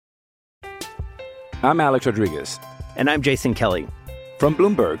I'm Alex Rodriguez. And I'm Jason Kelly. From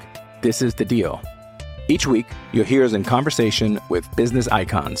Bloomberg, this is The Deal. Each week, you'll hear us in conversation with business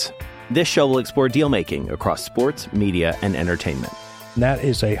icons. This show will explore deal-making across sports, media, and entertainment. That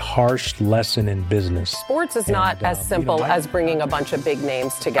is a harsh lesson in business. Sports is not as simple as bringing a bunch of big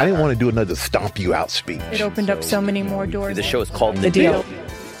names together. I didn't want to do another stomp you out speech. It opened up so many more doors. The show is called The Deal.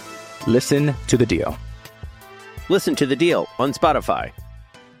 Listen to The Deal. Listen to The Deal on Spotify.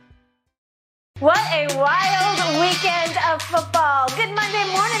 What a wild weekend of football. Good Monday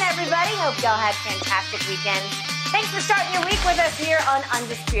morning, everybody. Hope y'all had a fantastic weekend. Thanks for starting your week with us here on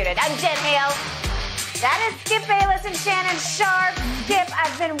Undisputed. I'm Jen Hale. That is Skip Bayless and Shannon Sharp. Skip,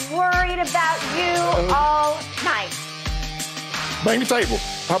 I've been worried about you all night. Bang the table.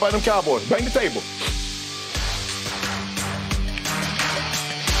 How about them Cowboys? Bang the table.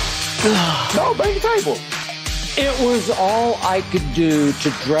 No, bang the table. It was all I could do to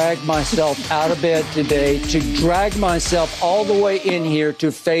drag myself out of bed today, to drag myself all the way in here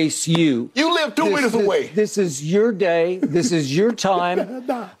to face you. You live 2 minutes away. This is your day. This is your time.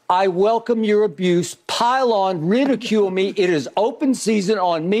 I welcome your abuse. Pile on, ridicule me. It is open season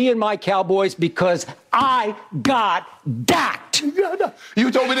on me and my Cowboys because I got dacked.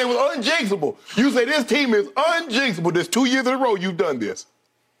 You told me they was unjinxable. You say this team is unjinxable. There's 2 years in a row you've done this.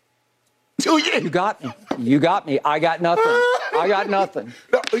 2 years. You got me. You got me. I got nothing. I got nothing.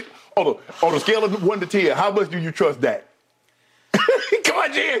 On the scale of 1 to 10, how much do you trust that? Come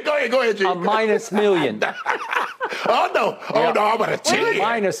on, Jen. Go ahead, Jen. A minus million. Oh, no, I'm about a 10.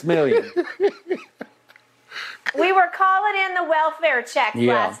 Minus million. We were calling in the welfare checks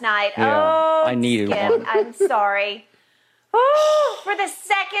last night. Yeah. Oh, I needed Skip, one. I'm sorry. Ooh, for the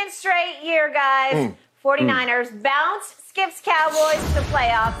second straight year, guys, 49ers bounce Skip's Cowboys to the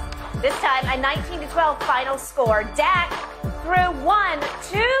playoffs. This time, a 19-12 final score. Dak threw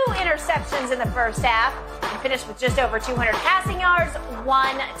 2 interceptions in the first half and finished with just over 200 passing yards,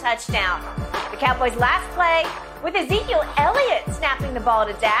 1 touchdown. The Cowboys' last play, with Ezekiel Elliott snapping the ball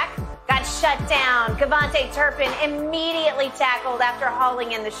to Dak, got shut down. Kevontae Turpin immediately tackled after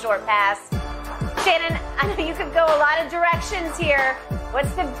hauling in the short pass. Shannon, I know you could go a lot of directions here.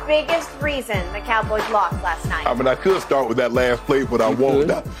 What's the biggest reason the Cowboys lost last night? I mean, I could start with that last play, but I won't.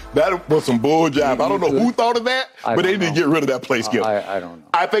 That was some bull jive. I don't know who thought of that, but they didn't get rid of that play, Skip. I don't know.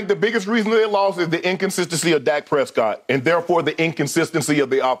 I think the biggest reason they lost is the inconsistency of Dak Prescott, and therefore the inconsistency of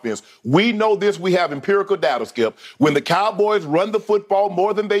the offense. We know this. We have empirical data, Skip. When the Cowboys run the football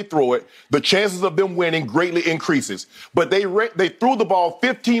more than they throw it, the chances of them winning greatly increases. But they threw the ball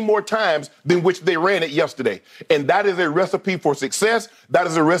 15 more times than which they ran it yesterday. And that is a recipe for success. That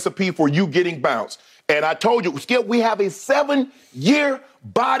is a recipe for you getting bounced. And I told you, Skip, we have a 7-year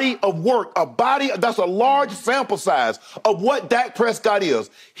body of work, a body that's a large sample size of what Dak Prescott is.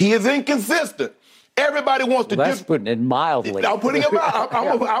 He is inconsistent. Everybody wants to That's putting it mildly. I'm putting it mild.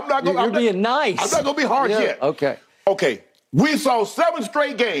 I'm not going. You're being nice. I'm not going to be hard yet. Okay. We saw 7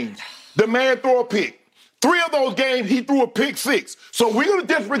 straight games. The man throw a pick. 3 of those games, he threw a pick 6. So we're going to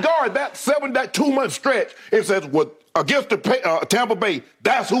disregard that 2-month stretch and says, well, against the Tampa Bay,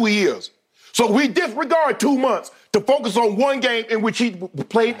 that's who he is. So we disregard 2 months to focus on one game in which he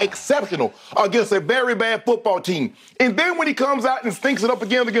played exceptional against a very bad football team. And then when he comes out and stinks it up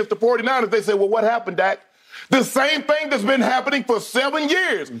again against the 49ers, they say, well, what happened, Dak? The same thing that's been happening for 7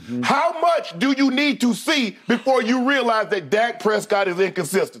 years. Mm-hmm. How much do you need to see before you realize that Dak Prescott is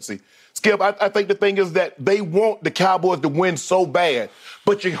inconsistency? Skip, I think the thing is that they want the Cowboys to win so bad,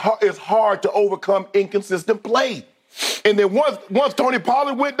 but it's hard to overcome inconsistent play. And then once Tony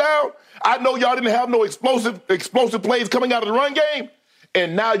Pollard went down, I know y'all didn't have no explosive plays coming out of the run game,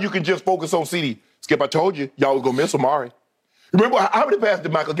 and now you can just focus on CD. Skip, I told you, y'all was going to miss Amari. Remember, how many passes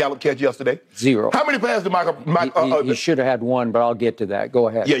did Michael Gallup catch yesterday? 0. How many passes did Michael... He should have had 1, but I'll get to that. Go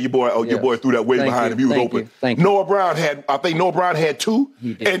ahead. Yeah, your boy threw that way behind him. He was open. Thank you. Noah Brown had 2,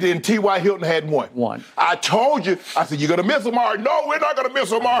 and then T.Y. Hilton had 1. I told you, I said, you're going to miss Amari. No, we're not going to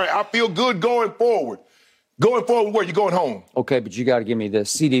miss Amari. I feel good going forward. Going forward, where you going home? Okay, but you got to give me this.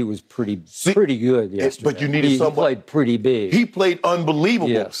 CD was pretty good yesterday. But you needed somebody. He played pretty big. He played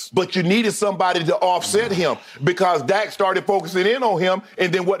unbelievable. Yes. But you needed somebody to offset him because Dak started focusing in on him,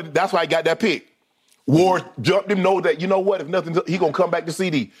 and then that's why he got that pick. Ward jumped him, know that, you know what, if nothing, he going to come back to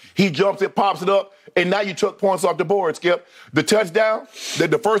CD. He jumps it, pops it up, and now you took points off the board, Skip. The touchdown,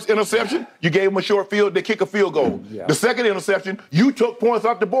 the first interception, you gave him a short field, they kick a field goal. Yeah. The second interception, you took points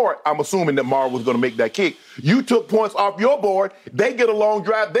off the board. I'm assuming that Mara was going to make that kick. You took points off your board. They get a long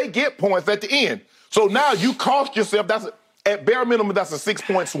drive. They get points at the end. So now you cost yourself, at bare minimum, that's a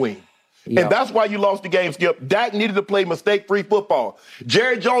 6-point swing. And that's why you lost the game, Skip. Dak needed to play mistake-free football.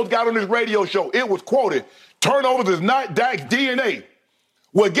 Jerry Jones got on his radio show. It was quoted, turnovers is not Dak's DNA.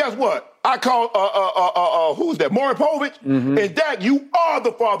 Well, guess what? I called, who's that? Maury Povich. And Dak, you are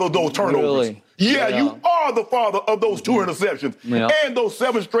the father of those turnovers. Really? Yeah, you are the father of those 2 interceptions. And those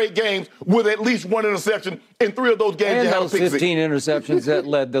 7 straight games with at least 1 interception in 3 of those games. And you those had a pick 15 interceptions that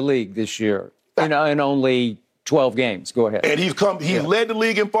led the league this year in only 12 games. Go ahead. And he's led the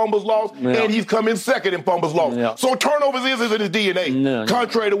league in fumbles lost, and he's come in second in fumbles lost. So turnovers isn't his DNA,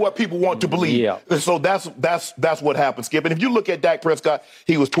 contrary to what people want to believe. And so that's what happened, Skip. And if you look at Dak Prescott,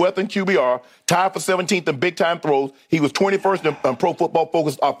 he was 12th in QBR, tied for 17th in big-time throws. He was 21st in Pro Football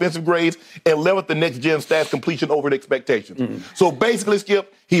Focus offensive grades, and 11th in next-gen stats completion over the expectations. So basically,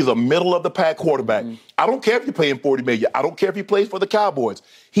 Skip, he's a middle-of-the-pack quarterback. I don't care if you're paying $40 million. I don't care if he plays for the Cowboys.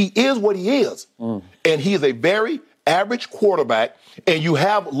 He is what he is. And he is a very average quarterback, and you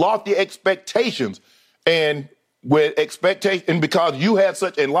have lofty expectations. And with expectation, and because you had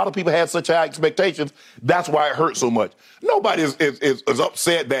such, and a lot of people had such high expectations, that's why it hurts so much. Nobody is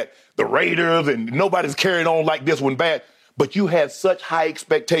upset that the Raiders and nobody's carrying on like this one bad, but you had such high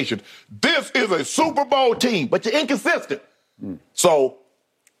expectations. This is a Super Bowl team, but you're inconsistent. So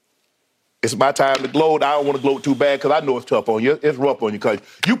it's my time to gloat. I don't want to gloat too bad because I know it's tough on you. It's rough on you because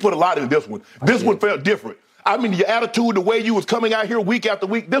you put a lot in this one. This one felt different. I mean, your attitude, the way you was coming out here week after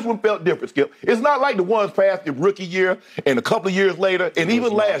week, this one felt different, Skip. It's not like the ones past your rookie year and a couple of years later and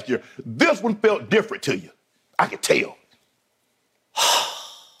even last year. This one felt different to you. I could tell.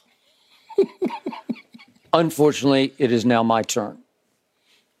 Unfortunately, it is now my turn.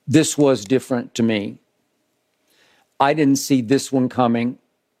 This was different to me. I didn't see this one coming,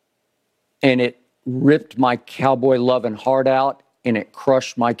 and it ripped my Cowboy-loving heart out, and it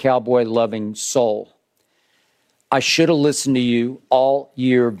crushed my Cowboy-loving soul. I should have listened to you all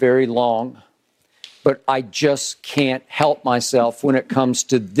year very long, but I just can't help myself when it comes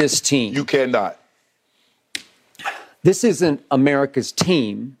to this team. You cannot. This isn't America's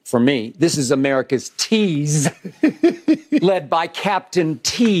team for me. This is America's tease, led by Captain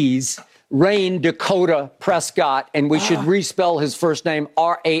Tease, Rain Dakota Prescott, and we should respell his first name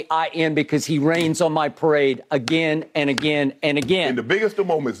R-A-I-N because he rains on my parade again and again and again. In the biggest of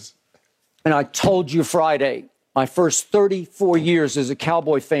moments. And I told you Friday, my first 34 years as a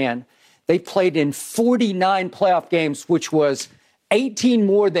Cowboy fan, they played in 49 playoff games, which was 18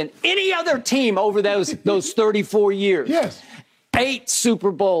 more than any other team over those 34 years. Yes. 8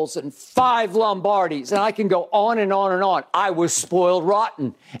 Super Bowls and 5 Lombardis, and I can go on and on and on. I was spoiled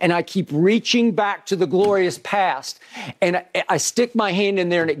rotten, and I keep reaching back to the glorious past, and I stick my hand in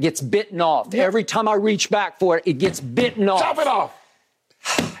there, and it gets bitten off. Yep. Every time I reach back for it, it gets bitten off. Chop it off.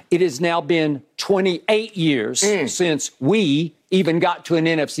 It has now been 28 years since we even got to an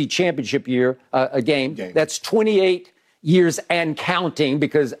NFC Championship year, a game. That's 28 years and counting,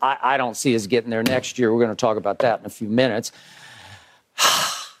 because I don't see us getting there next year. We're going to talk about that in a few minutes.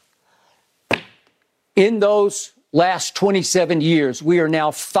 In those last 27 years, we are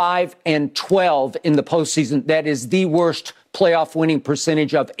now 5-12 in the postseason. That is the worst playoff winning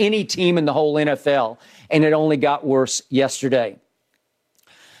percentage of any team in the whole NFL, and it only got worse yesterday.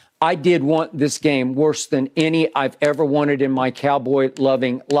 I did want this game worse than any I've ever wanted in my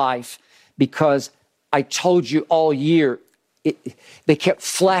Cowboy-loving life, because I told you all year they kept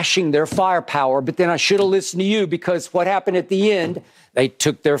flashing their firepower, but then I should have listened to you, because what happened at the end, they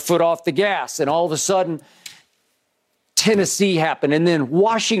took their foot off the gas, and all of a sudden Tennessee happened, and then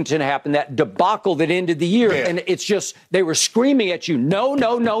Washington happened, that debacle that ended the year. Yeah. And it's just, they were screaming at you, no,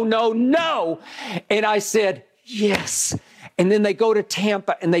 no, no, no, no. And I said, yes. And then they go to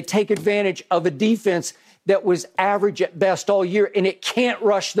Tampa and they take advantage of a defense that was average at best all year, and it can't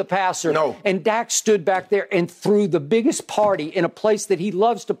rush the passer. No. And Dak stood back there and threw the biggest party in a place that he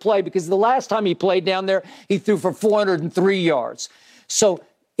loves to play, because the last time he played down there, he threw for 403 yards. So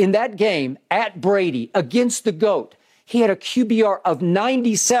in that game at Brady against the GOAT, he had a QBR of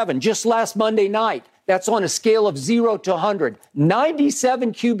 97 just last Monday night. That's on a scale of 0 to 100.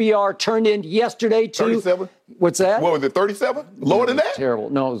 97 QBR turned in yesterday to 37. What's that? What was it, 37? Lower than that? Terrible.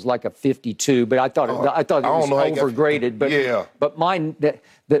 No, it was like a 52, but I thought it was overgraded. But yeah. But mine,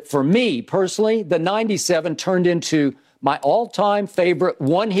 that for me personally, the 97 turned into my all-time favorite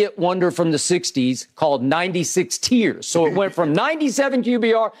one-hit wonder from the 60s called 96 Tears. So it went from 97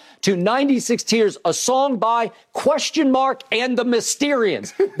 QBR to 96 Tears, a song by Question Mark and the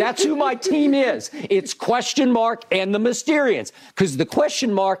Mysterians. That's who my team is. It's Question Mark and the Mysterians, because the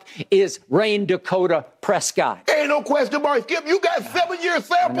question mark is Rain Dakota Prescott. Ain't no question mark. Skip, you got 7-year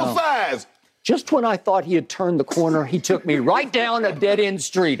sample size. Just when I thought he had turned the corner, he took me right down a dead-end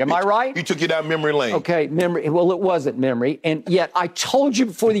street. Am I right? He took you down memory lane. Okay, memory. Well, it wasn't memory. And yet I told you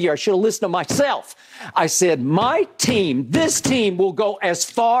before the year, I should have listened to myself. I said, my team, this team will go as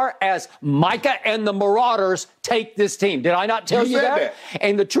far as Micah and the Marauders take this team. Did I not tell you that?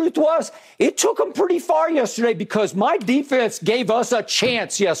 And the truth was, it took them pretty far yesterday because my defense gave us a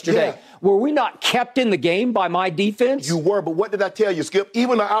chance yesterday. Yeah. Were we not kept in the game by my defense? You were, but what did I tell you, Skip?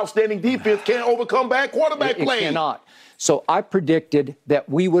 Even an outstanding defense can't overcome bad quarterback play. It cannot. So I predicted that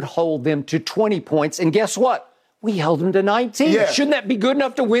we would hold them to 20 points, and guess what? We held them to 19. Yes. Shouldn't that be good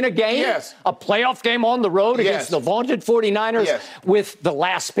enough to win a game? Yes. A playoff game on the road against the vaunted 49ers with the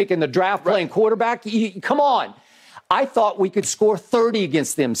last pick in the draft playing quarterback? Come on. I thought we could score 30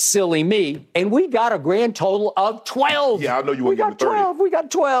 against them, silly me, and we got a grand total of 12. Yeah, I know you were getting 30. We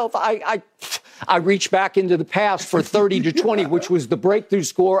got 12. I reached back into the past for 30 to 20, which was the breakthrough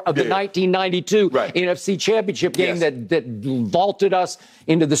score of the 1992 NFC Championship game that vaulted us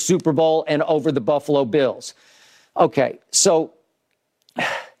into the Super Bowl and over the Buffalo Bills. Okay, so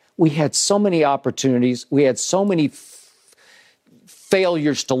we had so many opportunities. We had so many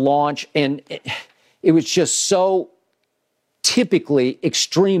failures to launch, and it was just so typically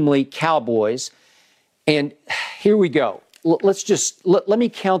extremely Cowboys. And here we go. Let me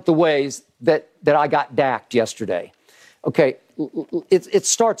count the ways that I got dacked yesterday. Okay, it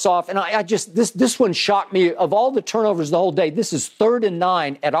starts off, and I just, this one shocked me. Of all the turnovers the whole day, this is 3rd and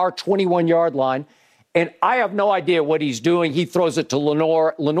 9 at our 21-yard line, and I have no idea what he's doing. He throws it to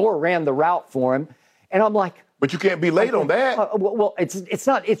Lenore. Lenore ran the route for him, and I'm like, but you can't be late on that. Well, it's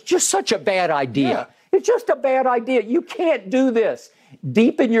not. It's just such a bad idea. Yeah. It's just a bad idea. You can't do this.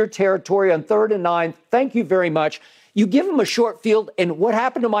 Deep in your territory on 3rd and 9. Thank you very much. You give them a short field, and what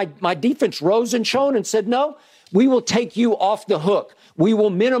happened to my defense? Rose and shone and said, no, we will take you off the hook. We will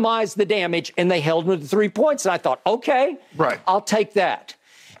minimize the damage, and they held them to 3 points. And I thought, okay, I'll take that.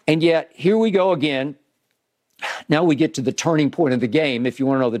 And yet, here we go again. Now we get to the turning point of the game. If you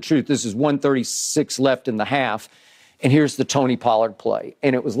want to know the truth, this is 1:36 left in the half. And here's the Tony Pollard play.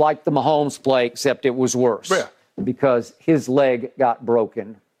 And it was like the Mahomes play, except it was worse because his leg got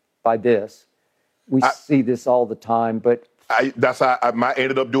broken by this. We see this all the time, but that's how I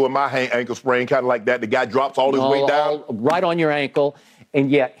ended up doing my ankle sprain, kind of like that. The guy drops all his weight down. Right on your ankle,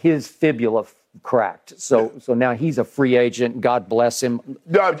 and yet his fibula cracked. So now he's a free agent. God bless him.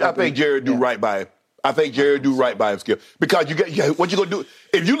 I think Jared do right by him. I think Jared do right by him, Skip. Because what you going to do?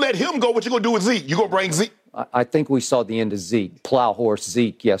 If you let him go, what you going to do with Zeke? You going to bring Zeke? I think we saw the end of Zeke, plow horse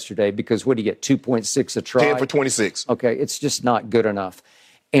Zeke yesterday, because what did he get, 2.6 a try? 10 for 26. Okay, it's just not good enough.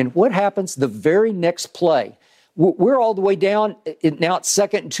 And what happens the very next play? We're all the way down, now it's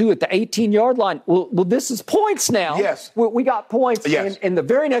 2nd and 2 at the 18-yard line. Well, this is points now. Yes. We got points. Yes. And the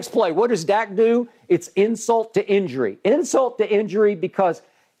very next play, what does Dak do? It's insult to injury. Insult to injury because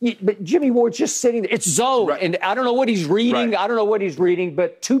but Jimmy Ward's just sitting there. It's zone, and I don't know what he's reading. I don't know what he's reading,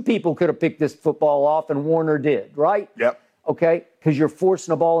 but 2 people could have picked this football off, and Warner did, right? Yep. Okay, because you're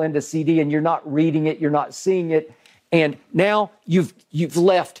forcing the ball into CD, and you're not reading it, you're not seeing it, and now you've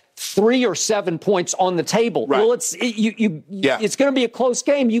left 3 or 7 points on the table. Right. Well, it's going to be a close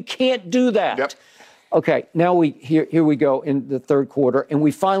game. You can't do that. Yep. Okay, now here we go in the third quarter, and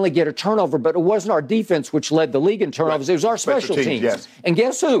we finally get a turnover, but it wasn't our defense which led the league in turnovers. It was our special teams. Yes. And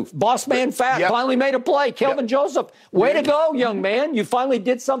guess who? Boss man Fat finally made a play. Kelvin Joseph, way to go, young man. You finally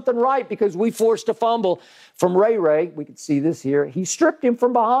did something right because we forced a fumble from Ray. We can see this here. He stripped him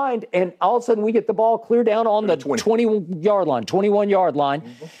from behind, and all of a sudden we get the ball clear down on the 21-yard line.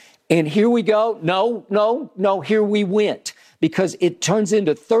 Mm-hmm. And here we go. No, here we went. Because it turns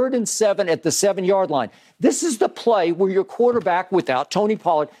into 3rd and 7 at the 7-yard line. This is the play where your quarterback, without Tony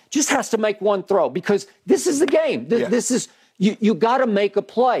Pollard, just has to make one throw because this is the game. This is you got to make a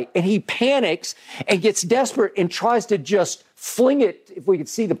play. And he panics and gets desperate and tries to just fling it, if we could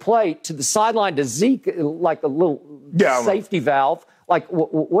see the play, to the sideline to Zeke like a little safety valve. Like,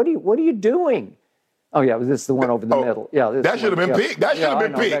 what are you doing? Oh, yeah, was this the one over the middle? Yeah, that should have been picked. That should have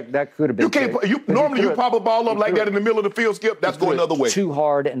been picked. That could have been Normally, you pop a ball up like that in the middle of the field, Skip. That's going another way. Too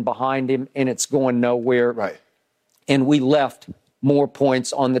hard and behind him, and it's going nowhere. Right. And we left more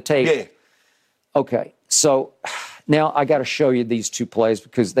points on the table. Yeah. Okay, so now I got to show you these 2 plays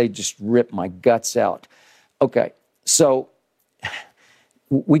because they just rip my guts out. Okay, so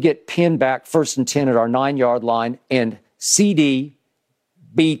we get pinned back 1st and 10 at our 9-yard line, and CD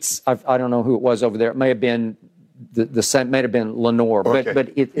beats, I don't know who it was over there. It may have been may have been Lenore, but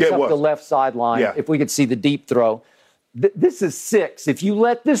it's up the left sideline. Yeah. If we could see the deep throw, this is 6. If you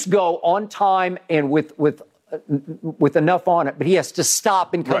let this go on time and with enough on it, but he has to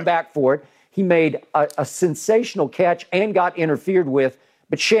stop and come back for it. He made a sensational catch and got interfered with.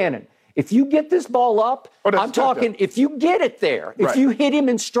 But Shannon, if you get this ball up, I'm talking, if you get it there, if you hit him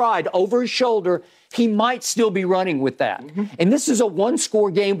in stride over his shoulder, he might still be running with that. And this is a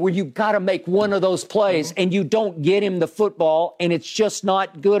one-score game where you've got to make one of those plays, and you don't get him the football, and it's just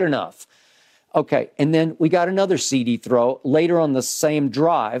not good enough. Okay, and then we got another CD throw later on the same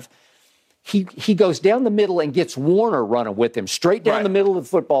drive. He goes down the middle and gets Warner running with him, straight down the middle of the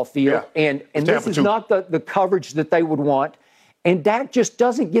football field, and this is not the coverage that they would want. And Dak just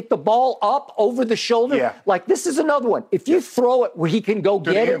doesn't get the ball up over the shoulder. Yeah. Like, this is another one. If you throw it where he can go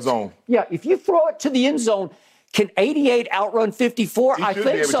get it. To the end zone. Yeah, if you throw it to the end zone, can 88 outrun 54? I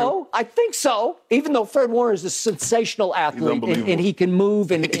think so. I think so. Even though Fred Warner is a sensational athlete and he can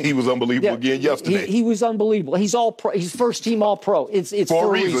move. And he was unbelievable again yesterday. He was unbelievable. He's all pro. He's first team all pro. It's for a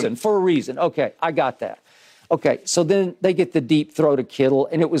reason. For a reason. Okay, I got that. Okay, so then they get the deep throw to Kittle,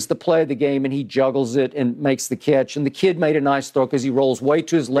 and it was the play of the game, and he juggles it and makes the catch. And the kid made a nice throw because he rolls way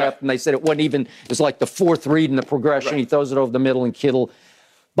to his left, and they said it wasn't even, it's like the fourth read in the progression. He throws it over the middle, and Kittle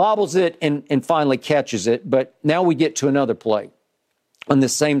bobbles it and finally catches it. But now we get to another play on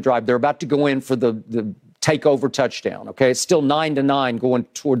this same drive. They're about to go in for the takeover touchdown, okay? It's still 9-9 going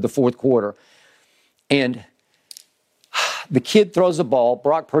toward the fourth quarter. And the kid throws a ball,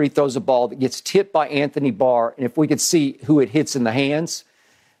 Brock Purdy throws a ball that gets tipped by Anthony Barr, and if we could see who it hits in the hands,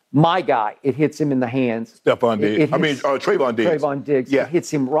 my guy, it hits him in the hands. Trayvon Diggs. Trayvon Diggs. Yeah. It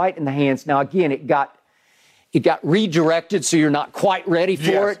hits him right in the hands. Now, again, it got redirected, so you're not quite ready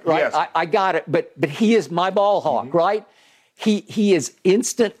for it, right? Yes. I got it, but he is my ball hawk, right? He is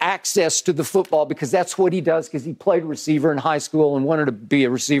instant access to the football because that's what he does because he played receiver in high school and wanted to be a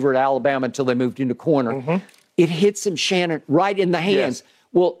receiver at Alabama until they moved into corner. It hits him, Shannon, right in the hands. Yes.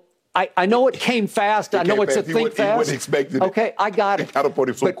 Well, I know it came fast. I know it's a think fast. He wouldn't expect it. Okay, I got it.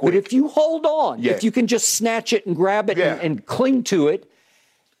 But if you hold on, if you can just snatch it and grab it and cling to it,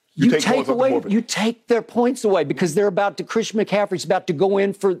 you take their points away because Christian McCaffrey's about to go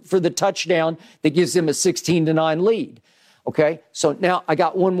in for the touchdown that gives them a 16-9 lead. Okay, so now I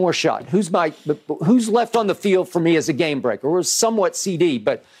got one more shot. Who's left on the field for me as a game breaker? We're somewhat CD,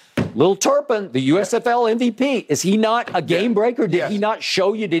 but Lil Turpin, the USFL MVP, is he not a game breaker? Did he not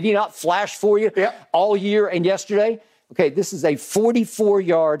show you? Did he not flash for you all year and yesterday? Okay, this is a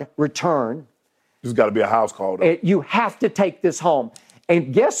 44-yard return. This has got to be a house call, though. You have to take this home.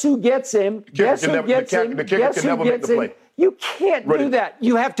 And guess who gets him? Guess who gets him? The kicker can never make the play. You can't do that.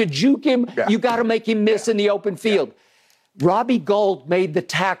 You have to juke him. Yeah. You got to make him miss in the open field. Yeah. Robbie Gould made the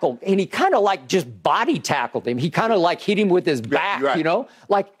tackle, and he kind of like just body tackled him. He kind of like hit him with his back, you know?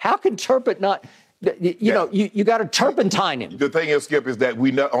 Like, how can Turpin not, you know, you got to turpentine him. The thing is, Skip, is that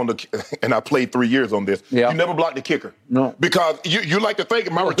and I played 3 years on this, you never block the kicker. No. Because you like to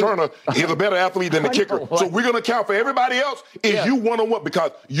think my returner is a better athlete than the kicker. So we're going to count for everybody else is you one-on-one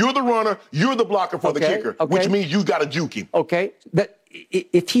because you're the runner, you're the blocker for the kicker, which means you got to juke him. Okay.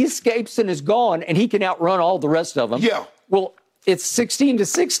 If he escapes and is gone and he can outrun all the rest of them. Yeah. Well, it's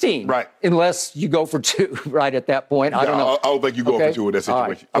 16-16. Right. Unless you go for two right at that point. I don't know. I don't think you go for two in that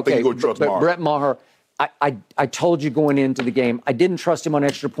situation. Right. I think you go trust Maher. But Brett Maher, I told you going into the game, I didn't trust him on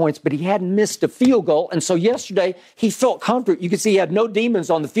extra points, but he hadn't missed a field goal. And so yesterday, he felt comfort. You could see he had no demons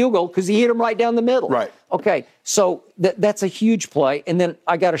on the field goal because he hit him right down the middle. Right. Okay, so that's a huge play. And then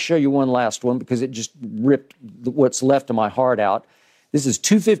I got to show you one last one because it just ripped what's left of my heart out. This is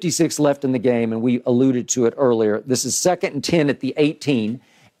 2:56 left in the game, and we alluded to it earlier. This is 2nd and 10 at the 18,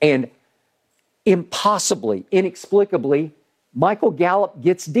 and impossibly, inexplicably, Michael Gallup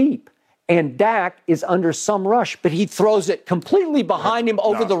gets deep, and Dak is under some rush, but he throws it completely behind him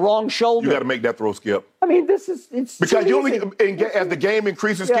over the wrong shoulder. You got to make that throw, Skip. I mean, it's because you only as the game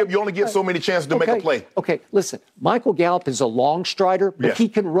increases, Skip, you only get so many chances to make a play. Okay, listen, Michael Gallup is a long strider, but he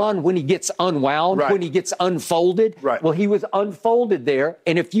can run when he gets unwound, when he gets unfolded. Right. Well, he was unfolded there,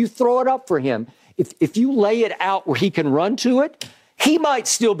 and if you throw it up for him, if you lay it out where he can run to it, he might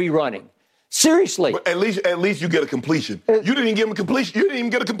still be running. Seriously. But at least you get a completion. You didn't even give him a completion. You didn't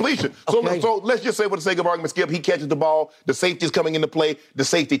even get a completion. So let's just say, for the sake of argument, Skip, he catches the ball, the safety's coming into play, the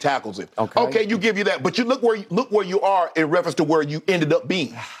safety tackles it. Okay, you give you that. But you look where you are in reference to where you ended up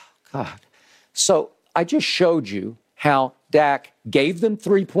being. God. So I just showed you how Dak gave them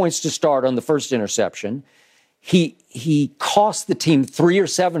 3 points to start on the first interception. He cost the team 3 or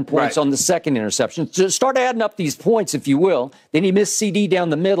 7 points on the second interception. So start adding up these points, if you will. Then he missed CD down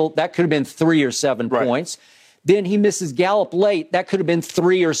the middle. That could have been 3 or 7 points. Then he misses Gallup late. That could have been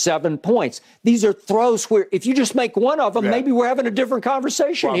 3 or 7 points. These are throws where if you just make one of them, maybe we're having a different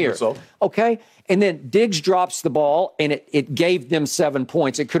conversation here. So. Okay? And then Diggs drops the ball, and it gave them 7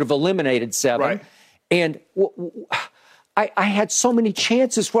 points. It could have eliminated 7. Right. And I had so many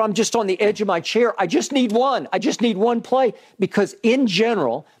chances where I'm just on the edge of my chair. I just need one. I just need one play because, in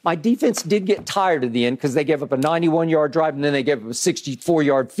general, my defense did get tired at the end because they gave up a 91-yard drive and then they gave up a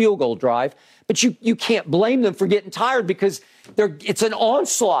 64-yard field goal drive. But you can't blame them for getting tired because it's an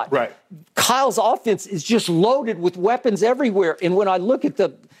onslaught. Right. Kyle's offense is just loaded with weapons everywhere. And when I look at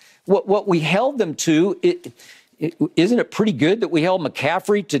what we held them to, isn't it pretty good that we held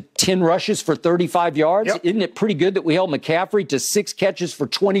McCaffrey to 10 rushes for 35 yards? Yep. Isn't it pretty good that we held McCaffrey to 6 catches for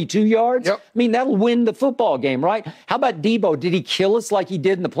 22 yards? Yep. I mean, that'll win the football game, right? How about Debo? Did he kill us like he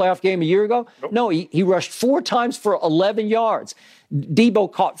did in the playoff game a year ago? Nope. No, he rushed 4 times for 11 yards. Debo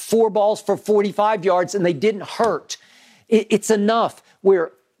caught 4 balls for 45 yards, and they didn't hurt. It's enough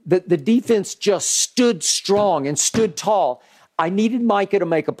where the defense just stood strong and stood tall. I needed Micah to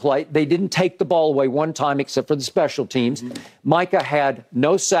make a play. They didn't take the ball away one time except for the special teams. Mm-hmm. Micah had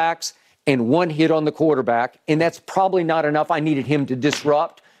no sacks and 1 hit on the quarterback, and that's probably not enough. I needed him to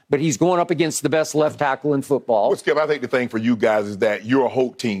disrupt, but he's going up against the best left tackle in football. Well, Skip, I think the thing for you guys is that you're a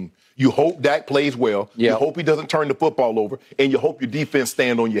hope team. You hope Dak plays well. Yep. You hope he doesn't turn the football over, and you hope your defense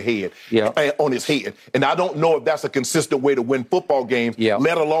stand on your head, on his head. And I don't know if that's a consistent way to win football games,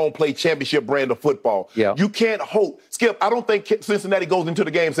 let alone play championship brand of football. Yep. You can't hope. Skip, I don't think Cincinnati goes into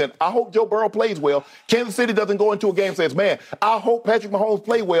the game saying, I hope Joe Burrow plays well. Kansas City doesn't go into a game and says, man, I hope Patrick Mahomes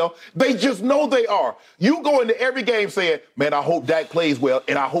play well. They just know they are. You go into every game saying, man, I hope Dak plays well,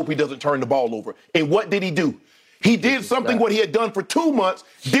 and I hope he doesn't turn the ball over. And what did he do? He did something what he had done for 2 months,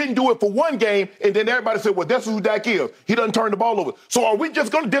 didn't do it for 1 game, and then everybody said, well, that's who Dak is. He doesn't turn the ball over. So are we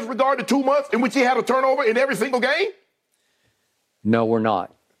just going to disregard the 2 months in which he had a turnover in every single game? No, we're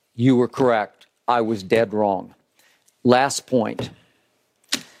not. You were correct. I was dead wrong. Last point.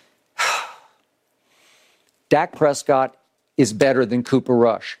 Dak Prescott is better than Cooper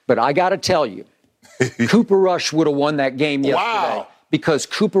Rush. But I got to tell you, Cooper Rush would have won that game yesterday. Wow. Because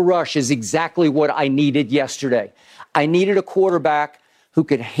Cooper Rush is exactly what I needed yesterday. I needed a quarterback who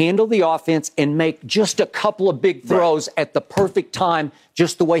could handle the offense and make just a couple of big throws at the perfect time,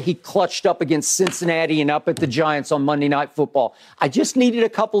 just the way he clutched up against Cincinnati and up at the Giants on Monday Night Football. I just needed a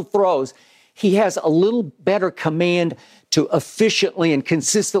couple of throws. He has a little better command to efficiently and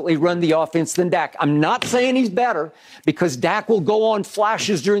consistently run the offense than Dak. I'm not saying he's better because Dak will go on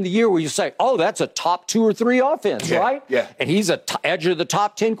flashes during the year where you say, oh, that's a top 2 or 3 offense, right? Yeah. And he's a edge of the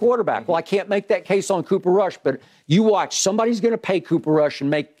top 10 quarterback. Well, I can't make that case on Cooper Rush, but you watch. Somebody's going to pay Cooper Rush and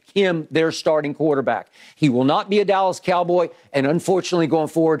make him their starting quarterback. He will not be a Dallas Cowboy, and unfortunately going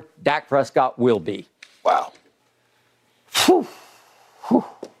forward, Dak Prescott will be. Wow. Whew. Whew.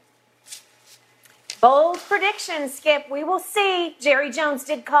 Bold prediction, Skip. We will see. Jerry Jones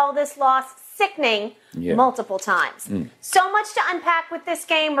did call this loss sickening multiple times. So much to unpack with this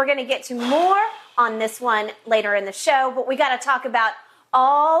game. We're going to get to more on this one later in the show, but we got to talk about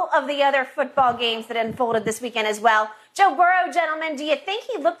all of the other football games that unfolded this weekend as well. Joe Burrow, gentlemen, do you think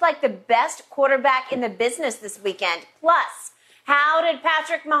he looked like the best quarterback in the business this weekend? Plus, how did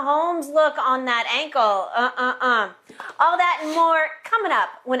Patrick Mahomes look on that ankle? All that and more coming up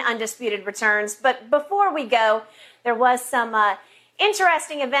when Undisputed returns. But before we go, there was some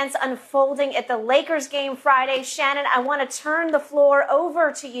interesting events unfolding at the Lakers game Friday. Shannon, I want to turn the floor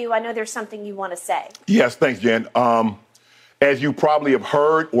over to you. I know there's something you want to say. Yes, thanks, Jen. As you probably have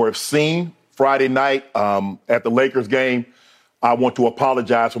heard or have seen Friday night at the Lakers game, I want to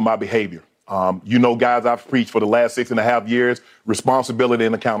apologize for my behavior. Guys, I've preached for the last 6.5 years, responsibility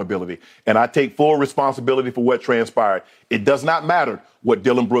and accountability. And I take full responsibility for what transpired. It does not matter what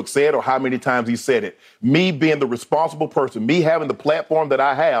Dylan Brooks said or how many times he said it. Me being the responsible person, me having the platform that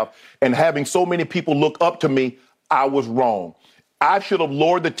I have and having so many people look up to me, I was wrong. I should have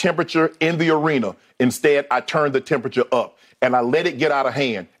lowered the temperature in the arena. Instead, I turned the temperature up. And I let it get out of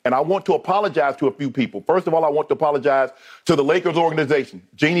hand. And I want to apologize to a few people. First of all, I want to apologize to the Lakers organization,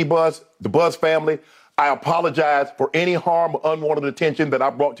 Jeannie Buss, the Buss family. I apologize for any harm or unwanted attention that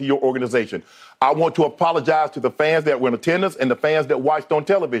I brought to your organization. I want to apologize to the fans that were in attendance and the fans that watched on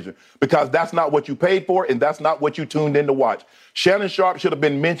television, because that's not what you paid for and that's not what you tuned in to watch. Shannon Sharpe should have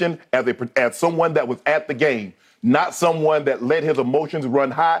been mentioned as someone that was at the game, not someone that let his emotions run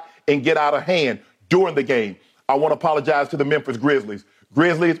high and get out of hand during the game. I want to apologize to the Memphis Grizzlies.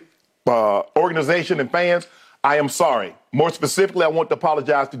 Grizzlies, organization and fans, I am sorry. More specifically, I want to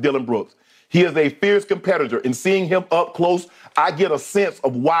apologize to Dylan Brooks. He is a fierce competitor, and seeing him up close, I get a sense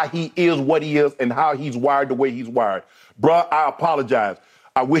of why he is what he is and how he's wired the way he's wired. Bruh, I apologize.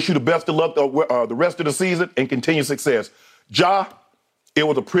 I wish you the best of luck the rest of the season and continued success. Ja, it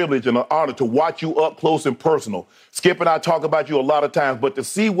was a privilege and an honor to watch you up close and personal. Skip and I talk about you a lot of times, but to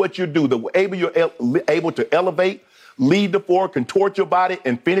see what you do, you're able to elevate, lead the floor, contort your body,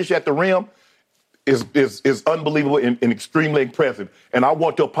 and finish at the rim is unbelievable and extremely impressive. And I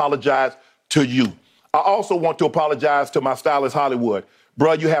want to apologize to you. I also want to apologize to my stylist, Hollywood.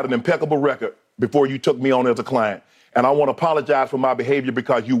 Bruh, you had an impeccable record before you took me on as a client. And I want to apologize for my behavior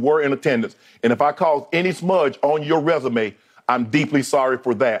because you were in attendance. And if I caused any smudge on your resume, I'm deeply sorry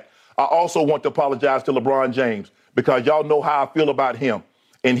for that. I also want to apologize to LeBron James because y'all know how I feel about him.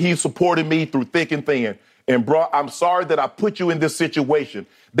 And he supported me through thick and thin. And, bro, I'm sorry that I put you in this situation,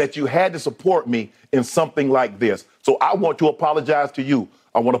 that you had to support me in something like this. So I want to apologize to you.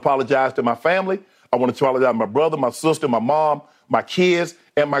 I want to apologize to my family. I want to apologize to my brother, my sister, my mom, my kids,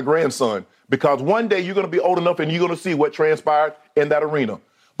 and my grandson. Because one day you're going to be old enough and you're going to see what transpired in that arena.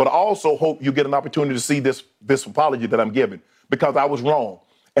 But I also hope you get an opportunity to see this apology that I'm giving because I was wrong.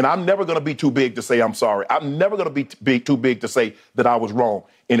 And I'm never going to be too big to say I'm sorry. I'm never going to be too big to say that I was wrong.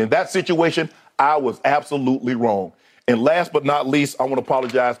 And in that situation, I was absolutely wrong. And last but not least, I want to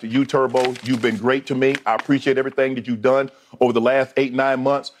apologize to you, Turbo. You've been great to me. I appreciate everything that you've done over the last 8-9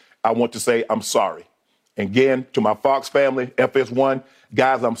 months. I want to say I'm sorry. Again, to my Fox family, FS1,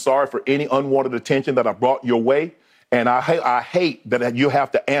 guys, I'm sorry for any unwanted attention that I brought your way. And I hate that you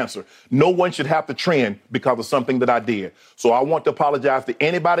have to answer. No one should have to trend because of something that I did. So I want to apologize to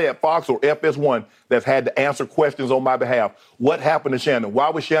anybody at Fox or FS1 that's had to answer questions on my behalf. What happened to Shannon? Why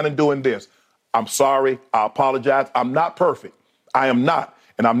was Shannon doing this? I'm sorry. I apologize. I'm not perfect. I am not.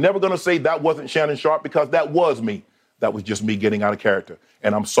 And I'm never going to say that wasn't Shannon Sharpe because that was me. That was just me getting out of character.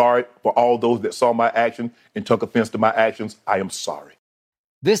 And I'm sorry for all those that saw my action and took offense to my actions. I am sorry.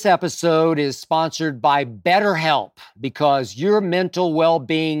 This episode is sponsored by BetterHelp because your mental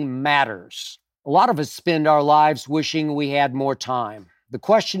well-being matters. A lot of us spend our lives wishing we had more time. The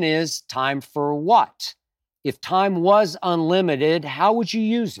question is, time for what? If time was unlimited, how would you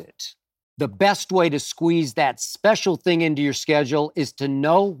use it? The best way to squeeze that special thing into your schedule is to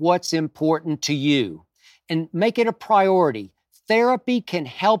know what's important to you and make it a priority. Therapy can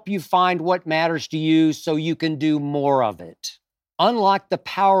help you find what matters to you so you can do more of it. Unlock the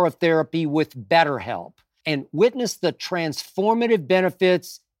power of therapy with BetterHelp and witness the transformative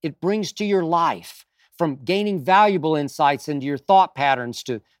benefits it brings to your life, from gaining valuable insights into your thought patterns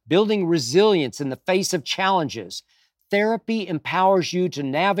to building resilience in the face of challenges. Therapy empowers you to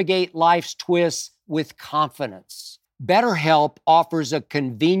navigate life's twists with confidence. BetterHelp offers a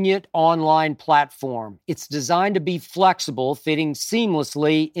convenient online platform. It's designed to be flexible, fitting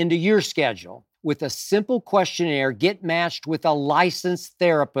seamlessly into your schedule. With a simple questionnaire, get matched with a licensed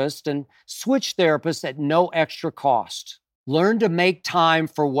therapist and switch therapists at no extra cost. Learn to make time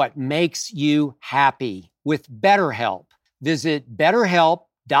for what makes you happy with BetterHelp. Visit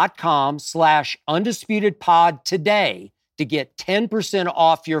BetterHelp.com/UndisputedPod today to get 10%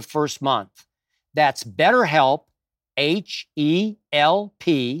 off your first month. That's BetterHelp,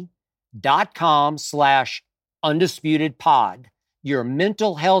 HELP.com/UndisputedPod. Your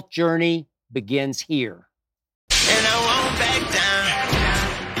mental health journey begins here. And I won't back down.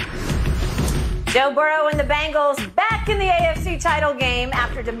 Joe Burrow and the Bengals back in the AFC title game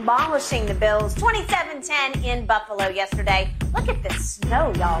after demolishing the Bills 27-10 in Buffalo yesterday. Look at this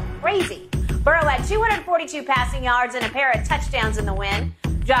snow, y'all. Crazy. Burrow had 242 passing yards and a pair of touchdowns in the win.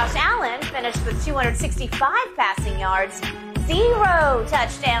 Josh Allen finished with 265 passing yards, 0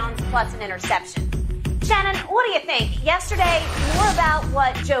 touchdowns, plus an interception. Shannon, what do you think? Yesterday, more about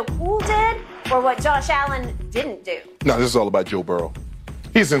what Joe Cool did or what Josh Allen didn't do? No, this is all about Joe Burrow.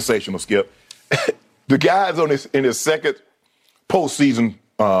 He's sensational, Skip. The guy's in his second postseason,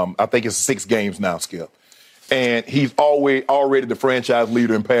 I think it's 6 games now, Skip. And he's already the franchise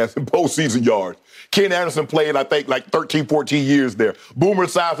leader in passing postseason yards. Ken Anderson played, I think, like 13, 14 years there. Boomer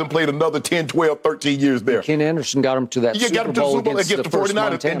Esiason played another 10, 12, 13 years there. Ken Anderson got him to that Super Bowl against the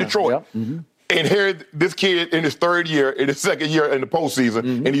 49ers in Detroit. Yep. Mm-hmm. And here, this kid in his third year, in his second year in the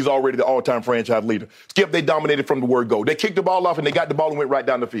postseason, and he's already the all-time franchise leader. Skip, they dominated from the word go. They kicked the ball off, and they got the ball and went right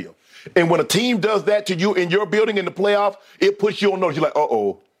down the field. And when a team does that to you in your building in the playoffs, it puts you on notice. You're like,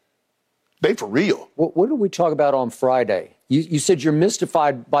 uh-oh, they for real. What did we talk about on Friday? You said you're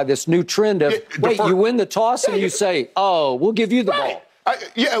mystified by this new trend of, you win the toss and you say, oh, we'll give you the ball.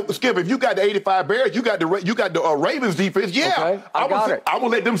 Skip, if you got the 85 Bears, you got the Ravens defense, yeah. Okay, I will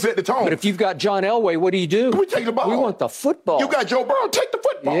let them set the tone. But if you've got John Elway, what do? We take the ball. We want the football. You got Joe Burrow, take the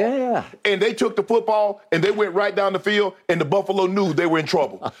football. Yeah. And they took the football, and they went right down the field, and the Buffalo knew they were in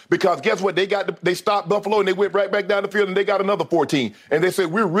trouble. Because guess what? They stopped Buffalo, and they went right back down the field, and they got another 14. And they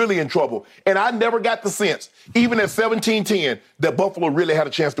said, we're really in trouble. And I never got the sense, even at 17-10, that Buffalo really had a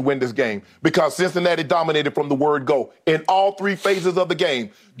chance to win this game because Cincinnati dominated from the word go. In all three phases of the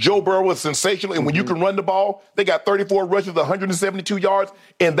game, Joe Burrow was sensational, and when you can run the ball, they got 34 rushes, 172 yards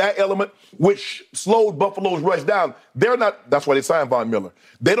in that element, which slowed Buffalo's rush down. That's why they signed Von Miller.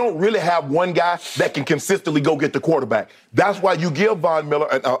 They don't really have one guy that can consistently go get the quarterback. That's why you give Von Miller,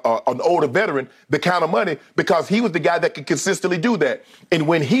 an older veteran, the kind of money, because he was the guy that could consistently do that. And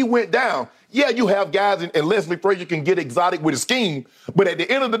when he went down, yeah, you have guys, and Leslie Frazier can get exotic with his scheme, but at the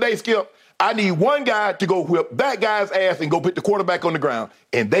end of the day, Skip, I need one guy to go whip that guy's ass and go put the quarterback on the ground.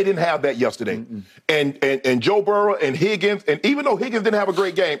 And they didn't have that yesterday. Mm-mm. And Joe Burrow and Higgins, and even though Higgins didn't have a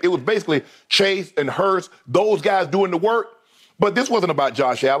great game, it was basically Chase and Hurst, those guys doing the work. But this wasn't about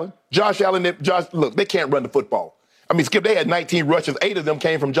Josh Allen. Look, they can't run the football. I mean, Skip, they had 19 rushes. 8 of them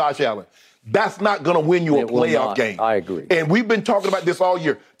came from Josh Allen. That's not going to win you a playoff game. I agree. And we've been talking about this all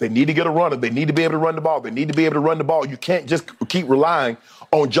year. They need to get a runner. They need to be able to run the ball. They need to be able to run the ball. You can't just keep relying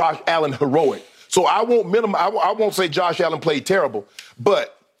on Josh Allen heroic. So I won't say Josh Allen played terrible,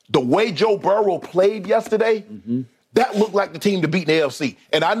 but the way Joe Burrow played yesterday, that looked like the team to beat in the AFC.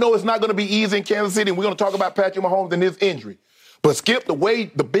 And I know it's not going to be easy in Kansas City, and we're going to talk about Patrick Mahomes and his injury. But, Skip, the way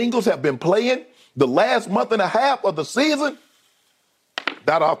the Bengals have been playing the last month and a half of the season,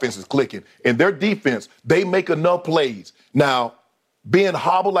 that offense is clicking. And their defense, they make enough plays. Now, being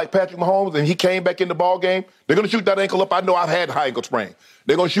hobbled like Patrick Mahomes and he came back in the ball game, they're going to shoot that ankle up. I know I've had high ankle sprain.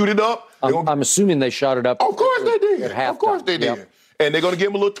 They're going to shoot it up. I'm assuming they shot it up. Of course they did. At halftime. Of course they did. Yep. And they're going to give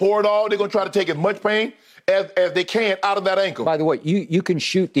him a little Toradol. They're going to try to take as much pain as they can out of that ankle. By the way, you can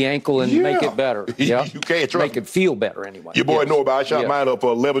shoot the ankle and make it better. Yeah? You can't. Make it feel better anyway. Your boy know about it. I shot mine up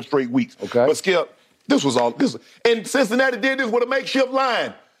for 11 straight weeks. Okay. But, Skip, this was all. And Cincinnati did this with a makeshift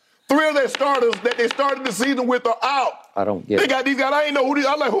line. 3 of their starters that they started the season with are out. I don't get it. They got these guys. I ain't know who these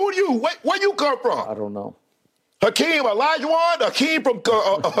are. I'm like, who are you? Where you come from? I don't know. Hakeem Olajuwon, Hakeem from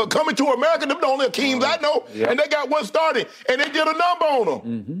Coming to America. Them the only Hakeems I know. Yep. And they got one starting, and they did a number on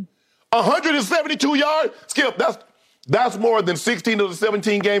them. 172 yards. Skip, that's more than 16 of the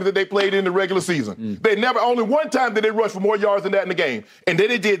 17 games that they played in the regular season. They only one time did they rush for more yards than that in the game. And then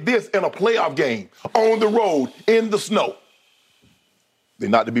they did this in a playoff game, on the road, in the snow. They're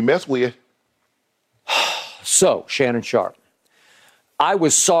not to be messed with. So, Shannon Sharpe, I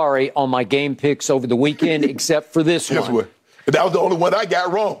was sorry on my game picks over the weekend, except for this one. What? That was the only one I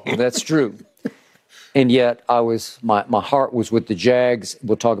got wrong. That's true. And yet, my heart was with the Jags.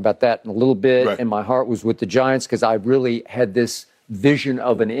 We'll talk about that in a little bit. Right. And my heart was with the Giants because I really had this vision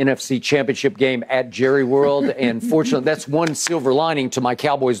of an NFC championship game at Jerry World. And fortunately, that's one silver lining to my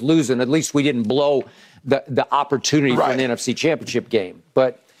Cowboys losing. At least we didn't blow the opportunity for an NFC championship game.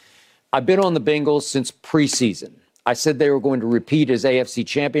 But I've been on the Bengals since preseason. I said they were going to repeat as AFC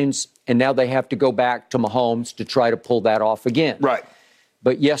champions, and now they have to go back to Mahomes to try to pull that off again. Right.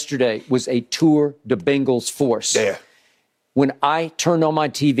 But yesterday was a tour de Bengals force. Yeah. When I turned on my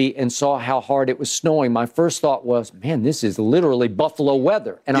TV and saw how hard it was snowing, my first thought was, man, this is literally Buffalo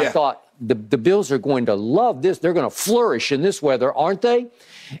weather. And I thought, the Bills are going to love this. They're going to flourish in this weather, aren't they?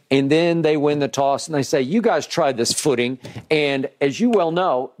 And then they win the toss, and they say, you guys tried this footing. And as you well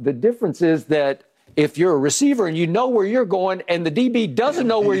know, the difference is that if you're a receiver and you know where you're going and the DB doesn't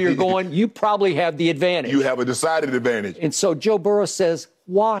know where you're going, you probably have the advantage. You have a decided advantage. And so Joe Burrow says,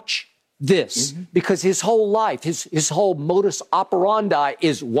 watch this. Because his whole life, his whole modus operandi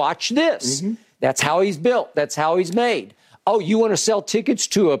is watch this. That's how he's built. That's how he's made. Oh, you want to sell tickets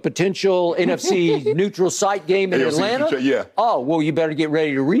to a potential NFC neutral site game in Atlanta? Yeah. Oh, well, you better get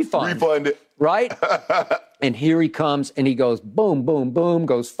ready to refund. Refund it. Right? And here he comes, and he goes boom, boom, boom,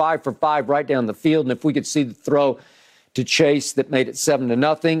 goes 5 for 5 right down the field. And if we could see the throw to Chase that made it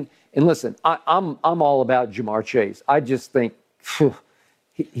 7-0. And listen, I'm all about Jamar Chase. I just think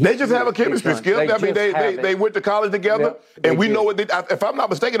they just have a chemistry, Skip. I mean, they went to college together, and we know what they, if I'm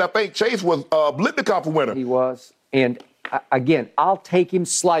not mistaken, I think Chase was Blitnikoff winner. He was. And again, I'll take him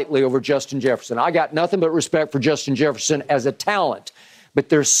slightly over Justin Jefferson. I got nothing but respect for Justin Jefferson as a talent. But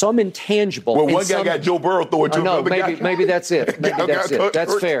there's some intangible. Well, one guy got Joe Burrow throwing to another guy. Maybe that's it. Maybe that's it.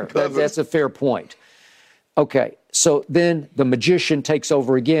 That's fair. That's a fair point. Okay, So then the magician takes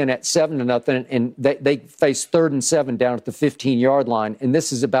over again at 7-0, and they face 3rd and 7 down at the 15-yard line. And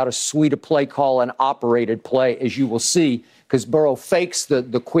this is about as sweet a play call and operated play as you will see, because Burrow fakes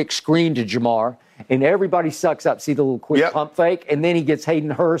the quick screen to Ja'Marr, and everybody sucks up. See the little quick pump fake? And then he gets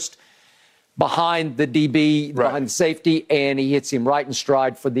Hayden Hurst behind the DB, behind the safety, and he hits him right in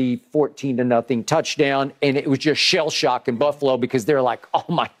stride for the 14-0 touchdown. And it was just shell shock in Buffalo because they're like, oh,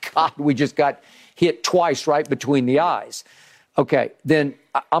 my God, we just got hit twice right between the eyes. Okay, then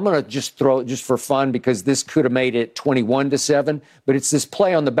I'm going to just throw it just for fun because this could have made it 21-7, but it's this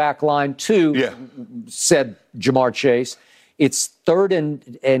play on the back line, too, said Ja'Marr Chase. It's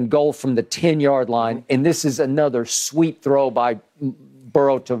 3rd and goal from the 10-yard line, and this is another sweet throw by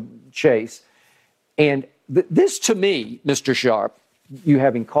Burrow to Chase. And this, to me, Mr. Sharp, you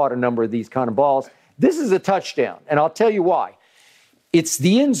having caught a number of these kind of balls, this is a touchdown, and I'll tell you why. It's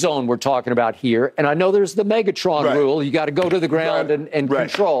the end zone we're talking about here, and I know there's the Megatron rule. You got to go to the ground and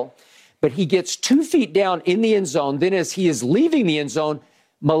control. But he gets 2 feet down in the end zone. Then as he is leaving the end zone,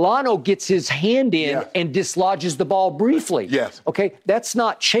 Milano gets his hand in and dislodges the ball briefly. Okay, that's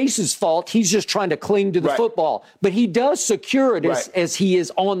not Chase's fault. He's just trying to cling to the football. But he does secure it as he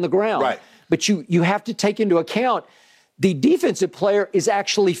is on the ground. But you have to take into account the defensive player is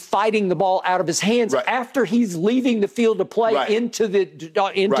actually fighting the ball out of his hands after he's leaving the field of play into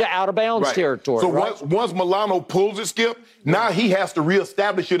out of bounds territory. So once Milano pulls it, Skip, now he has to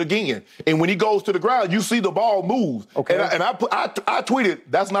reestablish it again. And when he goes to the ground, you see the ball move. Okay. And I tweeted,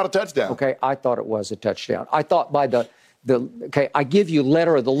 that's not a touchdown. Okay, I thought it was a touchdown. I thought by I give you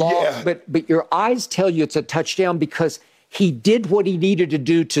letter of the law, but your eyes tell you it's a touchdown because he did what he needed to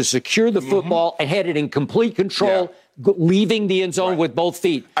do to secure the football and had it in complete control, leaving the end zone with both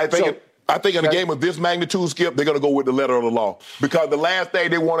feet. I think in a game of this magnitude, Skip, they're going to go with the letter of the law because the last thing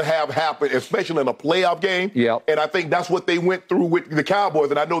they want to have happen, especially in a playoff game, and I think that's what they went through with the Cowboys,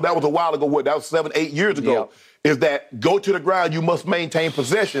 and I know that was a while ago, that was 7-8 years ago, is that go to the ground, you must maintain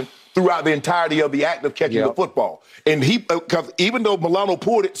possession throughout the entirety of the act of catching the football. And because even though Milano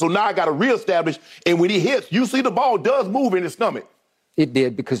pulled it, so now I got to reestablish, and when he hits, you see the ball does move in his stomach. It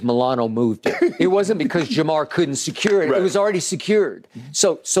did because Milano moved it. It wasn't because Ja'Marr couldn't secure it. It was already secured.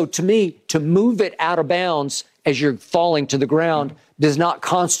 So to me, to move it out of bounds as you're falling to the ground does not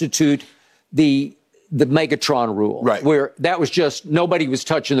constitute the Megatron rule, where that was just nobody was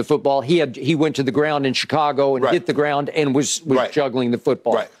touching the football. He went to the ground in Chicago and hit the ground and was juggling the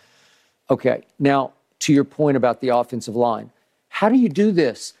football. Okay, now to your point about the offensive line, how do you do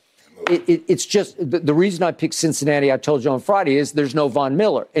this? It's just the reason I picked Cincinnati, I told you on Friday, is there's no Von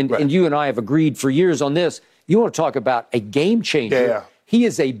Miller. And you and I have agreed for years on this. You want to talk about a game changer. He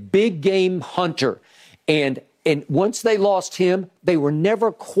is a big game hunter. And once they lost him, they were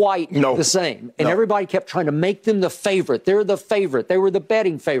never quite the same. And everybody kept trying to make them the favorite. They're the favorite. They were the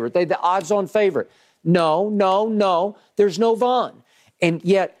betting favorite. They're the odds-on favorite. No. There's no Von. And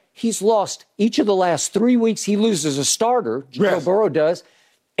yet he's lost each of the last 3 weeks. He loses a starter, Joe Burrow does.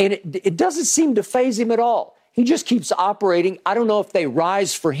 And it doesn't seem to faze him at all. He just keeps operating. I don't know if they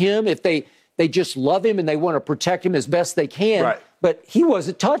rise for him, if they just love him and they want to protect him as best they can. But he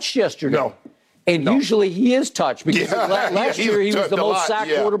wasn't touched yesterday. And usually he is touched because last year he was the most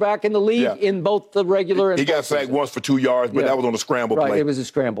sacked quarterback in the league in both the regular and he got sacked once for 2 yards, but that was on a scramble play. It was a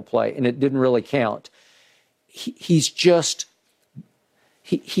scramble play, and it didn't really count. He's just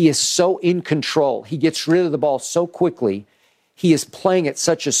he is so in control. He gets rid of the ball so quickly. He is playing at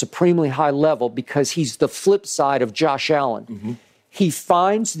such a supremely high level because he's the flip side of Josh Allen. He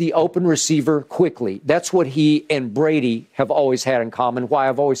finds the open receiver quickly. That's what he and Brady have always had in common, why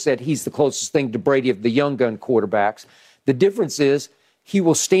I've always said he's the closest thing to Brady of the young gun quarterbacks. The difference is he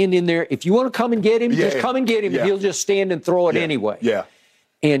will stand in there. If you want to come and get him, just come and get him. He'll just stand and throw it anyway.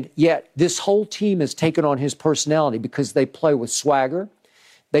 And yet this whole team has taken on his personality because they play with swagger.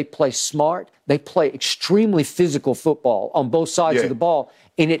 They play smart. They play extremely physical football on both sides of the ball.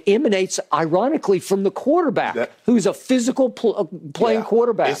 And it emanates, ironically, from the quarterback, who's a physical playing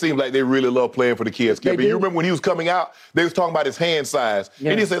quarterback. It seems like they really love playing for the kids. You remember when he was coming out, they was talking about his hand size.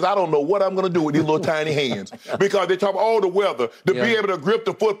 And he says, I don't know what I'm going to do with these little tiny hands. Because they talk about, the weather, to be able to grip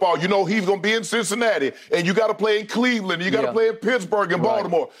the football. You know he's going to be in Cincinnati, and you got to play in Cleveland, and you got to play in Pittsburgh and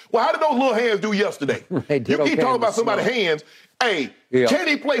Baltimore. Well, how did those little hands do yesterday? You keep talking about somebody's hands. Hey, can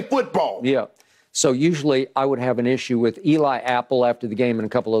he play football? So usually I would have an issue with Eli Apple after the game, and a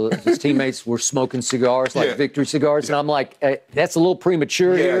couple of his teammates were smoking cigars, like victory cigars. And I'm like, that's a little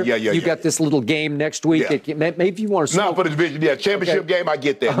premature here. You got this little game next week. Maybe you want to smoke. Not for the division. Championship game, I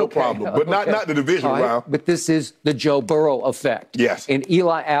get that. No problem. But not the division round. But this is the Joe Burrow effect. Yes. And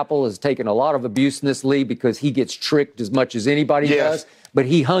Eli Apple has taken a lot of abuse in this league because he gets tricked as much as anybody does. But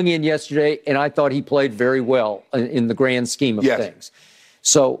he hung in yesterday, and I thought he played very well in the grand scheme of things.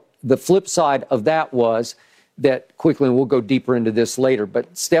 So the flip side of that was that, quickly, and we'll go deeper into this later,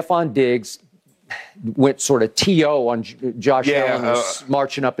 but Stephon Diggs went sort of T.O. on Josh Allen, was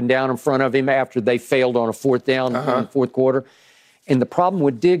marching up and down in front of him after they failed on a fourth down in the fourth quarter. And the problem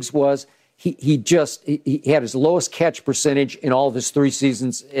with Diggs was he had his lowest catch percentage in all of his 3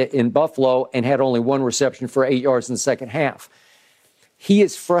 seasons in Buffalo and had only 1 reception for 8 yards in the second half. He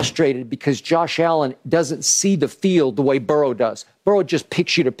is frustrated because Josh Allen doesn't see the field the way Burrow does. Burrow just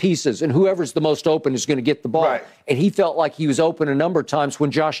picks you to pieces, and whoever's the most open is going to get the ball. Right. And he felt like he was open a number of times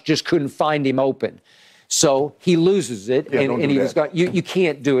when Josh just couldn't find him open. So he loses it, and he was gone. You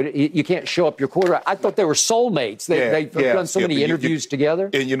can't do it. You can't show up your quarterback. I thought they were soulmates. They've done so many interviews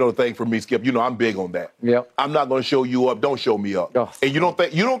together. And you know the thing for me, Skip, I'm big on that. Yeah. I'm not going to show you up. Don't show me up. Oh. And you don't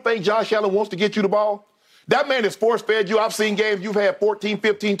think Josh Allen wants to get you the ball? That man is force-fed you. I've seen games you've had 14,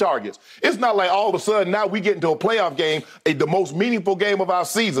 15 targets. It's not like all of a sudden now we get into a playoff game, the most meaningful game of our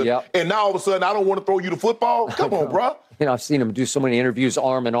season, and now all of a sudden I don't want to throw you the football? Come on, bro. I've seen him do so many interviews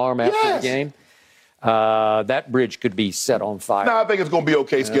arm in arm after the game. That bridge could be set on fire. No, I think it's going to be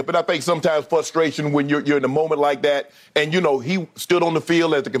okay, Skip. And I think sometimes frustration when you're in a moment like that, and, he stood on the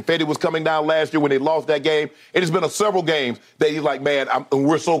field as the confetti was coming down last year when they lost that game. And it's been several games that he's like, man,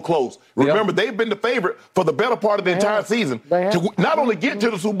 we're so close. Remember, they've been the favorite for the better part of the entire season to not only get to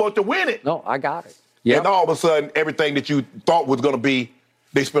the Super Bowl, to win it. No, I got it. And all of a sudden, everything that you thought was going to be,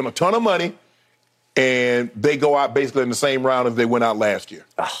 they spent a ton of money, and they go out basically in the same round as they went out last year.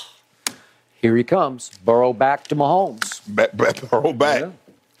 Here he comes. Burrow back to Mahomes. Burrow back. Yeah.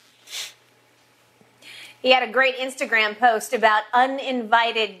 He had a great Instagram post about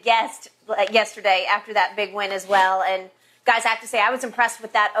uninvited guests yesterday after that big win as well. And, guys, I have to say, I was impressed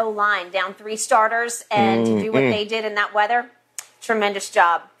with that O-line, down 3 starters, and to do what they did in that weather, tremendous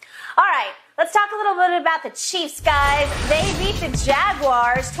job. All right, let's talk a little bit about the Chiefs, guys. They beat the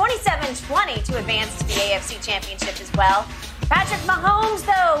Jaguars 27-20 to advance to the AFC Championship as well. Patrick Mahomes,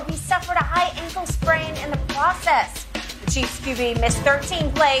 though, he suffered a high ankle sprain in the process. The Chiefs QB missed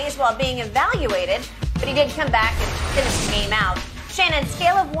 13 plays while being evaluated, but he did come back and finish the game out. Shannon,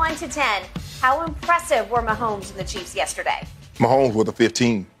 scale of 1 to 10, how impressive were Mahomes and the Chiefs yesterday? Mahomes with a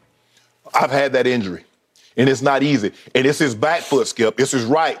 15. I've had that injury, and it's not easy. And it's his back foot, Skip. It's his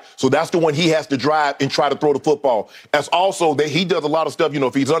right. So that's the one he has to drive and try to throw the football. That's also that he does a lot of stuff.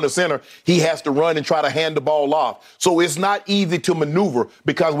 If he's under center, he has to run and try to hand the ball off. So it's not easy to maneuver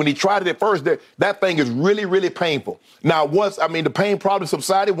because when he tried it at first, that thing is really, really painful. Now, the pain probably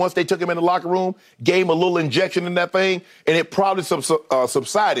subsided once they took him in the locker room, gave him a little injection in that thing, and it probably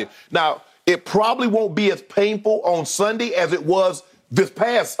subsided. Now, it probably won't be as painful on Sunday as it was this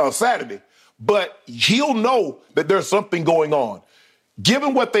past Saturday. But he'll know that there's something going on.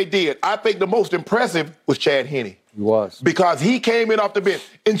 Given what they did, I think the most impressive was Chad Henne. He was. Because he came in off the bench.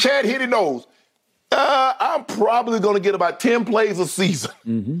 And Chad Henne knows, I'm probably going to get about 10 plays a season.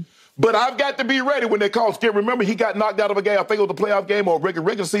 Mm-hmm. But I've got to be ready when they call Skip. Remember, he got knocked out of a game. I think it was a playoff game or a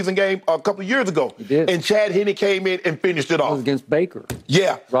regular season game a couple of years ago. He did. And Chad Henne came in and finished it off. It was against Baker.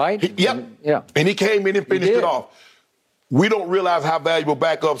 Yeah. Right? Yep. Yeah. And he came in and finished it off. We don't realize how valuable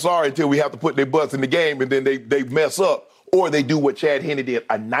backups are until we have to put their butts in the game and then they mess up. Or they do what Chad Henne did,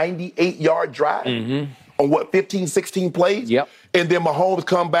 a 98-yard drive on 15, 16 plays? Yep. And then Mahomes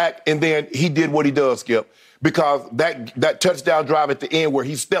come back and then he did what he does, Skip. Because that touchdown drive at the end where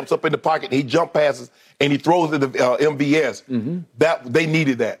he steps up in the pocket and he jump passes and he throws it to MVS, that they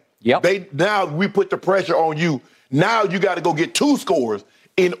needed that. Yep. Now we put the pressure on you. Now you got to go get 2 scores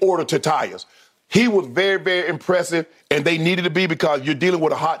in order to tie us. He was very, very impressive, and they needed to be because you're dealing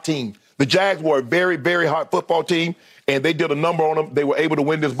with a hot team. The Jags were a very, very hot football team, and they did a number on them. They were able to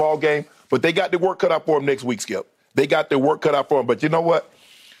win this ball game, but they got their work cut out for them next week, Skip. They got their work cut out for them. But you know what?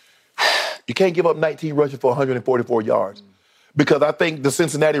 You can't give up 19 rushes for 144 yards. Because I think the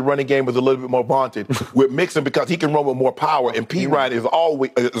Cincinnati running game is a little bit more vaunted with Mixon because he can run with more power, and P. Ryan is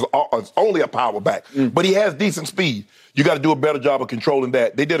only a power back. But he has decent speed. You got to do a better job of controlling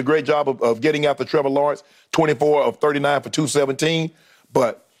that. They did a great job of getting after Trevor Lawrence, 24 of 39 for 217.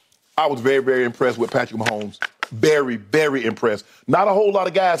 But I was very, very impressed with Patrick Mahomes. Very, very impressed. Not a whole lot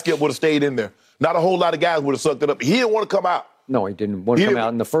of guys would have stayed in there. Not a whole lot of guys would have sucked it up. He didn't want to come out. No, he didn't want to come out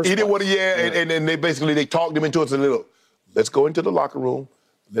in the first place. He didn't want to, and then they talked him into it and said, look, let's go into the locker room.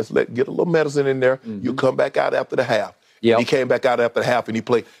 Let's get a little medicine in there. Mm-hmm. You come back out after the half. Yep. He came back out after the half and he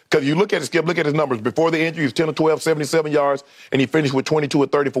played. Because you look at it, Skip, look at his numbers. Before the injury, he was 10 or 12, 77 yards, and he finished with 22 or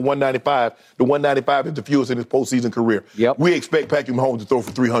 30 for 195. The 195 is the fewest in his postseason career. Yep. We expect Patrick Mahomes to throw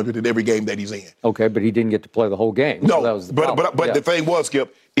for 300 in every game that he's in. Okay, but he didn't get to play the whole game. No, so that was the problem. but the thing was,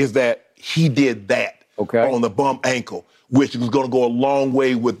 Skip, is that he did that on the bum ankle, which was going to go a long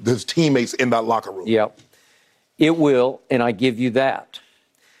way with his teammates in that locker room. Yep. It will, and I give you that.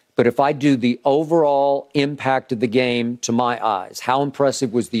 But if I do the overall impact of the game to my eyes, how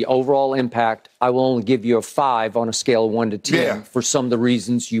impressive was the overall impact, I will only give you a 5 on a scale of 1 to 10 for some of the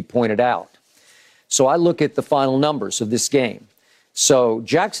reasons you pointed out. So I look at the final numbers of this game. So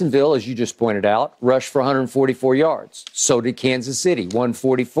Jacksonville, as you just pointed out, rushed for 144 yards. So did Kansas City,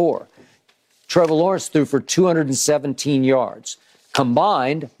 144. Trevor Lawrence threw for 217 yards.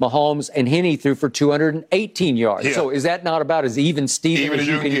 Combined, Mahomes and Henne threw for 218 yards. Yeah. So is that not about as even Steven as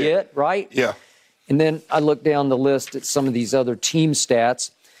you can get, right? Yeah. And then I look down the list at some of these other team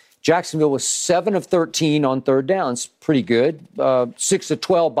stats. Jacksonville was 7 of 13 on third downs, pretty good. 6 of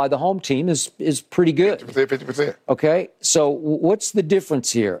 12 by the home team is pretty good. 50%. Okay, so what's the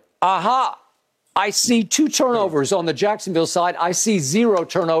difference here? Aha! I see 2 turnovers on the Jacksonville side. I see 0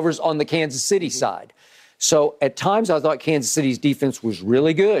 turnovers on the Kansas City side. So at times I thought Kansas City's defense was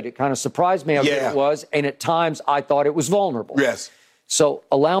really good. It kind of surprised me how good it was. And at times I thought it was vulnerable. Yes. So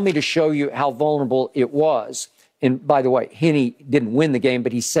allow me to show you how vulnerable it was. And by the way, Henne didn't win the game,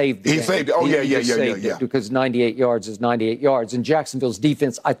 but he saved the game. He saved it. Oh, he saved it because 98 yards is 98 yards. And Jacksonville's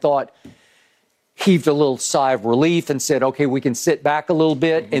defense, I thought, heaved a little sigh of relief and said, okay, we can sit back a little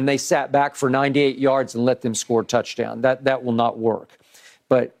bit. Mm-hmm. And they sat back for 98 yards and let them score a touchdown. That will not work.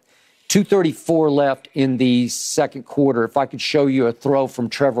 But 2:34 left in the second quarter. If I could show you a throw from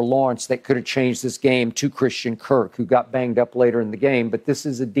Trevor Lawrence that could have changed this game to Christian Kirk, who got banged up later in the game. But this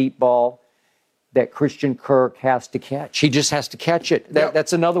is a deep ball that Christian Kirk has to catch. He just has to catch it.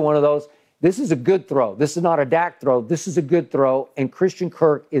 That's another one of those. This is a good throw. This is not a Dak throw. This is a good throw. And Christian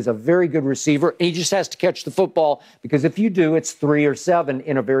Kirk is a very good receiver. And he just has to catch the football because if you do, it's 3 or 7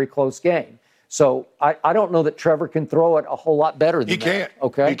 in a very close game. So I don't know that Trevor can throw it a whole lot better than that. He can't.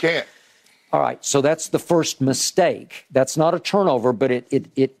 Okay? He can't. All right, so that's the first mistake. That's not a turnover, but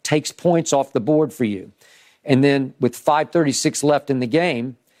it takes points off the board for you. And then with 5:36 left in the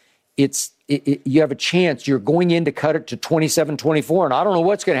game, you have a chance. You're going in to cut it to 27-24, and I don't know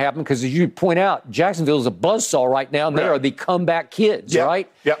what's going to happen because, as you point out, Jacksonville is a buzzsaw right now, and they are the comeback kids,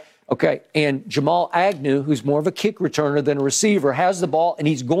 right? Yep. Okay, and Jamal Agnew, who's more of a kick returner than a receiver, has the ball, and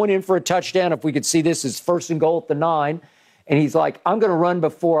he's going in for a touchdown. If we could see this, is 1st and goal at the 9. And he's like, I'm going to run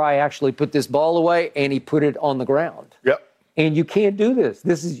before I actually put this ball away. And he put it on the ground. Yep. And you can't do this.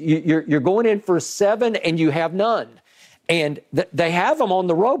 This is you're going in for 7 and you have none. And they have them on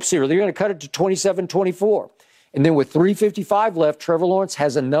the ropes here. They're going to cut it to 27-24. And then with 3:55 left, Trevor Lawrence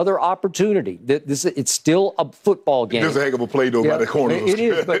has another opportunity. It's still a football game. This is a heck of a play, though, by the corner. It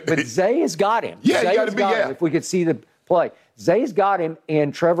is, but Zay has got him. Yeah, he got to be, If we could see the play. Zay's got him,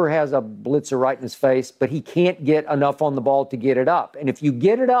 and Trevor has a blitzer right in his face, but he can't get enough on the ball to get it up. And if you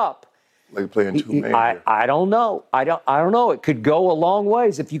get it up, like playing 2-man. I don't know. I don't know. It could go a long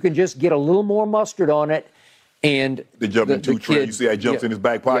ways if you can just get a little more mustard on it. And they jumped in 2 trends. You see, I jumps in his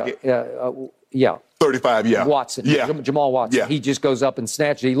back pocket. Yeah. 35. Yeah. Watson. Yeah. Jamal Watson. Yeah. He just goes up and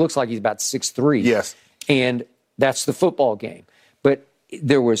snatches it. He looks like he's about 6'3". Yes. And that's the football game. But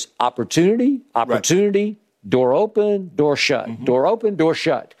there was opportunity. Right. Door open, door shut. Mm-hmm. Door open, door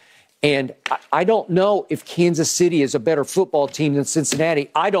shut. And I don't know if Kansas City is a better football team than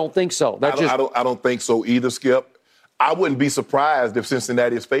Cincinnati. I don't think so. I don't think so either, Skip. I wouldn't be surprised if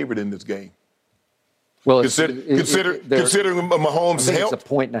Cincinnati is favored in this game. Well, considering Mahomes' health. It's a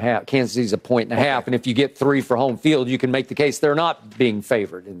 1.5. Kansas City's a 1.5. And if you get 3 for home field, you can make the case they're not being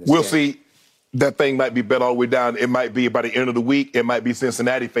favored in this game. We'll see. That thing might be bet all the way down. It might be by the end of the week. It might be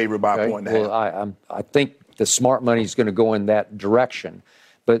Cincinnati favored by a 1.5. Well, I think the smart money is going to go in that direction.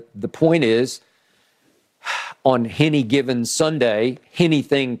 But the point is, on any given Sunday,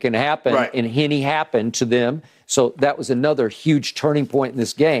 anything can happen, and Henne happened to them. So that was another huge turning point in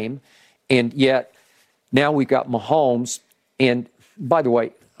this game. And yet, now we've got Mahomes. And by the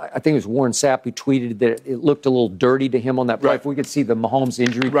way, I think it was Warren Sapp who tweeted that it looked a little dirty to him on that play. If we could see the Mahomes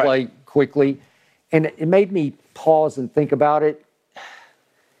injury play quickly. And it made me pause and think about it.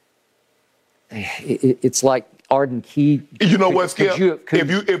 It's like Arden Key. You know what, Skip?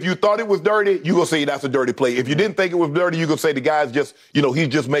 If you thought it was dirty, you gonna say that's a dirty play. If you didn't think it was dirty, you gonna say the guy's just, he's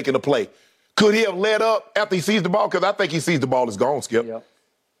just making a play. Could he have led up after he sees the ball? Because I think he sees the ball is gone, Skip. Yep.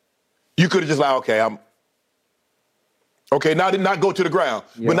 You could have just like, okay, now did not go to the ground.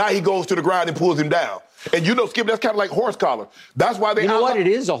 Yep. But now he goes to the ground and pulls him down. And you know, Skip, that's kind of like horse collar. That's why they. You know what? It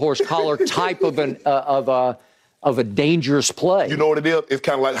is a horse collar type of a dangerous play. You know what it is? It's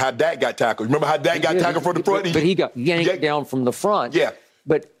kind of like how Dak got tackled. Remember how Dak got tackled from the front? But he got yanked down from the front. Yeah.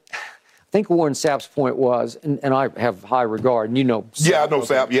 But I think Warren Sapp's point was, and I have high regard, and you know. Yeah, I know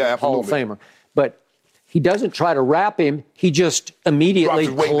Sapp. Yeah, absolutely. Hall of Famer. But he doesn't try to wrap him. He just immediately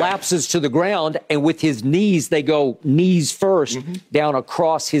collapses to the ground, and with his knees, they go knees first down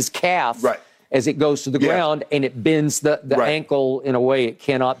across his calf. Right. As it goes to the ground, and it bends the ankle in a way it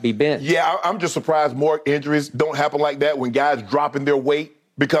cannot be bent. Yeah, I'm just surprised more injuries don't happen like that when guys dropping their weight.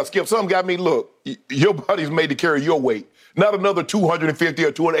 Because, Skip, something got me, look, your body's made to carry your weight. Not another 250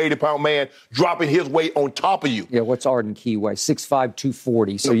 or 280-pound man dropping his weight on top of you. Yeah, what's Arden Key weigh? 6'5",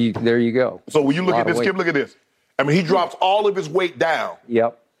 240. So there you go. So when you look at this, Skip, look at this. I mean, he drops all of his weight down.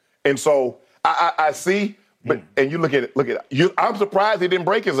 Yep. And so I see, and you look at it. I'm surprised he didn't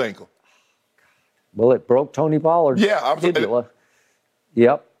break his ankle. Well, it broke Tony Pollard's fibula.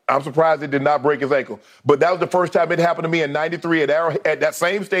 Yep. I'm surprised it did not break his ankle. But that was the first time it happened to me in '93 at that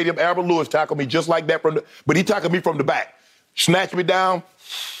same stadium. Albert Lewis tackled me just like that, but he tackled me from the back. Snatched me down.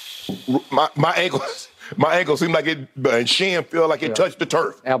 My ankle seemed like it, and shin felt like it touched the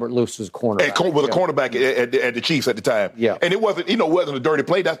turf. Albert Lewis was a cornerback. Was a cornerback at the Chiefs at the time. Yeah. And it wasn't a dirty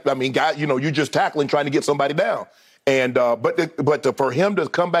play. Guy, you're just tackling, trying to get somebody down. And for him to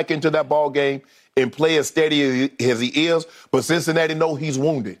come back into that ball game and play as steady as he is, but Cincinnati know he's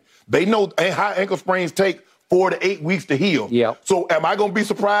wounded. They know high ankle sprains take 4 to 8 weeks to heal. Yeah. So am I going to be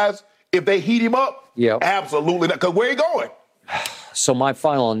surprised if they heat him up? Yeah. Absolutely not, because where he going? So my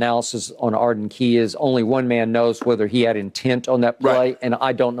final analysis on Arden Key is only one man knows whether he had intent on that play, and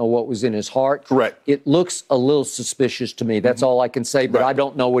I don't know what was in his heart. Correct. It looks a little suspicious to me. That's all I can say, but I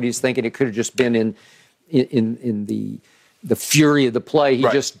don't know what he's thinking. It could have just been in the fury of the play. He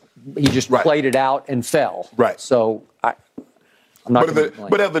just played it out and fell. Right. So I'm not going to complain.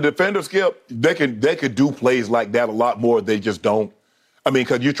 But as a defender, Skip, they could do plays like that a lot more. They just don't. I mean,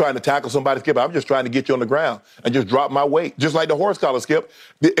 because you're trying to tackle somebody, Skip. I'm just trying to get you on the ground and just drop my weight, just like the horse collar, Skip.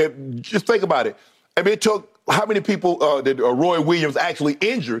 Just think about it. I mean, it took how many people did Roy Williams actually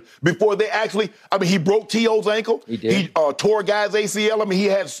injured before they actually? I mean, he broke T.O.'s ankle. He did. He tore a guy's ACL. I mean, he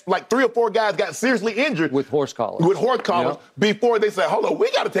had like 3 or 4 guys got seriously injured with horse collars. Before they said, "Hold on,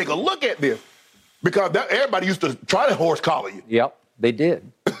 we got to take a look at this," because everybody used to try to horse collar you. Yep, they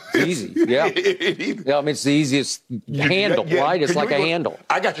did. It's easy. Yeah. Yeah, I mean, it's the easiest handle, right? It's like a handle.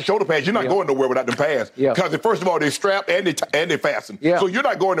 I got your shoulder pads. You're not going nowhere without them pads. Yeah. Because first of all, they strap and they fasten. Yeah. So you're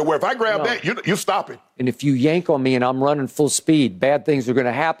not going nowhere. If I grab that, you're stopping. And if you yank on me and I'm running full speed, bad things are going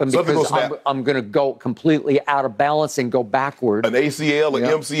to happen because I'm going to go completely out of balance and go backward. An ACL, an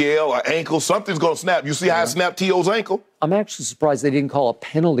MCL, an ankle, something's going to snap. You see how I snapped T.O.'s ankle? I'm actually surprised they didn't call a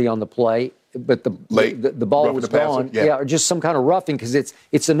penalty on the play. But the ball was gone. Yeah, or just some kind of roughing because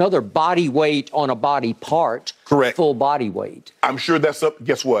it's another body weight on a body part. Correct. Full body weight. I'm sure that's up.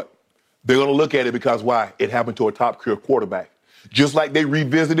 Guess what? They're going to look at it because why? It happened to a top-career quarterback. Just like they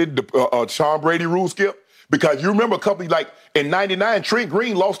revisited the Tom Brady rule, Skip. Because you remember a couple, like in '99, Trent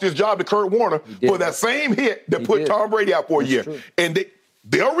Green lost his job to Kurt Warner for that same hit that put Tom Brady out for a year. True. And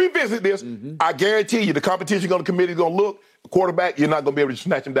they'll revisit this. I guarantee you the competition committee is going to look. Quarterback, you're not going to be able to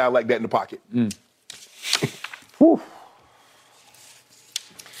snatch him down like that in the pocket. Well,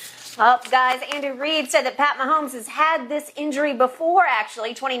 guys, Andy Reid said that Pat Mahomes has had this injury before,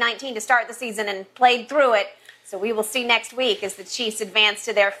 actually, 2019 to start the season and played through it. So we will see next week as the Chiefs advance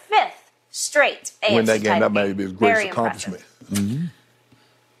to their 5th straight AFC win that game. That may be his greatest accomplishment. Mm-hmm.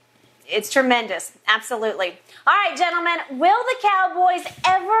 It's tremendous. Absolutely. All right, gentlemen, will the Cowboys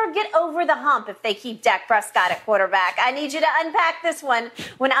ever get over the hump if they keep Dak Prescott at quarterback? I need you to unpack this one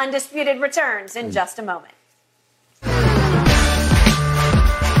when Undisputed returns in just a moment.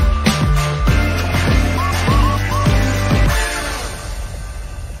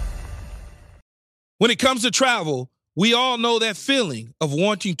 When it comes to travel, we all know that feeling of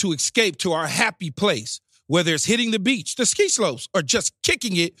wanting to escape to our happy place. Whether it's hitting the beach, the ski slopes, or just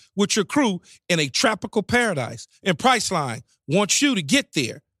kicking it with your crew in a tropical paradise. And Priceline wants you to get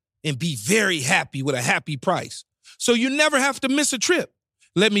there and be very happy with a happy price. So you never have to miss a trip.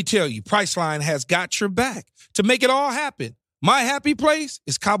 Let me tell you, Priceline has got your back to make it all happen. My happy place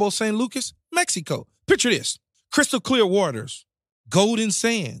is Cabo San Lucas, Mexico. Picture this: crystal clear waters, golden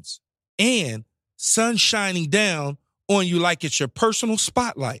sands, and sun shining down on you like it's your personal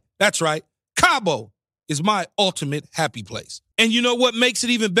spotlight. That's right, Cabo is my ultimate happy place. And you know what makes it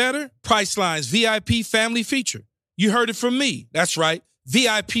even better? Priceline's VIP family feature. You heard it from me. That's right.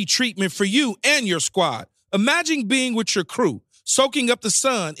 VIP treatment for you and your squad. Imagine being with your crew, soaking up the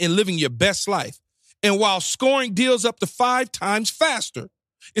sun and living your best life. And while scoring deals up to 5 times faster,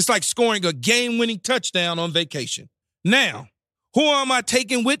 it's like scoring a game-winning touchdown on vacation. Now, who am I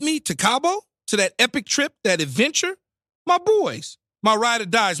taking with me to Cabo? To that epic trip, that adventure? My boys, my ride or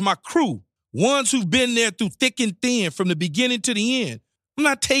dies, my crew, ones who've been there through thick and thin from the beginning to the end. I'm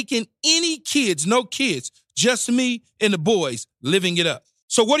not taking any kids, no kids, just me and the boys living it up.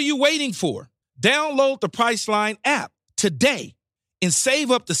 So what are you waiting for? Download the Priceline app today and save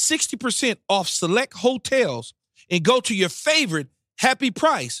up to 60% off select hotels and go to your favorite happy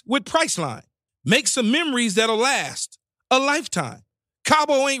price with Priceline. Make some memories that'll last a lifetime.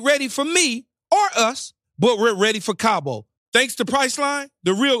 Cabo ain't ready for me or us, but we're ready for Cabo. Thanks to Priceline,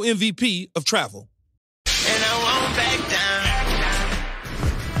 the real MVP of travel. And I won't back down.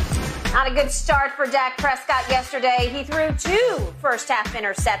 Not a good start for Dak Prescott yesterday. He threw 2 first-half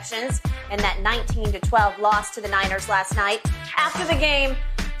interceptions in that 19-12 loss to the Niners last night. After the game,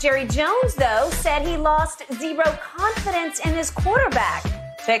 Jerry Jones, though, said he lost zero confidence in his quarterback.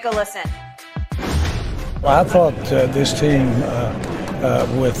 Take a listen. Well, I thought this team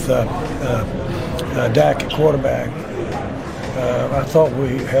with Dak at quarterback, I thought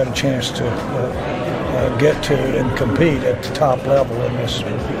we had a chance to get to and compete at the top level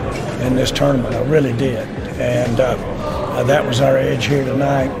in this tournament. I really did, and that was our edge here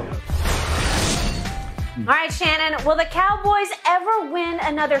tonight. All right, Shannon, will the Cowboys ever win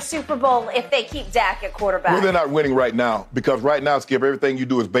another Super Bowl if they keep Dak at quarterback? Well, they're not winning right now because right now, Skip, everything you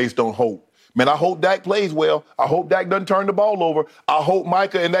do is based on hope. Man, I hope Dak plays well. I hope Dak doesn't turn the ball over. I hope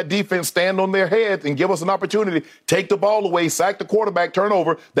Micah and that defense stand on their heads and give us an opportunity. Take the ball away, sack the quarterback,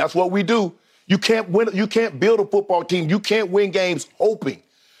 turnover. That's what we do. You can't win. You can't build a football team. You can't win games hoping.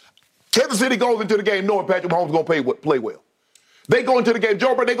 Kansas City goes into the game knowing Patrick Mahomes is going to play well. They go into the game.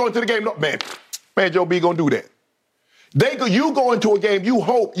 Joe Burrow, they go into the game. No, man, Joe B going to do that. You go into a game, you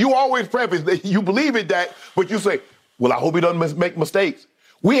hope. You always preface that you believe in Dak, but you say, well, I hope he doesn't make mistakes.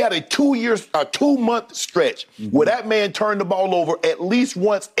 We had a 2-month stretch where that man turned the ball over at least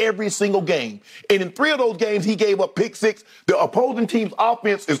once every single game. And in 3 of those games, he gave up pick 6. The opposing team's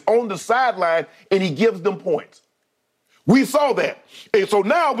offense is on the sideline, and he gives them points. We saw that. And so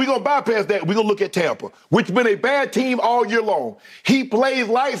now we're going to bypass that. We're going to look at Tampa, which has been a bad team all year long. He plays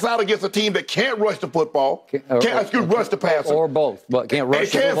lights out against a team that can't rush the football, rush the passer. Or both, but can't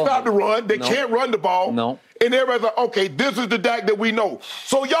rush the football. They can't stop the run. They No. can't run the ball. No. And everybody's like, okay, this is the Dak that we know.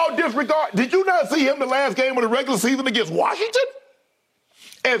 So y'all disregard. Did you not see him the last game of the regular season against Washington?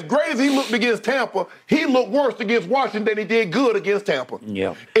 As great as he looked against Tampa, he looked worse against Washington than he did good against Tampa.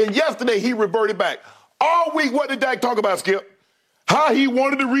 Yeah. And yesterday, he reverted back. All week, what did Dak talk about, Skip? How he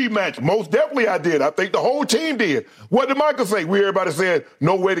wanted the rematch. Most definitely I did. I think the whole team did. What did Michael say? Everybody said,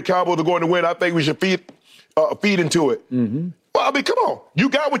 no way the Cowboys are going to win. I think we should feed into it. Mm-hmm. Well, I mean, come on. You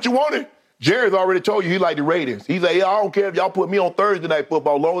got what you wanted. Jerry's already told you he liked the ratings. He said, yeah, I don't care if y'all put me on Thursday Night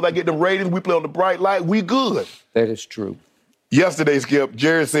Football. As long as I get them ratings, we play on the bright light, we good. That is true. Yesterday, Skip,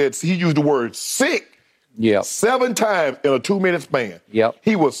 Jerry said he used the word sick 7 times in a 2-minute span. Yep.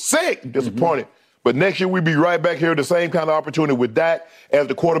 He was sick, disappointed. Mm-hmm. But next year, we'll be right back here, the same kind of opportunity with Dak as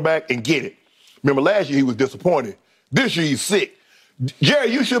the quarterback and get it. Remember, last year he was disappointed. This year he's sick.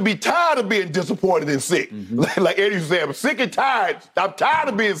 Jerry, you should be tired of being disappointed and sick. Mm-hmm. Like Eddie said, I'm sick and tired. I'm tired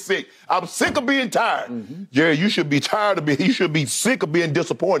of being sick. I'm sick of being tired. Mm-hmm. Jerry, you should be you should be sick of being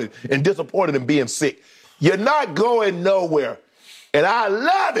disappointed and being sick. You're not going nowhere. And I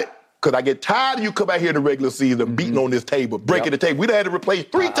love it. Because I get tired of you come out here in the regular season beating on this table, breaking the table. We'd have had to replace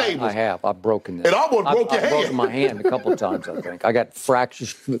 3 tables. I have. I've broken this. And I almost broke your hand. I've broken my hand a couple of times, I think. I got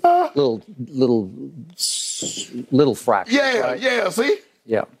fractures, little fractures. Yeah, right? yeah, see?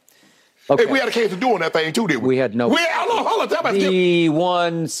 Yeah. Okay. Hey, we had a case of doing that thing, too, didn't we? We had no. Hold on. The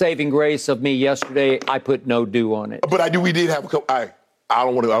one saving grace of me yesterday, I put no due on it. But we did have a couple. I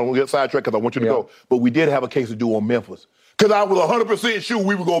don't want to get sidetracked because I want you to go. But we did have a case of do on Memphis. Because I was 100% sure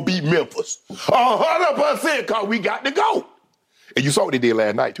we were going to beat Memphis. 100% because we got to go. And you saw what they did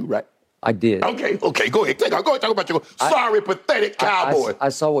last night, too, right? I did. Okay, go ahead. Go ahead, talk about your sorry, pathetic Cowboys. I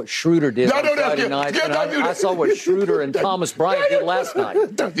saw what Schroeder did on Friday night. I saw what Schroeder and Thomas Bryant did last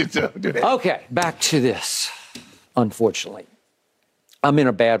night. Don't do that. Okay, back to this, unfortunately. I'm in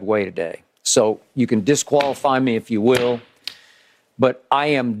a bad way today. So you can disqualify me if you will. but I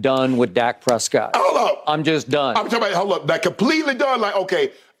am done with Dak Prescott. Hold up. I'm just done. I'm talking about, hold up, that completely done. Like,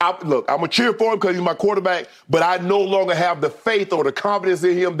 okay, look, I'm going to cheer for him because he's my quarterback, but I no longer have the faith or the confidence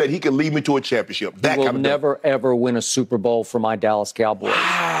in him that he can lead me to a championship. He will never, ever win a Super Bowl for my Dallas Cowboys.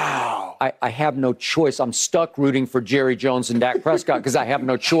 Wow. I have no choice. I'm stuck rooting for Jerry Jones and Dak Prescott because I have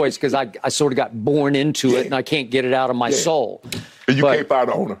no choice because I sort of got born into it and I can't get it out of my soul. And you can't fire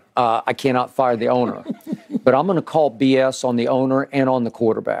the owner. I cannot fire the owner. But I'm going to call BS on the owner and on the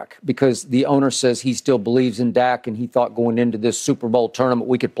quarterback because the owner says he still believes in Dak and he thought going into this Super Bowl tournament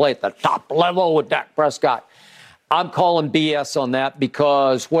we could play at the top level with Dak Prescott. I'm calling BS on that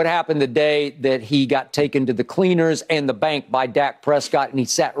because what happened the day that he got taken to the cleaners and the bank by Dak Prescott and he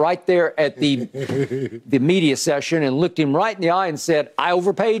sat right there at the media session and looked him right in the eye and said, I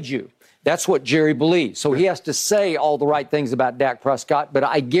overpaid you. That's what Jerry believes. So he has to say all the right things about Dak Prescott. But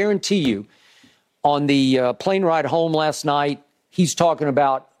I guarantee you, on the plane ride home last night, he's talking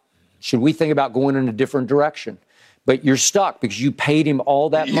about, should we think about going in a different direction? But you're stuck because you paid him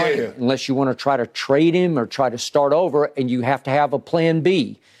all that money unless you want to try to trade him or try to start over, and you have to have a plan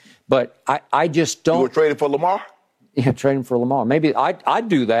B. But I just don't. You would trade him for Lamar? Yeah, trade him for Lamar. Maybe I'd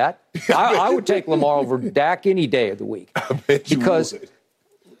do that. I would take Lamar over Dak any day of the week. I bet you because would.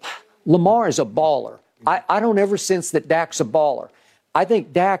 Lamar is a baller. I don't ever sense that Dak's a baller. I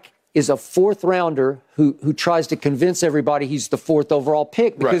think Dak is a fourth rounder who tries to convince everybody he's the fourth overall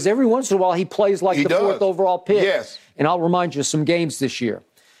pick because every once in a while he plays like the fourth overall pick. Yes. And I'll remind you of some games this year.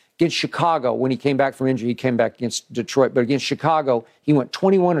 Against Chicago, when he came back from injury, he came back against Detroit. But against Chicago, he went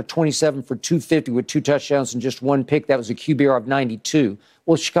 21 of 27 for 250 with 2 touchdowns and just 1 pick. That was a QBR of 92.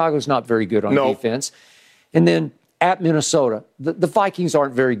 Well, Chicago's not very good on defense. And then at Minnesota, the Vikings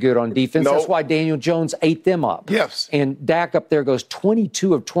aren't very good on defense. That's why Daniel Jones ate them up. Yes. And Dak up there goes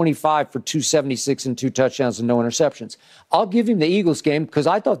 22 of 25 for 276 and 2 touchdowns and no interceptions. I'll give him the Eagles game because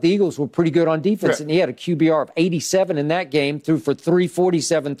I thought the Eagles were pretty good on defense, and he had a QBR of 87 in that game, threw for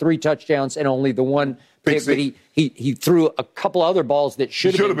 347, 3 touchdowns, and only the 1 pick. But he threw a couple other balls that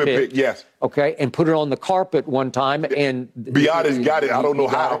should have been picked. Yes. Okay, and put it on the carpet one time. And Biotis got it. I don't know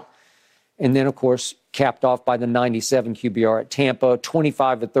how. And then, of course, capped off by the 97 QBR at Tampa,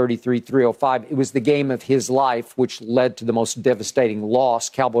 25 of 33, 305. It was the game of his life, which led to the most devastating loss,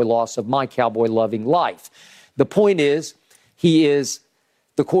 Cowboy loss of my Cowboy-loving life. The point is, he is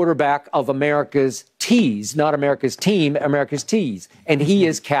the quarterback of America's Tees, not America's team, America's Tees. And he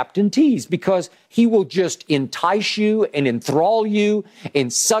is Captain Tees because he will just entice you and enthrall you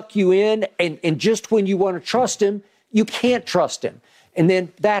and suck you in. And just when you want to trust him, you can't trust him. And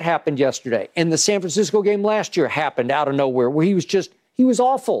then that happened yesterday. And the San Francisco game last year happened out of nowhere where he was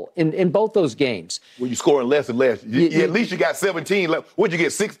awful in both those games. Well, you're scoring less and less. At least you got 17 left. What'd you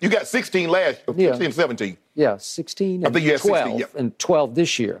get? You got 16 last year. 16, 17. Yeah, 16 and I think you had 12 16, and 12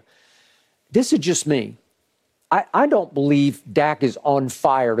 this year. This is just me. I don't believe Dak is on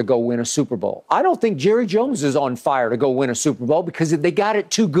fire to go win a Super Bowl. I don't think Jerry Jones is on fire to go win a Super Bowl because they got it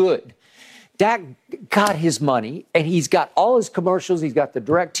too good. Dak got his money, and he's got all his commercials. He's got the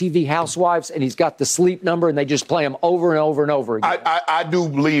DirecTV Housewives, and he's got the Sleep Number, and they just play him over and over and over again. I do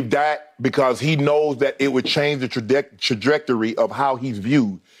believe Dak because he knows that it would change the trajectory of how he's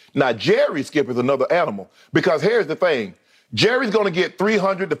viewed. Now, Jerry, Skip, is another animal because here's the thing. Jerry's going to get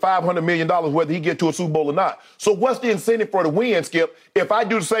 $300 to $500 million whether he get to a Super Bowl or not. So what's the incentive for the win, Skip, if I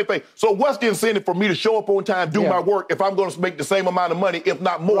do the same thing? So what's the incentive for me to show up on time, do my work, if I'm going to make the same amount of money, if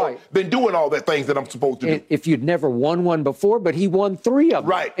not more, than doing all that things that I'm supposed to do? If you'd never won one before, but he won 3 of them.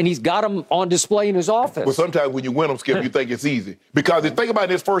 Right. And he's got them on display in his office. Well, sometimes when you win them, Skip, you think it's easy. Because if you think about it,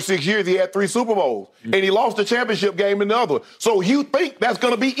 in his first 6 years, he had 3 Super Bowls. And he lost the championship game in the other one. So you think that's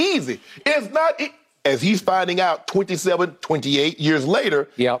going to be easy. It's not as he's finding out 27, 28 years later,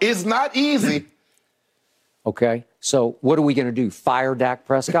 it's not easy. Okay, so what are we going to do? Fire Dak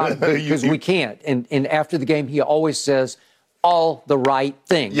Prescott? Because we can't. And after the game, he always says all the right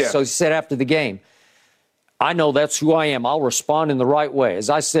things. Yeah. So he said after the game, I know that's who I am. I'll respond in the right way. As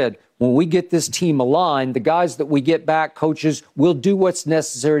I said, when we get this team aligned, the guys that we get back, coaches, will do what's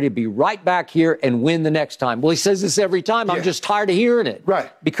necessary to be right back here and win the next time. Well, he says this every time. I'm just tired of hearing it.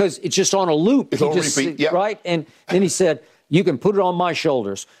 Right. Because it's just on a loop. It's on repeat. Right? And then he said, you can put it on my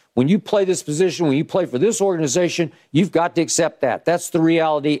shoulders. When you play this position, when you play for this organization, you've got to accept that. That's the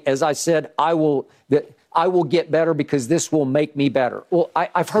reality. As I said, I will get better because this will make me better. Well,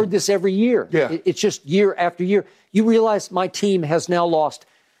 I've heard this every year. Yeah. It's just year after year. You realize my team has now lost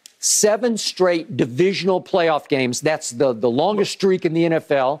 7 straight divisional playoff games. That's the longest streak in the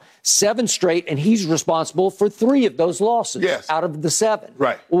NFL. 7 straight, and he's responsible for 3 of those losses out of the 7.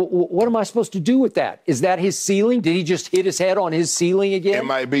 Right. What am I supposed to do with that? Is that his ceiling? Did he just hit his head on his ceiling again? It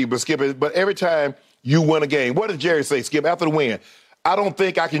might be, but Skip, but every time you win a game, what does Jerry say, Skip, after the win? I don't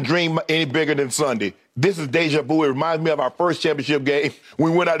think I can dream any bigger than Sunday. This is deja vu. It reminds me of our first championship game.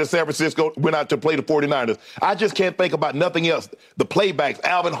 We went out to San Francisco, went out to play the 49ers. I just can't think about nothing else. The playbacks,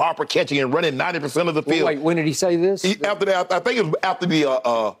 Alvin Harper catching and running 90% of the field. Wait, when did he say this? After that, I think it was after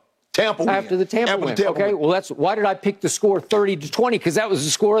the Tampa win. After the Tampa win. Okay, well, why did I pick the score 30-20? Because that was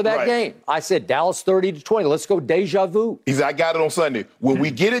the score of that game. I said Dallas 30-20. Let's go deja vu. He said, I got it on Sunday. When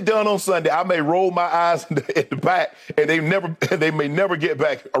we get it done on Sunday, I may roll my eyes in the back, and they may never get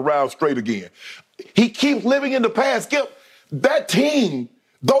back around straight again. He keeps living in the past. Skip, that team,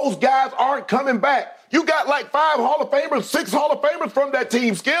 those guys aren't coming back. You got like 5 Hall of Famers, 6 Hall of Famers from that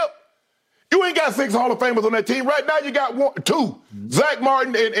team, Skip. You ain't got 6 Hall of Famers on that team. Right now, you got 2, Zach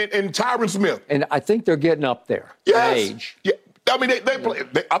Martin and Tyron Smith. And I think they're getting up there in age. Yeah. I mean,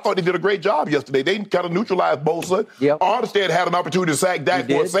 I thought they did a great job yesterday. They kind of neutralized Bosa. Armstead had an opportunity to sack Dak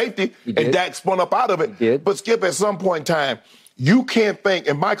for a safety, and Dak spun up out of it. But, Skip, at some point in time, you can't think,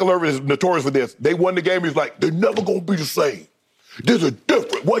 and Michael Irvin is notorious for this, they won the game, he's like, they're never going to be the same. This is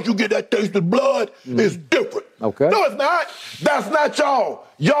different. Once you get that taste of blood, it's different. Okay. No, it's not. That's not y'all.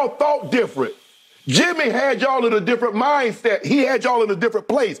 Y'all thought different. Jimmy had y'all in a different mindset. He had y'all in a different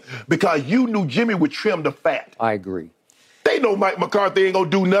place because you knew Jimmy would trim the fat. I agree. They know Mike McCarthy ain't going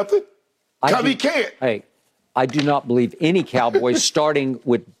to do nothing because he can't. Hey, I do not believe any Cowboys, starting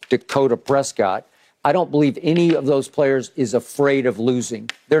with Dakota Prescott, I don't believe any of those players is afraid of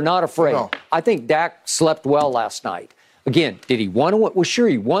losing. They're not afraid. No. I think Dak slept well last night. Again, did he want to win? Well, sure,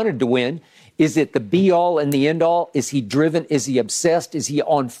 he wanted to win. Is it the be-all and the end-all? Is he driven? Is he obsessed? Is he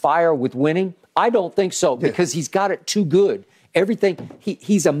on fire with winning? I don't think so because he's got it too good. Everything,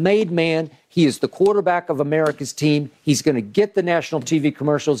 he's a made man. He is the quarterback of America's team. He's going to get the national TV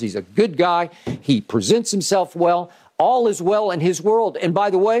commercials. He's a good guy. He presents himself well. All is well in his world. And by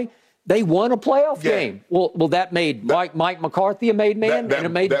the way, they won a playoff game. Well, that made Mike McCarthy a made man, and it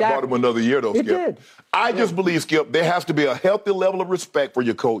made that brought him another year, though, Skip. It did. I just believe, Skip, there has to be a healthy level of respect for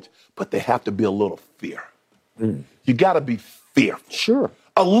your coach, but there have to be a little fear. You got to be fearful. Sure.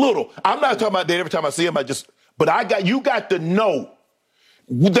 A little. I'm not talking about that every time I see him. You got to know.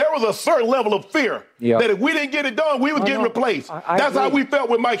 There was a certain level of fear that if we didn't get it done, we was getting replaced. That's how we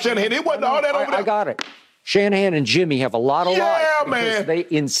felt with Mike Shanahan. It wasn't all that over there. I got it. Shanahan and Jimmy have a lot of life because they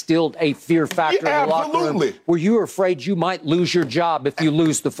instilled a fear factor in the locker room where you were afraid you might lose your job if you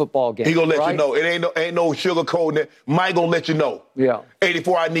lose the football game. He gonna let you know. It ain't no sugarcoating it. Mike gonna let you know. Yeah.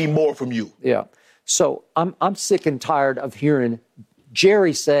 84, I need more from you. Yeah. So I'm sick and tired of hearing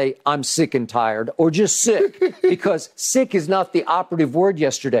Jerry say, I'm sick and tired, or just sick, because sick is not the operative word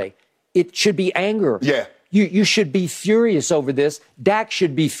yesterday. It should be anger. Yeah. You should be furious over this. Dak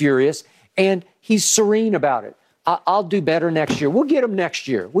should be furious, and he's serene about it. I'll do better next year. We'll get him next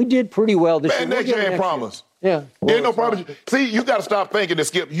year. We did pretty well this year. Next year ain't promise. Yeah. There ain't no promise. See, you got to stop thinking this,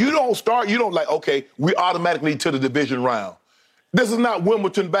 Skip. You don't okay, we automatically to the division round. This is not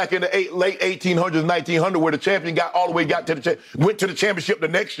Wimbledon back in the late 1800s, 1900, where the champion went to the championship the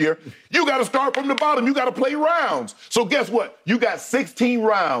next year. You got to start from the bottom. You got to play rounds. So guess what? You got 16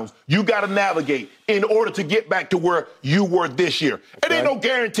 rounds you got to navigate in order to get back to where you were this year. It ain't no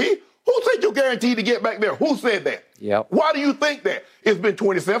guarantee. Who said you're guaranteed to get back there? Who said that? Yep. Why do you think that? It's been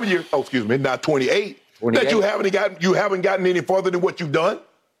 27 years. Oh, excuse me, not 28. That you haven't gotten any further than what you've done.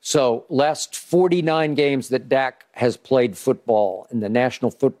 So last 49 games that Dak has played football in the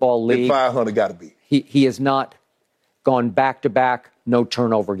National Football League. 500 got to be. He has not gone back-to-back, no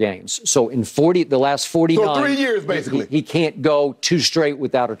turnover games. So in the last 49. So 3 years, basically. He can't go 2 straight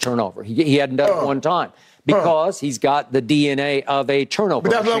without a turnover. He hadn't done it one time because he's got the DNA of a turnover.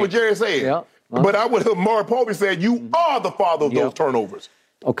 But that's not what Jerry said. Yeah. But I would have Mark Povey said, you are the father of those turnovers.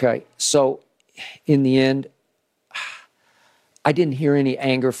 Okay. So in the end, I didn't hear any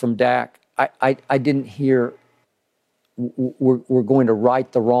anger from Dak. I didn't hear we're going to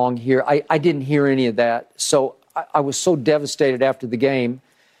right the wrong here. I didn't hear any of that. So I was so devastated after the game.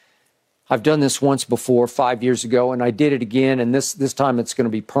 I've done this once before, 5 years ago, and I did it again, and this time it's going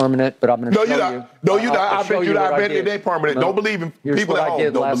to be permanent, but I'm going to show you. No, you're not. I bet you not. I bet it ain't permanent. No. Don't believe in people at home.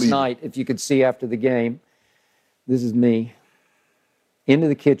 Here's what I did last night, if you could see after the game. This is me. Into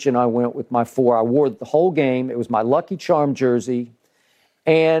the kitchen I went with my 4. I wore the whole game. It was my Lucky Charm jersey.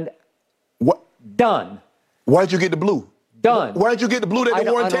 And what? Done. Why'd you get the blue? Done. Why didn't you get the blue that they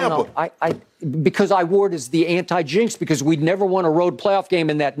wore in Tampa? Because I wore it as the anti-jinx because we'd never won a road playoff game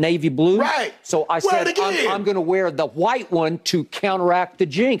in that navy blue. Right. So I said, I'm going to wear the white one to counteract the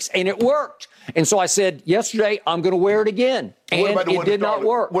jinx, and it worked. And so I said, yesterday, I'm going to wear it again. And it did not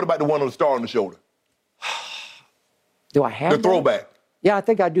work. What about the one on the star on the shoulder? Do I have the throwback? Yeah, I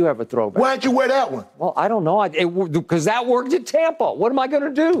think I do have a throwback. Why didn't you wear that one? Well, I don't know. Because that worked at Tampa. What am I going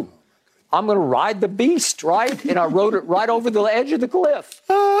to do? I'm going to ride the beast, right? And I rode it right over the edge of the cliff.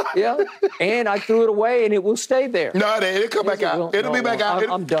 Yeah. And I threw it away, and it will stay there. No, it'll come back out. It'll be back out.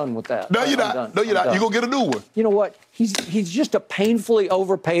 I'm done with that. No, you're not. No, you're not. You're going to get a new one. You know what? He's just a painfully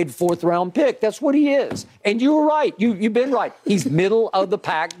overpaid fourth-round pick. That's what he is. And you were right. You've been right. He's middle of the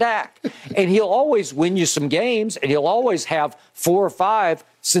pack Dak. And he'll always win you some games, and he'll always have 4 or 5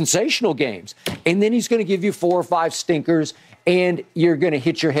 sensational games. And then he's going to give you 4 or 5 stinkers, and you're going to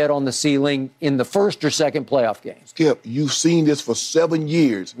hit your head on the ceiling in the first or second playoff games. Skip, you've seen this for 7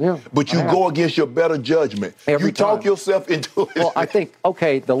 years, but you go against your better judgment. Every time. Talk yourself into it. Well, I think,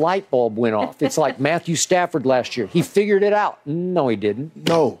 okay, the light bulb went off. It's like Matthew Stafford last year. He figured it out. No, he didn't.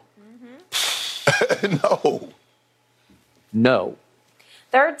 No. No.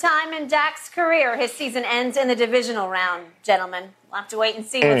 Third time in Dak's career, his season ends in the divisional round, gentlemen. We'll have to wait and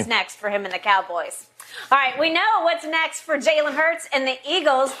see what's next for him and the Cowboys. All right, we know what's next for Jalen Hurts and the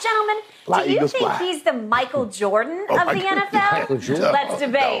Eagles. Gentlemen, do you think he's the Michael Jordan of the NFL? Let's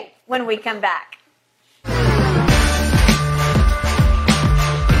debate when we come back.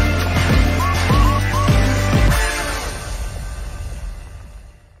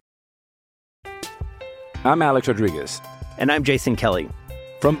 I'm Alex Rodriguez. And I'm Jason Kelly.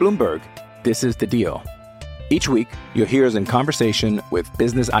 From Bloomberg, this is The Deal. Each week, you'll hear us in conversation with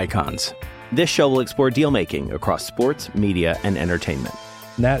business icons. This show will explore deal-making across sports, media, and entertainment.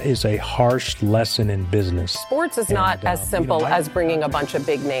 That is a harsh lesson in business. Sports is not as simple as bringing a bunch of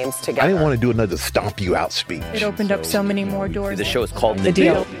big names together. I didn't want to do another stomp you out speech. It opened up so many more doors. The show is called The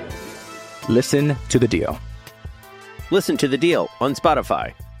Deal. Listen to The Deal. Listen to The Deal on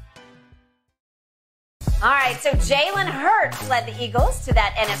Spotify. All right, so Jalen Hurts led the Eagles to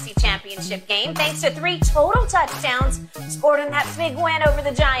that NFC Championship game thanks to 3 total touchdowns scored in that big win over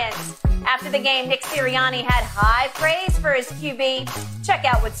the Giants. After the game, Nick Sirianni had high praise for his QB. Check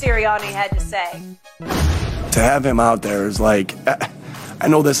out what Sirianni had to say. To have him out there is like, I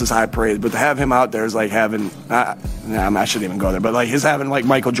know this is high praise, but to have him out there is like having, I shouldn't even go there, but like his having like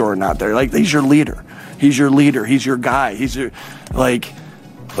Michael Jordan out there. Like, he's your leader. He's your leader. He's your guy. He's your, like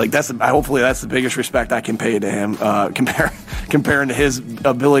that's hopefully that's the biggest respect I can pay to him, comparing to his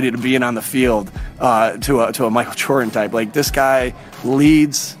ability to being on the field to a Michael Jordan type. Like, this guy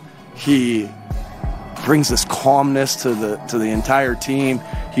leads, he brings this calmness to the entire team.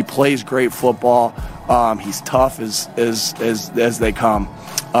 He plays great football. He's tough as they come.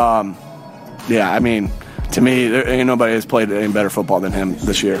 I mean, to me, there ain't nobody has played any better football than him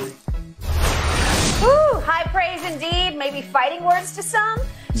this year. Ooh, high praise indeed. Maybe fighting words to some.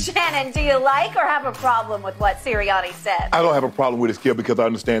 Shannon, do you like or have a problem with what Sirianni said? I don't have a problem with his skill because I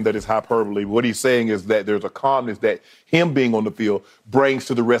understand that it's hyperbole. What he's saying is that there's a calmness that him being on the field brings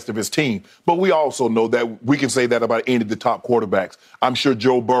to the rest of his team. But we also know that we can say that about any of the top quarterbacks. I'm sure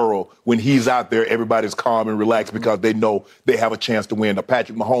Joe Burrow, when he's out there, everybody's calm and relaxed because they know they have a chance to win, or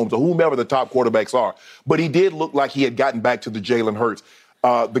Patrick Mahomes, or whomever the top quarterbacks are. But he did look like he had gotten back to the Jalen Hurts.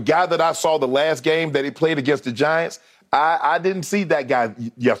 The guy that I saw the last game that he played against the Giants, I didn't see that guy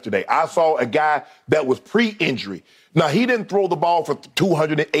yesterday. I saw a guy that was pre-injury. Now, he didn't throw the ball for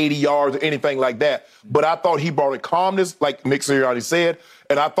 280 yards or anything like that, but I thought he brought a calmness, like Nick Sirianni said,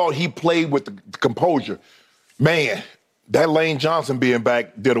 and I thought he played with the composure. Man, that Lane Johnson being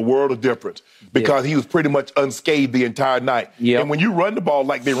back did a world of difference because he was pretty much unscathed the entire night. Yep. And when you run the ball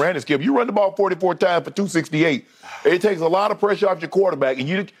like they ran it, Skip, you run the ball 44 times for 268. It takes a lot of pressure off your quarterback, and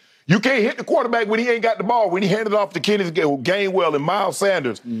you can't hit the quarterback when he ain't got the ball, when he handed it off to Kenny Gainwell and Miles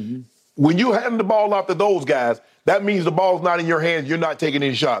Sanders. Mm-hmm. When you hand the ball off to those guys, that means the ball's not in your hands. You're not taking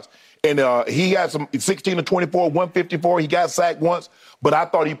any shots. And he had some 16 to 24, 154. He got sacked once, but I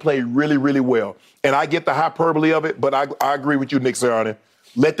thought he played really, really well. And I get the hyperbole of it, but I agree with you, Nick Sirianni.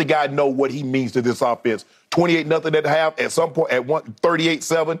 Let the guy know what he means to this offense. 28-0 at half. At some point, at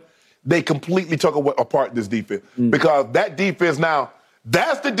 38-7, they completely took apart this defense. Because that defense now,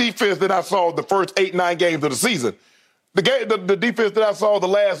 that's the defense that I saw the first 8-9 games of the season. The defense that I saw the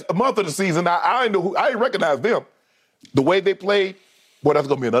last month of the season, I didn't recognize them. The way they played, boy, that's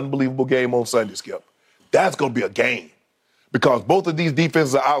going to be an unbelievable game on Sunday, Skip. That's going to be a game. Because both of these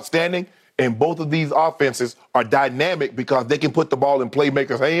defenses are outstanding, and both of these offenses are dynamic because they can put the ball in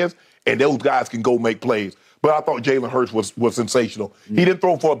playmakers' hands, and those guys can go make plays. But I thought Jalen Hurts was sensational. He didn't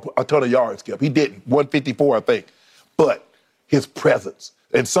throw for a ton of yards, Skip. He didn't. 154, I think. But his presence,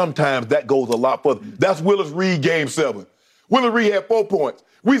 and sometimes that goes a lot further. That's Willis Reed Game 7. Willis Reed had 4 points.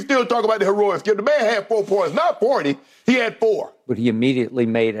 We still talk about the heroics. The man had 4 points, not 40. He had 4. But he immediately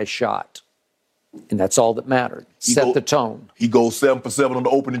made a shot. And that's all that mattered. Set the tone. He goes 7 for 7 on the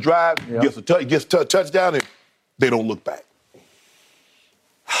opening drive, gets a touchdown, and they don't look back.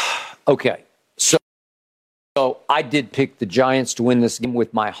 Okay. So I did pick the Giants to win this game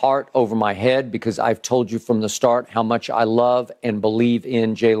with my heart over my head because I've told you from the start how much I love and believe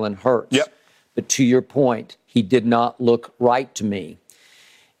in Jalen Hurts. Yep. But to your point, he did not look right to me.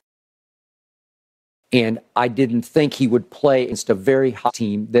 And I didn't think he would play against a very hot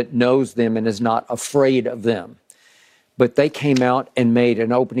team that knows them and is not afraid of them. But they came out and made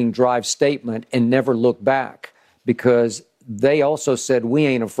an opening drive statement and never looked back because they also said, we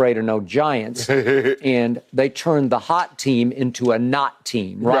ain't afraid of no Giants. And they turned the hot team into a not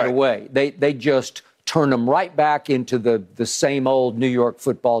team right away. They just turned them right back into the same old New York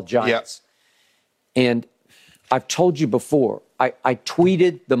football Giants. Yep. And I've told you before, I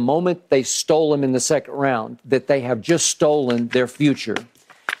tweeted the moment they stole him in the second round that they have just stolen their future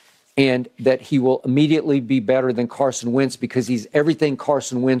and that he will immediately be better than Carson Wentz because he's everything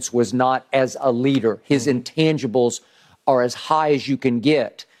Carson Wentz was not as a leader. His intangibles are as high as you can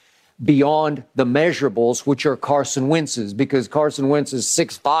get beyond the measurables, which are Carson Wentz's, because Carson Wentz is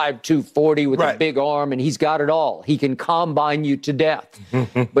 6'5", 240 with a big arm, and he's got it all. He can combine you to death,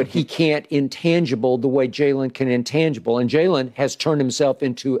 but he can't intangible the way Jalen can intangible. And Jalen has turned himself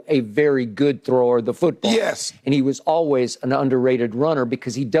into a very good thrower of the football. Yes. And he was always an underrated runner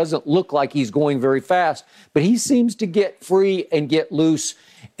because he doesn't look like he's going very fast, but he seems to get free and get loose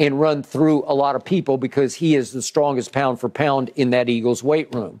and run through a lot of people because he is the strongest pound for pound in that Eagles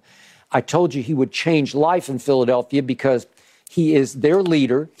weight room. I told you he would change life in Philadelphia because he is their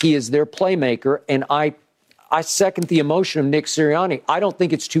leader, he is their playmaker, and I second the emotion of Nick Sirianni. I don't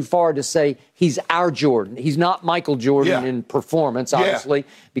think it's too far to say he's our Jordan. He's not Michael Jordan in performance, obviously,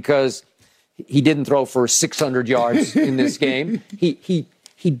 because he didn't throw for 600 yards in this game.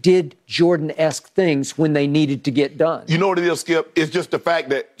 He did Jordan-esque things when they needed to get done. You know what it is, Skip? It's just the fact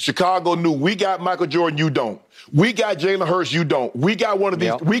that Chicago knew we got Michael Jordan, you don't. We got Jalen Hurts, you don't. We got one of these.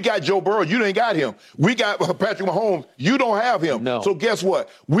 Yep. We got Joe Burrow, you ain't got him. We got Patrick Mahomes, you don't have him. No. So guess what?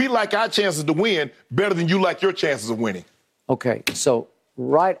 We like our chances to win better than you like your chances of winning. Okay, so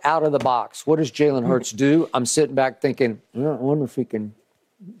right out of the box, what does Jalen Hurts do? I'm sitting back thinking, I wonder if he can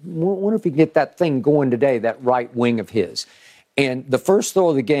get that thing going today, that right wing of his. And the first throw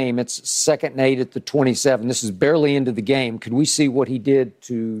of the game, it's 2nd and 8 at the 27. This is barely into the game. Could we see what he did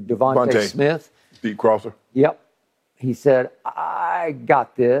to Devontae Smith? Deep crosser. Yep. He said, I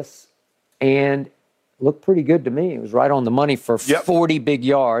got this. And looked pretty good to me. It was right on the money for 40 big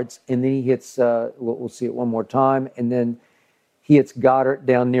yards. And then he hits, we'll see it one more time. And then he hits Goddard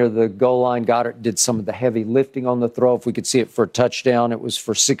down near the goal line. Goddard did some of the heavy lifting on the throw. If we could see it for a touchdown, it was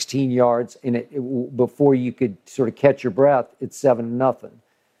for 16 yards. And before you could sort of catch your breath, it's 7-0.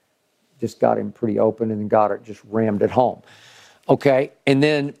 Just got him pretty open, and then Goddard just rammed it home. Okay, and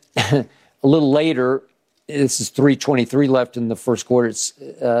then a little later, this is 3:23 left in the first quarter. It's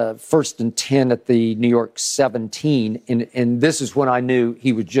 1st and 10 at the New York 17. And this is when I knew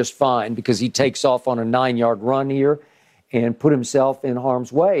he was just fine because he takes off on a 9-yard run here and put himself in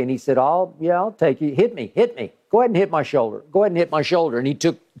harm's way. And he said, I'll take you. Hit me. Go ahead and hit my shoulder. And he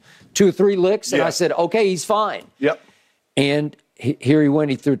took 2 or 3 licks, and I said, okay, he's fine. Yep. And here he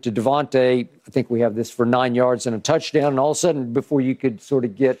went. He threw it to Devontae. I think we have this for 9 yards and a touchdown. And all of a sudden, before you could sort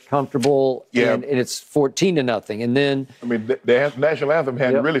of get comfortable, and it's 14-0. And then, I mean, the national anthem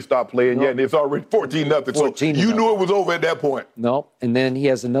hadn't really stopped playing yet, and it's already 14-0. So you knew it was over at that point. No. And then he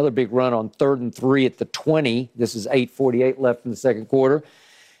has another big run on 3rd and 3 at the 20. This is 8:48 left in the second quarter,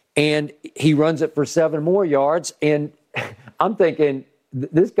 and he runs it for 7 more yards. And I'm thinking,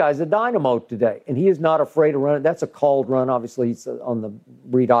 this guy's a dynamo today, and he is not afraid to run it. That's a called run. Obviously, he's on the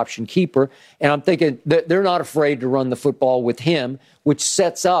read option keeper. And I'm thinking that they're not afraid to run the football with him, which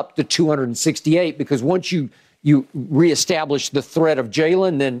sets up the 268, because once you reestablish the threat of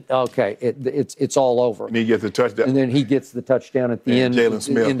Jalen, then, okay, it's all over. And he gets the touchdown. And then he gets the touchdown at the end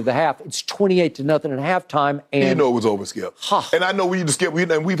of the half. It's 28-0 at halftime. And you know it was over, Skip. And I know we just Skip.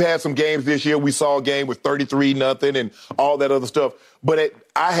 We've had some games this year. We saw a game with 33-0 and all that other stuff. But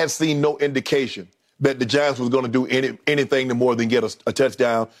I had seen no indication that the Giants was going to do anything more than get a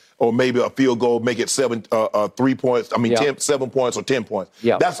touchdown or maybe a field goal, make it 3 points. I mean, 7 points or 10 points.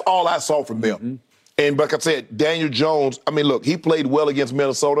 Yeah. That's all I saw from them. Mm-hmm. And like I said, Daniel Jones, I mean, look, he played well against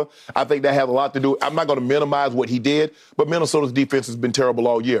Minnesota. I think that has a lot to do. I'm not going to minimize what he did, but Minnesota's defense has been terrible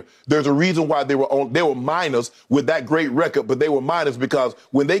all year. There's a reason why they were minus with that great record, but they were minus because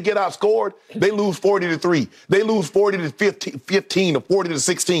when they get outscored, they lose 40-3. They lose 40-15 or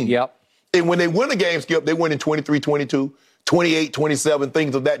 40-16. Yep. And when they win a game, Skip, they win in 23-22, 28-27,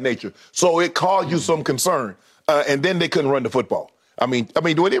 things of that nature. So it caused you some concern. And then they couldn't run the football. I mean,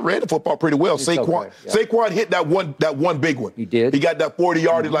 they ran the football pretty well. Saquon hit that one big one. He did. He got that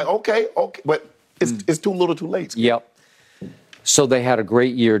 40-yard. He's like, okay, but it's too little, too late. Yep. So they had a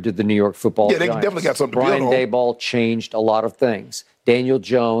great year, did the New York Football Giants. Yeah, they definitely got something to Brian build on. Daboll changed a lot of things. Daniel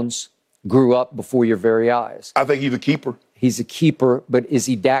Jones grew up before your very eyes. I think he's a keeper. He's a keeper, but is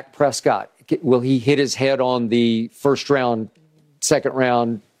he Dak Prescott? Will he hit his head on the first round, second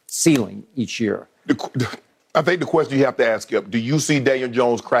round ceiling each year? I think the question you have to ask, Skip, do you see Daniel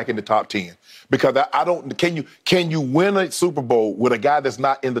Jones cracking the top 10? Because I don't. Can you win a Super Bowl with a guy that's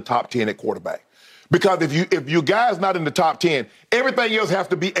not in the top 10 at quarterback? Because if your guy's not in the top 10, everything else has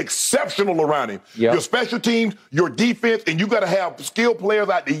to be exceptional around him. Yep. Your special teams, your defense, and you got to have skilled players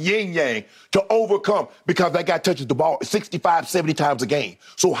out the yin-yang to overcome because that guy touches the ball 65, 70 times a game.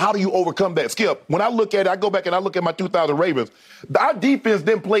 So how do you overcome that? Skip, when I look at it, I go back and I look at my 2000 Ravens, our defense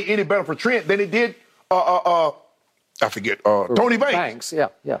didn't play any better for Trent than it did I forget, Tony Banks. Yeah.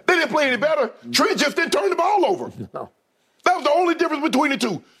 They didn't play any better. Trent just didn't turn the ball over. No. That was the only difference between the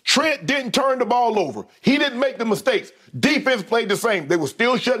two. Trent didn't turn the ball over. He didn't make the mistakes. Defense played the same. They were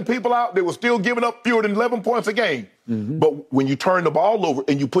still shutting people out. They were still giving up fewer than 11 points a game. Mm-hmm. But when you turn the ball over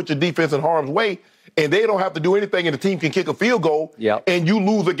and you put your defense in harm's way and they don't have to do anything and the team can kick a field goal and you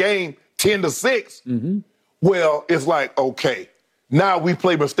lose a game 10-6, well, it's like, okay, now we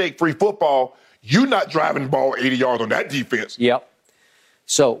play mistake-free football. You're not driving the ball 80 yards on that defense. Yep.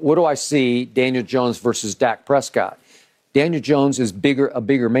 So what do I see Daniel Jones versus Dak Prescott? Daniel Jones is a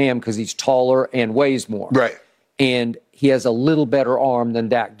bigger man because he's taller and weighs more. Right. And he has a little better arm than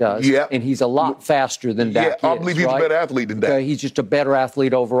Dak does. Yeah. And he's a lot faster than Dak is. I believe he's a better athlete than Dak. Okay, he's just a better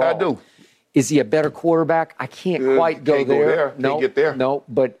athlete overall. I do. Is he a better quarterback? I can't quite go there. No, can't get there. No,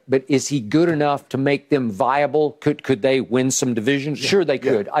 but is he good enough to make them viable? Could they win some divisions? Sure, they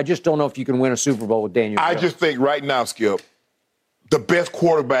could. I just don't know if you can win a Super Bowl with Daniel Jones. I just think right now, Skip, the best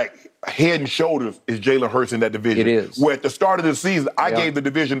quarterback head and shoulders is Jalen Hurts in that division. It is. Where at the start of the season, I gave the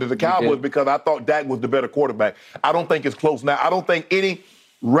division to the Cowboys because I thought Dak was the better quarterback. I don't think it's close now. I don't think any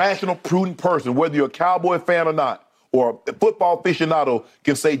rational, prudent person, whether you're a Cowboy fan or not, or a football aficionado,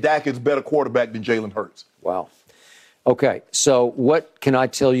 can say Dak is a better quarterback than Jalen Hurts. Wow. Okay, so what can I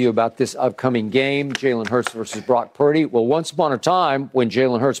tell you about this upcoming game, Jalen Hurts versus Brock Purdy? Well, once upon a time, when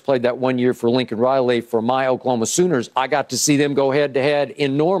Jalen Hurts played that 1 year for Lincoln Riley for my Oklahoma Sooners, I got to see them go head-to-head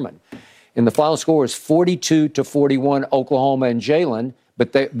in Norman. And the final score was 42-41, Oklahoma and Jalen.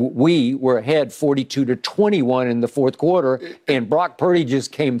 But we were ahead 42-21 in the fourth quarter, and Brock Purdy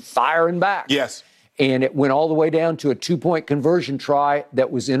just came firing back. Yes. And it went all the way down to a two-point conversion try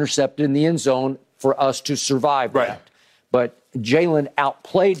that was intercepted in the end zone for us to survive that. But Jalen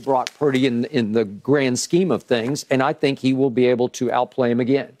outplayed Brock Purdy in the grand scheme of things, and I think he will be able to outplay him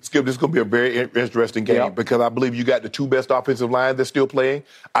again. Skip, this is going to be a very interesting game because I believe you got the two best offensive lines that's still playing.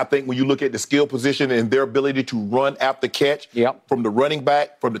 I think when you look at the skill position and their ability to run after catch from the running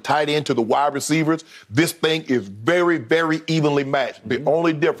back, from the tight end to the wide receivers, this thing is very, very evenly matched. The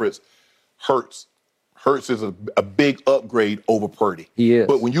only difference, Hurts is a big upgrade over Purdy. He is.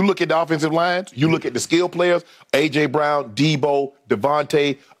 But when you look at the offensive lines, you look at the skill players, A.J. Brown, Debo,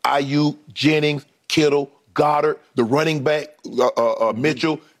 Devontae, Ayuk, Jennings, Kittle, Goddard, the running back,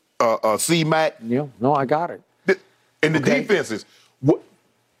 Mitchell, C-Mac. Yeah, no, I got it. And the defenses,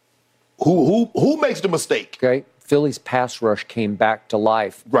 who makes the mistake? Okay, Philly's pass rush came back to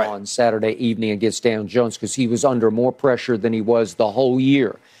life on Saturday evening against Daniel Jones because he was under more pressure than he was the whole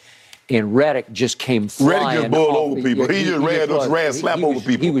year. And Reddick just came flying. Reddick just bowled over people. He just ran slap over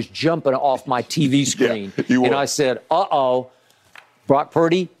people. He was jumping off my TV screen. And I said, Brock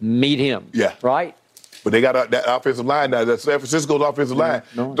Purdy, meet him. Yeah. Right? But they got that offensive line now. That's San Francisco's offensive line.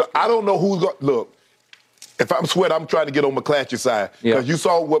 No. So I don't know who's going to – look, if I'm Sweat, I'm trying to get on McClatchy's side. Because you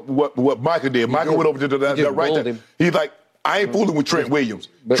saw what Michael did. Michael went over to that right there. He's like, I ain't fooling with Trent Williams.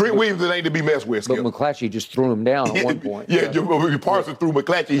 Trent Williams ain't to be messed with. But McClatchy just threw him down at one point. Parsons threw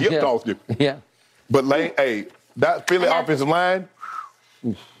McClatchy, hip tossed him. Yeah. But, that Philly offensive line,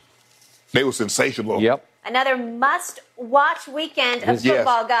 they were sensational. Yep. Another must-watch weekend of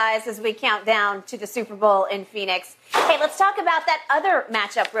football, guys, as we count down to the Super Bowl in Phoenix. Hey, let's talk about that other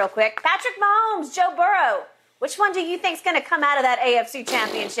matchup real quick. Patrick Mahomes, Joe Burrow. Which one do you think is going to come out of that AFC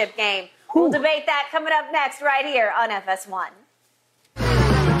Championship game? We'll debate that coming up next right here on FS1.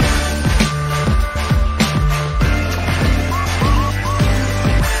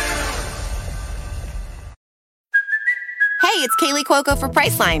 Hey, it's Kaylee Cuoco for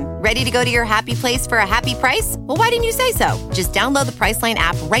Priceline. Ready to go to your happy place for a happy price? Well, why didn't you say so? Just download the Priceline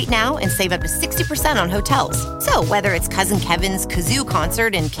app right now and save up to 60% on hotels. So whether it's Cousin Kevin's Kazoo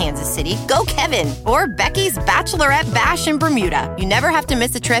Concert in Kansas City, go Kevin, or Becky's Bachelorette Bash in Bermuda, you never have to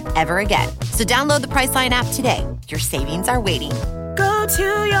miss a trip ever again. So download the Priceline app today. Your savings are waiting. Go to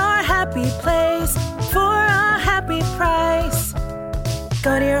your happy place for a happy price.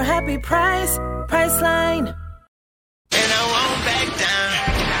 Go to your happy price, Priceline.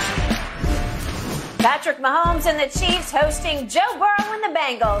 Patrick Mahomes and the Chiefs hosting Joe Burrow and the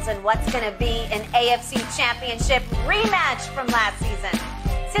Bengals in what's going to be an AFC Championship rematch from last season.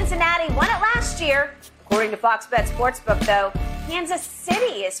 Cincinnati won it last year. According to Fox Bet Sportsbook, though, Kansas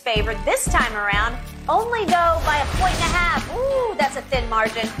City is favored this time around, only, though, by 1.5. Ooh, that's a thin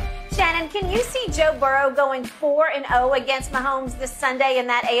margin. Shannon, can you see Joe Burrow going 4-0 against Mahomes this Sunday in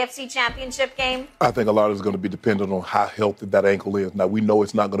that AFC Championship game? I think a lot of it is going to be dependent on how healthy that ankle is. Now, we know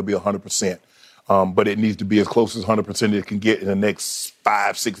it's not going to be 100%. But it needs to be as close as 100% as it can get in the next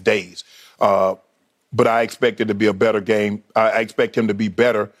 5-6 days. But I expect it to be a better game. I expect him to be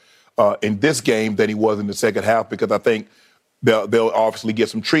better in this game than he was in the second half because I think they'll obviously get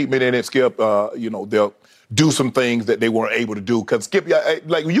some treatment in it, Skip. They'll do some things that they weren't able to do. Because, Skip,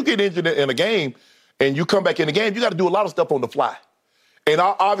 like when you get injured in a game and you come back in the game, you got to do a lot of stuff on the fly. And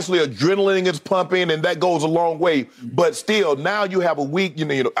obviously, adrenaline is pumping, and that goes a long way. But still, now you have a week.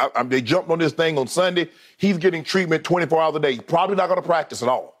 They jumped on this thing on Sunday. He's getting treatment 24 hours a day. He's probably not going to practice at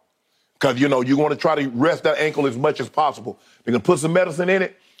all because, you want to try to rest that ankle as much as possible. They're going to put some medicine in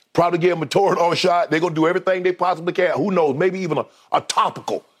it, probably give him a Toradol shot. They're going to do everything they possibly can. Who knows? Maybe even a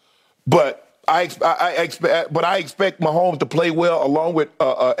topical. But I expect Mahomes to play well along with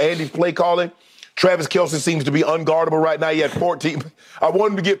Andy's play calling. Travis Kelce seems to be unguardable right now. He had 14. I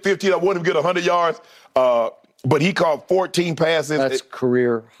want him to get 15. I want him to get 100 yards. But he caught 14 passes. That's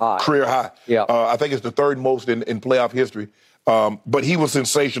career high. Career high. Yeah. I think it's the third most in playoff history. But he was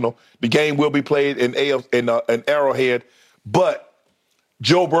sensational. The game will be played in Arrowhead. But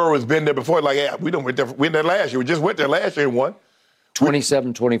Joe Burrow has been there before. Like, yeah, we went there last year. We just went there last year and won.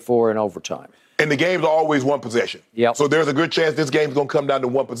 27-24 in overtime. And the games are always one possession. Yep. So there's a good chance this game's going to come down to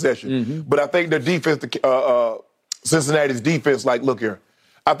one possession. Mm-hmm. But I think their defense, Cincinnati's defense, look here.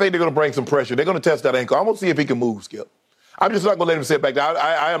 I think they're going to bring some pressure. They're going to test that ankle. I'm going to see if he can move, Skip. I'm just not going to let him sit back there.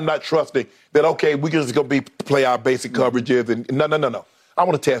 I am not trusting that, okay, we're just going to play our basic coverages. And no. I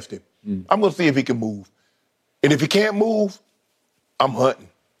want to test him. Mm. I'm going to see if he can move. And if he can't move, I'm hunting.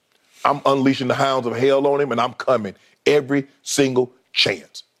 I'm unleashing the hounds of hell on him, and I'm coming every single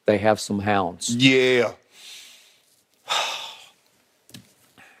chance. They have some hounds. Yeah.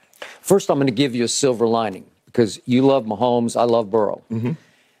 First, I'm going to give you a silver lining because you love Mahomes. I love Burrow. Mm-hmm.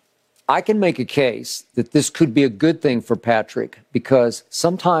 I can make a case that this could be a good thing for Patrick because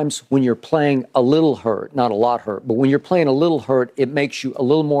sometimes when you're playing a little hurt, not a lot hurt, but when you're playing a little hurt, it makes you a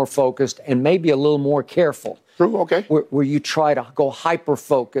little more focused and maybe a little more careful. True, okay. Where you try to go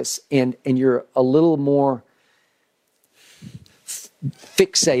hyper-focus and you're a little more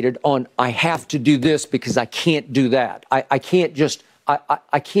fixated on, I have to do this because I can't do that. I can't just,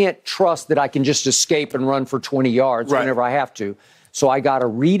 I can't trust that I can just escape and run for 20 yards whenever I have to. So I got to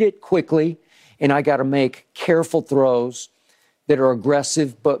read it quickly, and I got to make careful throws that are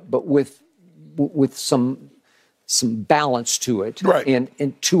aggressive, but with some balance to it. Right.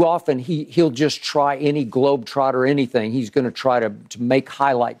 And too often he'll just try any globetrot or anything. He's going to try to make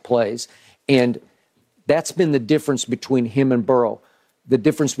highlight plays, and that's been the difference between him and Burrow. The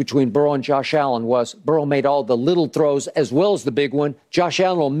difference between Burrow and Josh Allen was Burrow made all the little throws as well as the big one. Josh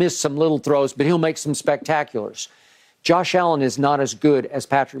Allen will miss some little throws, but he'll make some spectaculars. Josh Allen is not as good as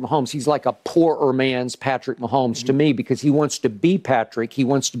Patrick Mahomes. He's like a poorer man's Patrick Mahomes to me because he wants to be Patrick. He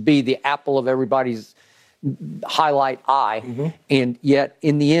wants to be the apple of everybody's highlight eye. Mm-hmm. And yet,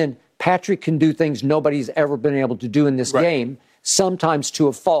 in the end, Patrick can do things nobody's ever been able to do in this game, sometimes to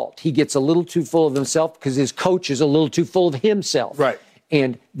a fault. He gets a little too full of himself because his coach is a little too full of himself. Right.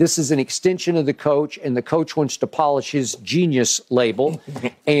 And this is an extension of the coach, and the coach wants to polish his genius label.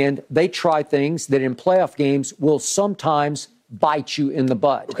 And they try things that in playoff games will sometimes bite you in the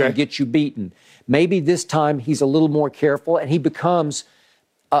butt and get you beaten. Maybe this time he's a little more careful, and he becomes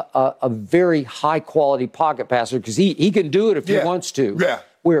a very high-quality pocket passer because he can do it if he wants to. Yeah.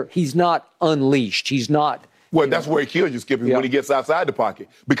 Where he's not unleashed. He's not Well, that's where he kills you, Skip, when he gets outside the pocket.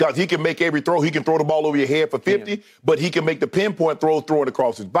 Because he can make every throw. He can throw the ball over your head for 50, but he can make the pinpoint throw, throw it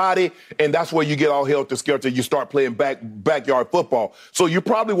across his body, and that's where you get all helter-skelter. You start playing backyard football. So you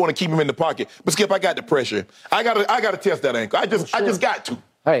probably want to keep him in the pocket. But, Skip, I got the pressure. I got to test that ankle. I just got to.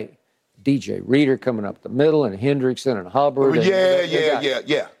 Hey, DJ Reader coming up the middle, and Hendrickson and Hubbard.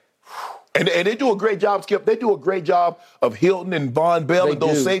 Yeah. And they do a great job, Skip. They do a great job of Hilton and Von Bell and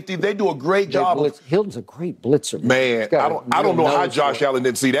those safeties. They do a great job. Hilton's a great blitzer. Man, I don't know how Josh Allen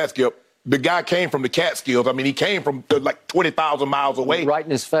didn't see that, Skip. The guy came from the Catskills. I mean, he came from like 20,000 miles away. Right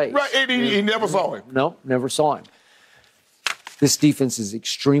in his face. Right, and he never saw him. No, never saw him. This defense is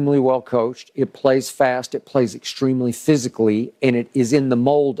extremely well coached. It plays fast. It plays extremely physically, and it is in the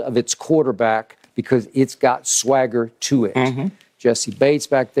mold of its quarterback because it's got swagger to it. Mm-hmm. Jesse Bates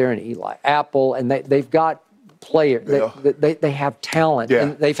back there and Eli Apple, and they've got players. They have talent,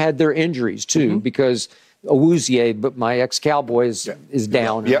 and they've had their injuries too because Awuzie, but my ex-Cowboy, is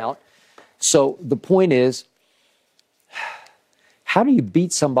down and out. So the point is, how do you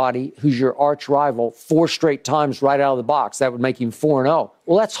beat somebody who's your arch rival 4 straight times right out of the box? That would make him 4-0.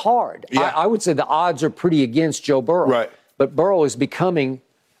 Well, that's hard. Yeah. I would say the odds are pretty against Joe Burrow. Right. But Burrow is becoming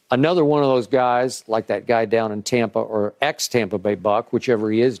another one of those guys, like that guy down in Tampa or ex-Tampa Bay Buck, whichever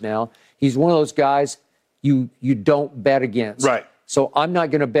he is now. He's one of those guys you don't bet against. Right. So I'm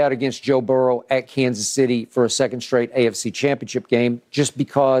not going to bet against Joe Burrow at Kansas City for a second straight AFC Championship game just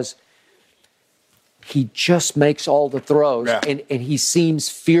because he just makes all the throws, and he seems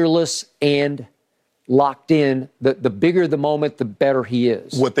fearless and locked in. The bigger the moment, the better he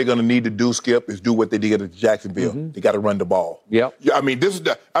is. What they're going to need to do, Skip, is do what they did at Jacksonville. Mm-hmm. They got to run the ball. Yep. I mean,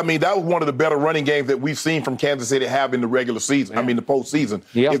 that was one of the better running games that we've seen from Kansas City have in the regular season. I mean, the postseason.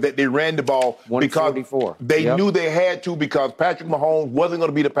 Is that they ran the ball because they knew they had to, because Patrick Mahomes wasn't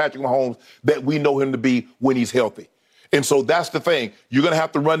going to be the Patrick Mahomes that we know him to be when he's healthy. And so that's the thing. You're going to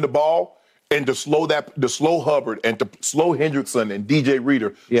have to run the ball. And to slow Hubbard and to slow Hendrickson and DJ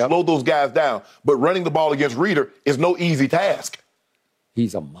Reader, slow those guys down. But running the ball against Reader is no easy task.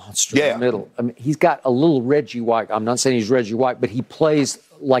 He's a monster in the middle. I mean, he's got a little Reggie White. I'm not saying he's Reggie White, but he plays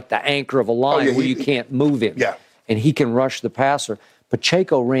like the anchor of a line where you can't move him. Yeah. And he can rush the passer.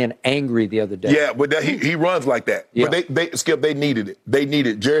 Pacheco ran angry the other day. Yeah, but he runs like that. Yeah. But Skip, they needed it. They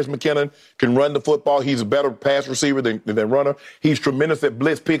needed it. Jarius McKinnon can run the football. He's a better pass receiver than runner. He's tremendous at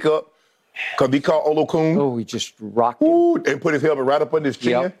blitz pickup. Because he caught Olokun. Oh, he just rocked him. And put his helmet right up under his chin.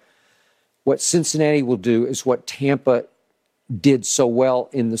 Yep. What Cincinnati will do is what Tampa did so well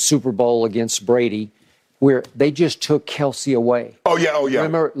in the Super Bowl against Brady, where they just took Kelsey away. Oh, yeah.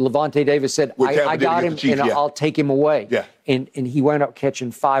 Remember, Levante Davis said, I got him, Chiefs, and I'll take him away. Yeah. And he wound up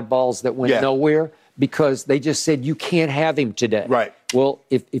catching 5 balls that went nowhere because they just said, you can't have him today. Right. Well,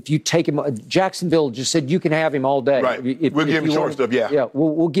 if you take him, Jacksonville just said you can have him all day. Right. We'll give him short stuff, Yeah,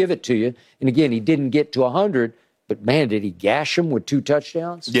 we'll give it to you. And again, he didn't get to 100, but man, did he gash him with 2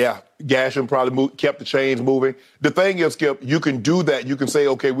 touchdowns? Yeah, gash him, probably kept the chains moving. The thing is, Skip, you can do that. You can say,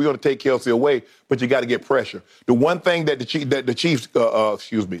 okay, we're going to take Kelsey away, but you got to get pressure. The one thing that the Chiefs,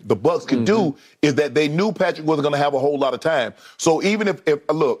 the Bucs could do is that they knew Patrick wasn't going to have a whole lot of time. So even if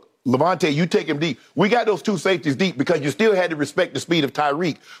look, Levante, you take him deep. We got those 2 safeties deep because you still had to respect the speed of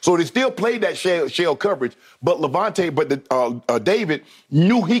Tyreek. So they still played that shell coverage. But David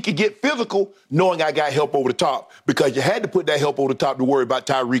knew he could get physical knowing I got help over the top because you had to put that help over the top to worry about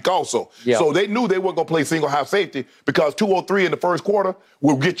Tyreek also. Yep. So they knew they weren't going to play single high safety because 203 in the first quarter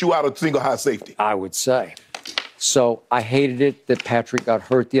will get you out of single high safety. I would say. So I hated it that Patrick got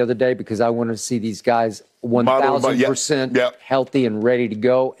hurt the other day because I wanted to see these guys 1,000% healthy and ready to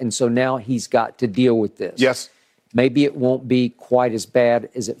go. And so now he's got to deal with this. Yes. Maybe it won't be quite as bad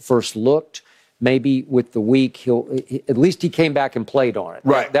as it first looked. Maybe with the week, at least he came back and played on it.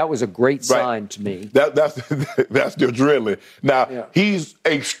 Right. That was a great sign to me. That's the adrenaline. Now, he's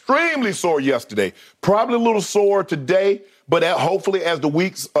extremely sore yesterday. Probably a little sore today. But hopefully, as the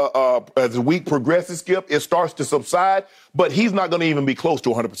week progresses, Skip, it starts to subside. But he's not going to even be close to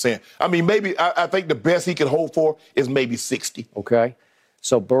 100%. I mean, maybe I think the best he can hope for is maybe 60. Okay.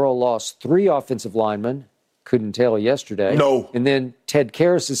 So Burrow lost 3 offensive linemen. Couldn't tell yesterday. No. And then Ted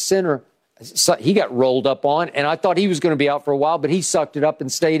Karras' center, he got rolled up on, and I thought he was going to be out for a while, but he sucked it up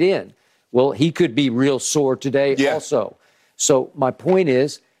and stayed in. Well, he could be real sore today also. So my point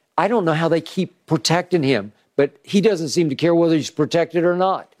is, I don't know how they keep protecting him. But he doesn't seem to care whether he's protected or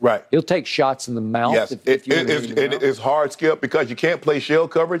not. Right. He'll take shots in the mouth. Yes, it's hard, Skip, because you can't play shell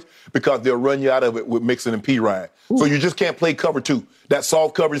coverage because they'll run you out of it with Mixon and P. Ryan. So you just can't play cover 2. That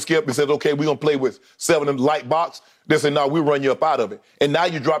soft coverage, Skip, and says, okay, we're going to play with 7 in the light box. They say, no, we'll run you up out of it. And now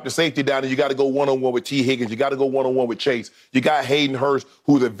you drop the safety down and you got to go one-on-one with T. Higgins. You got to go one-on-one with Chase. You got Hayden Hurst,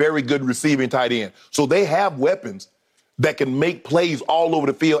 who's a very good receiving tight end. So they have weapons that can make plays all over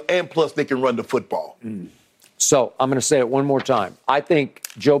the field, and plus they can run the football. So I'm going to say it one more time. I think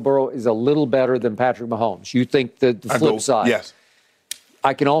Joe Burrow is a little better than Patrick Mahomes. You think the flip side? Yes.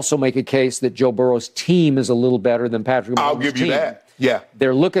 I can also make a case that Joe Burrow's team is a little better than Patrick Mahomes' I'll give you team. that. Yeah.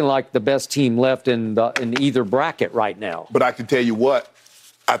 They're looking like the best team left in either bracket right now. But I can tell you what,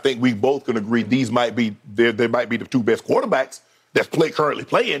 I think we both can agree they might be the two best quarterbacks that's currently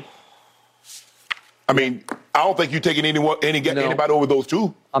playing. I mean, I don't think you're taking anybody over those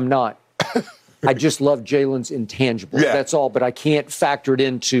two. I'm not. I just love Jalen's intangibles. Yeah. That's all. But I can't factor it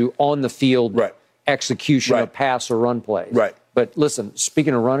into on the field execution of pass or run plays. Right. But listen,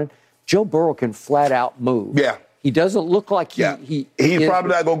 speaking of running, Joe Burrow can flat out move. Yeah. He doesn't look like he's probably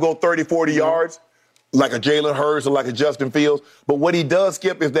not going to go 30, 40 yards like a Jalen Hurts or like a Justin Fields. But what he does,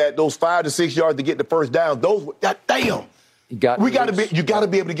 Skip, is that those 5 to 6 yards to get the first down, damn. You got to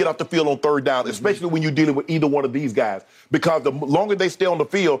be able to get off the field on third down, especially when you're dealing with either one of these guys. Because the longer they stay on the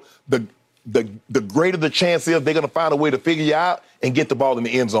field, the greater the chance is they're going to find a way to figure you out and get the ball in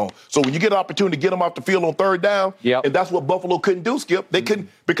the end zone. So when you get an opportunity to get them off the field on third down, and that's what Buffalo couldn't do, Skip. They couldn't,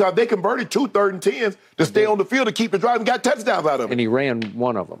 because they converted 2 3rd and 10s to stay on the field to keep the drive and got touchdowns out of it. And he ran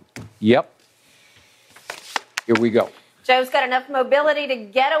one of them. Yep. Here we go. Joe's got enough mobility to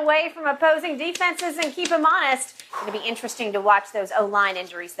get away from opposing defenses and keep them honest. It'll be interesting to watch those O-line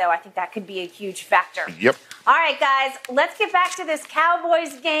injuries, though. I think that could be a huge factor. Yep. All right, guys, let's get back to this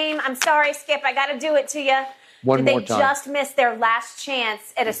Cowboys game. I'm sorry, Skip, I got to do it to you. One more They time. just missed their last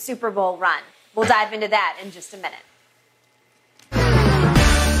chance at a Super Bowl run. We'll dive into that in just a minute.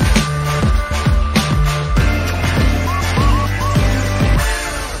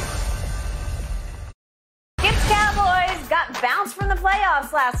 Skip's Cowboys got bounced from the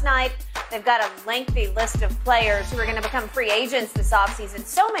playoffs last night. They've got a lengthy list of players who are going to become free agents this offseason.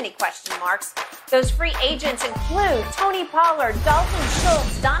 So many question marks. Those free agents include Tony Pollard, Dalton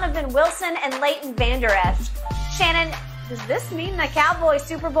Schultz, Donovan Wilson, and Leighton Vander Esch. Shannon, does this mean the Cowboys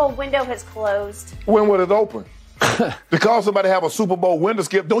Super Bowl window has closed? When will it open? To call somebody to have a Super Bowl window,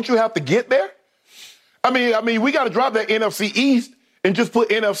 Skip, don't you have to get there? I mean, we got to drop that NFC East and just put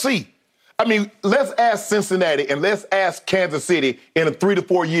NFC. I mean, let's ask Cincinnati and let's ask Kansas City in 3 to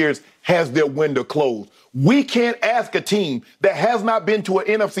 4 years, has their window closed? We can't ask a team that has not been to an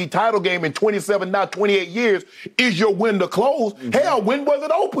NFC title game in 27, now 28 years, is your window closed? Hell, when was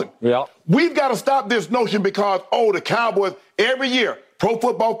it open? Yeah. We've got to stop this notion because, the Cowboys, every year, Pro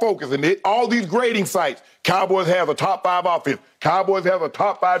Football Focus and all these grading sites, Cowboys have a top 5 offense, Cowboys have a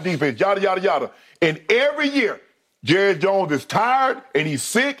top 5 defense, yada, yada, yada. And every year, Jerry Jones is tired, and he's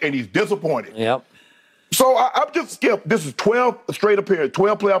sick, and he's disappointed. Yep. So I'm just skipped. This is 12 straight appearances,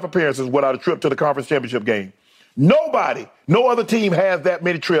 12 playoff appearances without a trip to the conference championship game. Nobody, no other team has that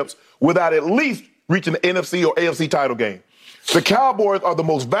many trips without at least reaching the NFC or AFC title game. The Cowboys are the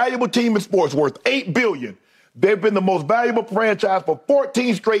most valuable team in sports, worth $8 billion. They've been the most valuable franchise for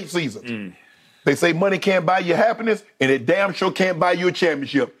 14 straight seasons. They say money can't buy you happiness, and it damn sure can't buy you a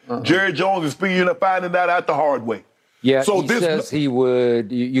championship. Jerry Jones is finding that out the hard way. Yeah, so he says he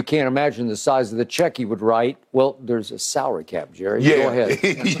would. You can't imagine the size of the check he would write. Well, there's a salary cap, Jerry. Yeah, go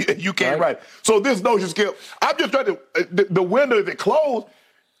ahead. You can't write. So this notion, Skip, I'm just trying to. The window, is it closed?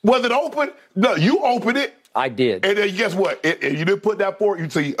 Was it open? No, you opened it. I did. And then guess what? You didn't put that forward. You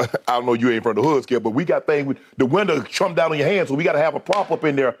see, I don't know, you ain't from the hood, Skip, but we got things with the window come down on your hand, so we got to have a prop up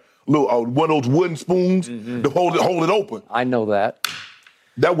in there, little one of those wooden spoons to hold it open. I know that.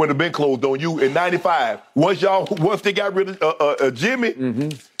 That wouldn't have been closed on you in '95. Once they got rid of Jimmy,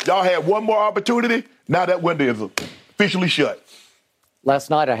 y'all had one more opportunity. Now that window is officially shut. Last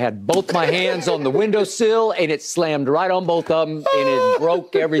night I had both my hands on the windowsill, and it slammed right on both of them, and it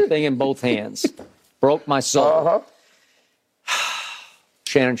broke everything in both hands. Broke my soul.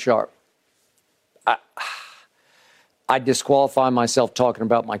 Shannon Sharpe. I disqualify myself talking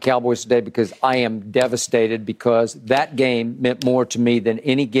about my Cowboys today because I am devastated because that game meant more to me than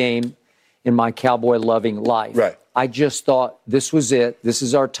any game in my Cowboy-loving life. Right. I just thought this was it. This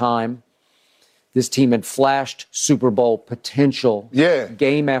is our time. This team had flashed Super Bowl potential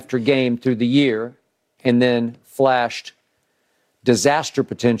game after game through the year and then flashed disaster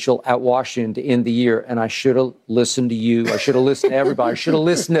potential at Washington to end the year. And I should have listened to you. I should have listened to everybody. I should have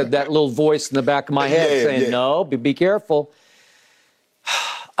listened to that little voice in the back of my head saying, no, be careful.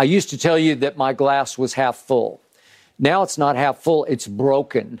 I used to tell you that my glass was half full. Now it's not half full, it's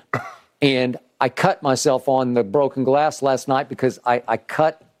broken. And I cut myself on the broken glass last night because I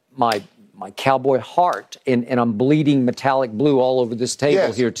cut my my Cowboy heart, and I'm bleeding metallic blue all over this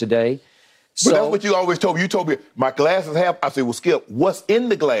table here today. But that's what you always told me. You told me, my glass is half. I said, well, Skip, what's in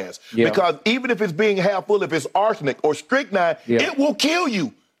the glass? Yeah. Because even if it's being half full, if it's arsenic or strychnine, it will kill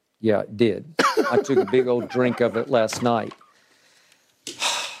you. Yeah, it did. I took a big old drink of it last night.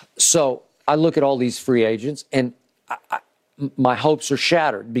 So I look at all these free agents, and my hopes are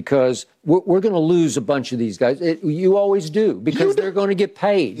shattered because we're going to lose a bunch of these guys. You always do, because they're going to get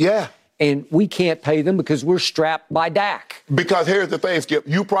paid. Yeah. And we can't pay them because we're strapped by Dak. Because here's the thing, Skip.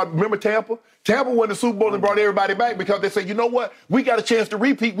 You probably remember Tampa? Tampa won the Super Bowl and brought everybody back because they said, you know what? We got a chance to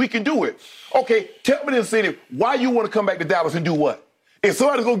repeat. We can do it. Okay, tell me the incentive. Why you want to come back to Dallas and do what? If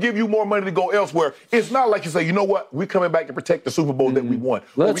somebody's going to give you more money to go elsewhere, it's not like you say, you know what? We're coming back to protect the Super Bowl that we won.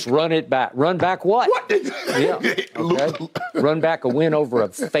 Let's run it back. Run back what? What? Yeah. Okay. Run back a win over a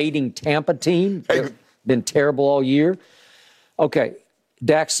fading Tampa team. They've been terrible all year. Okay.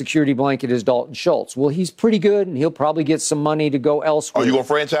 Dak's security blanket is Dalton Schultz. Well, he's pretty good, and he'll probably get some money to go elsewhere. Oh, you going to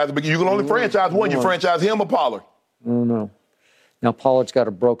franchise him? You can only franchise one. You franchise him or Pollard? Oh, no. Now, Pollard's got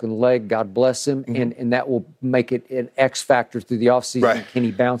a broken leg, God bless him, and that will make it an X factor through the offseason. Right. Can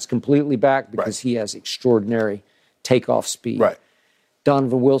he bounce completely back? Because he has extraordinary takeoff speed. Right.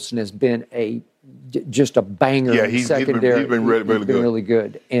 Donovan Wilson has been just a banger in secondary. He's been really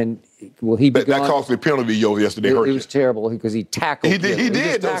good. And will he be gone? That costly penalty yesterday hurt you. It was terrible because he tackled him. He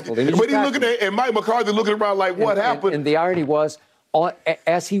did. But he's looking at, and Mike McCarthy looking around like, what happened? And the irony was,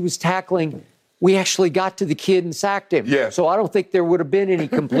 as he was tackling, we actually got to the kid and sacked him. Yeah. So I don't think there would have been any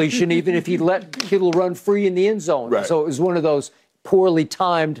completion even if he let Kittle run free in the end zone. Right. So it was one of those poorly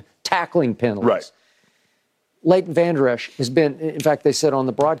timed tackling penalties. Right. Leighton Vander Esch has been, in fact, they said on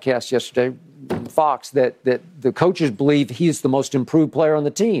the broadcast yesterday, Fox, that the coaches believe he's the most improved player on the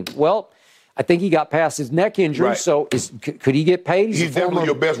team. Well, I think he got past his neck injury, so could he get paid? He's definitely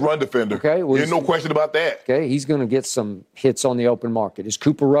your best run defender. Okay, well, there's no question about that. Okay, he's going to get some hits on the open market. Is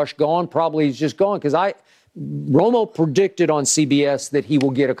Cooper Rush gone? Probably he's just gone because Romo predicted on CBS that he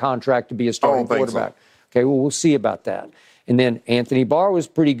will get a contract to be a starting quarterback. So. Okay, well, we'll see about that. And then Anthony Barr was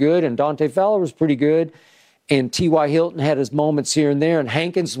pretty good, and Dante Fowler was pretty good. And T.Y. Hilton had his moments here and there, and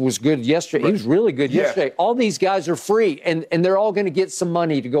Hankins was good yesterday. He was really good yesterday. All these guys are free, and they're all going to get some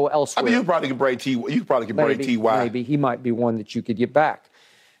money to go elsewhere. I mean, you probably can bring T.Y. You probably can bring T.Y. Maybe. He might be one that you could get back.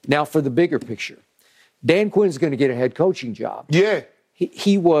 Now, for the bigger picture, Dan Quinn's going to get a head coaching job. Yeah.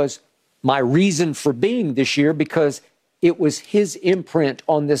 He was my reason for being this year because it was his imprint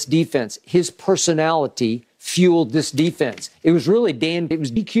on this defense. His personality fueled this defense. It was really it was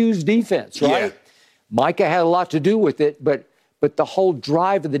DQ's defense, right? Yeah. Micah had a lot to do with it, but the whole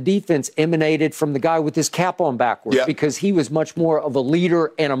drive of the defense emanated from the guy with his cap on backwards because he was much more of a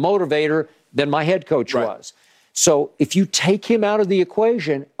leader and a motivator than my head coach was. So if you take him out of the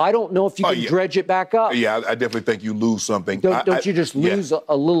equation, I don't know if you can dredge it back up. Yeah, I definitely think you lose something. Don't you just lose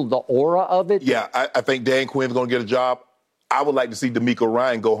a little the aura of it? Yeah, I think Dan Quinn's going to get a job. I would like to see DeMeco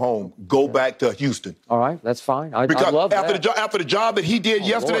Ryan go home, go back to Houston. All right, that's fine. I love that. After the job that he did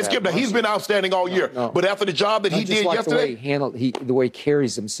yesterday, Skip, now he's been outstanding all year. But after the job that he did yesterday, the way he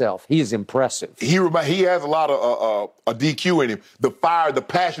carries himself, he is impressive. He has a lot of a DQ in him. The fire, the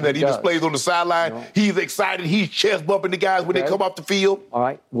passion that he displays on the sideline. He's excited. He's chest bumping the guys when they come off the field. All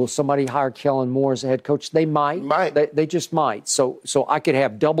right. Will somebody hire Kellen Moore as a head coach? They might. They just might. So I could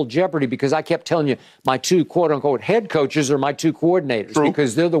have double jeopardy because I kept telling you my two quote unquote head coaches are my two coordinators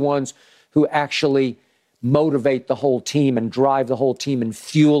because they're the ones who actually motivate the whole team and drive the whole team and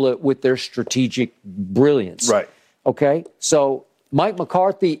fuel it with their strategic brilliance. Right. Okay. So Mike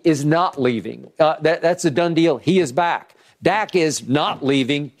McCarthy is not leaving. That's a done deal. He is back. Dak is not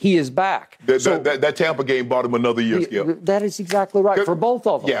leaving. He is back. That Tampa game bought him another year, Skip. That is exactly right for both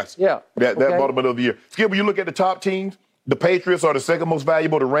of them. Yes. Yeah. That bought him another year. Skip, when you look at the top teams, the Patriots are the second most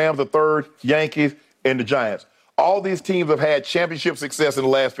valuable, the Rams are third, Yankees, and the Giants. All these teams have had championship success in the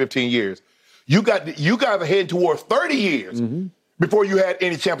last 15 years. You guys are heading towards 30 years before you had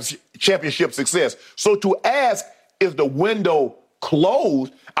any championship success. So to ask, is the window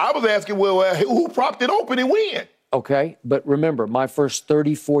closed? I was asking, who propped it open and when? Okay, but remember, my first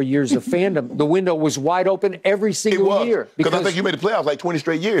 34 years of fandom, the window was wide open every single year. Because I think you made the playoffs like 20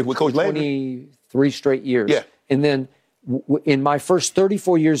 straight years with Coach Landry. 23 straight years. Yeah. And then in my first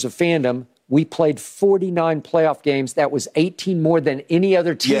 34 years of fandom, we played 49 playoff games. That was 18 more than any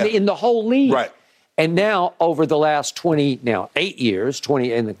other team in the whole league. Right. And now, over the last 8 years,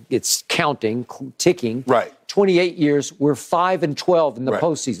 and it's counting, ticking. Right. 28 years, we're 5-12 in the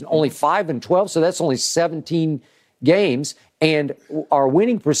postseason. Only 5-12, so that's only 17 games, and our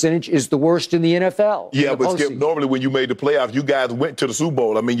winning percentage is the worst in the NFL. Yeah, but Skip, normally when you made the playoffs, you guys went to the Super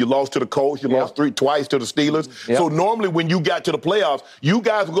Bowl. I mean, you lost to the Colts, you lost twice to the Steelers. So normally when you got to the playoffs, you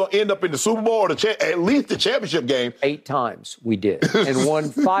guys were going to end up in the Super Bowl or at least the championship game. 8 times we did, and won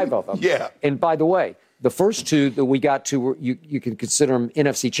 5 of them. Yeah. And by the way, the first 2 that we got to, were, you can consider them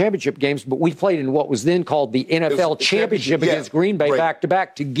NFC championship games, but we played in what was then called the NFL championship against Green Bay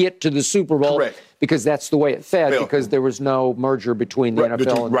back-to-back to get to the Super Bowl. Correct. Because that's the way it fed, because there was no merger between the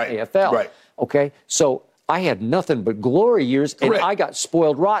NFL and the AFL. Right. Okay? So I had nothing but glory years, and I got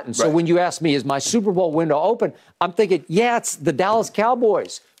spoiled rotten. So when you ask me, is my Super Bowl window open? I'm thinking, it's the Dallas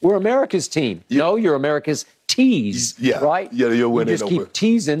Cowboys. We're America's team. No, you're America's tease, right? Yeah, you're winning. You just keep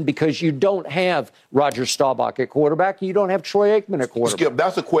teasing because you don't have Roger Staubach at quarterback. You don't have Troy Aikman at quarterback. Skip,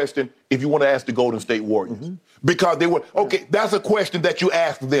 that's a question if you want to ask the Golden State Warriors. Because they were, that's a question that you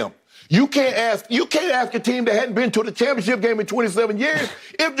ask them. You can't ask a team that hadn't been to the championship game in 27 years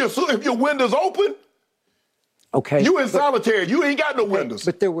if your window's open. Okay. You in solitary. You ain't got no windows.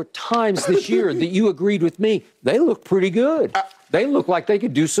 But there were times this year that you agreed with me. They look pretty good. They look like they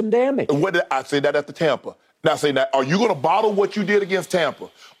could do some damage. I said that after Tampa. Now, say that, are you going to bottle what you did against Tampa?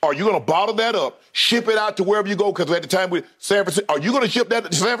 Are you going to bottle that up, ship it out to wherever you go? Because at the time with San Francisco, are you going to ship that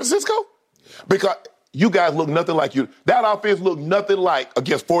to San Francisco? Because you guys look nothing like you. That offense looked nothing like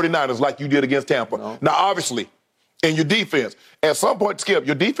against 49ers like you did against Tampa. No. Now, obviously, in your defense, at some point, Skip,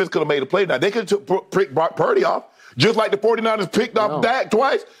 your defense could have made a play. Now, they could have picked Brock Purdy off, just like the 49ers picked off Dak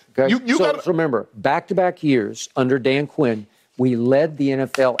twice. Okay. So remember, back-to-back years under Dan Quinn, we led the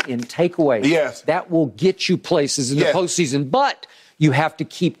NFL in takeaways. Yes. That will get you places in the postseason, but you have to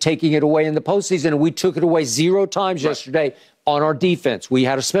keep taking it away in the postseason, and we took it away 0 times yesterday on our defense. We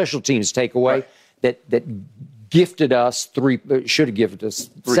had a special teams takeaway that gifted us 3, should have given us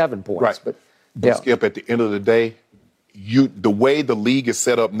 7 points. Right. But Skip, at the end of the day, the way the league is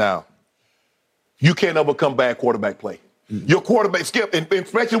set up now, you can't overcome bad quarterback play. Your quarterback, Skip, and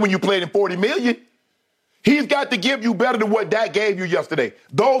especially when you played in $40 million, he's got to give you better than what Dak gave you yesterday.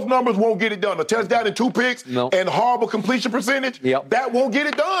 Those numbers won't get it done. A touchdown and 2 picks and horrible completion percentage, that won't get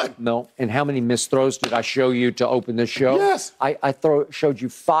it done. No. And how many missed throws did I show you to open this show? Yes. I showed you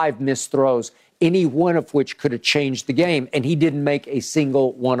 5 missed throws, any one of which could have changed the game, and he didn't make a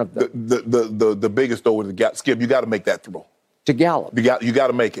single one of them. The biggest throw was the Gallup. Skip, you got to make that throw. To Gallup. You got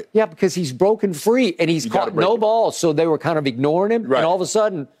to make it. Yeah, because he's broken free, and he's caught no balls, so they were kind of ignoring him, and all of a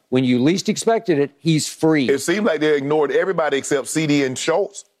sudden, when you least expected it, he's free. It seemed like they ignored everybody except CD and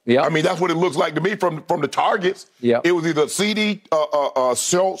Schultz. Yeah. I mean, that's what it looks like to me from the targets. Yeah. It was either CD,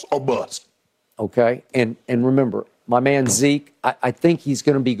 Schultz, or bust. Okay, and remember, my man Zeke, I think he's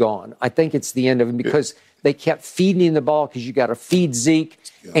going to be gone. I think it's the end of him because they kept feeding him the ball because you got to feed Zeke,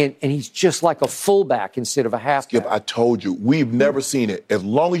 and he's just like a fullback instead of a halfback. Skip, I told you, we've never seen it. As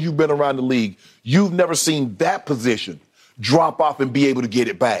long as you've been around the league, you've never seen that position drop off and be able to get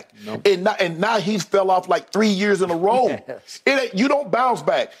it back. Nope. And now he's fell off like 3 years in a row. Yes. You don't bounce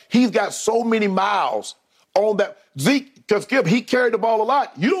back. He's got so many miles on that. Zeke, because Skip, he carried the ball a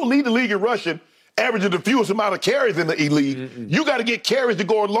lot. You don't lead the league in rushing, averaging the fewest amount of carries in the league. You got to get carries to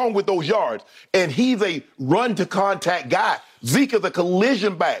go along with those yards. And he's a run-to-contact guy. Zeke is a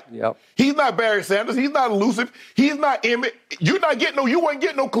collision back. Yep. He's not Barry Sanders. He's not elusive. He's not Emmett. You weren't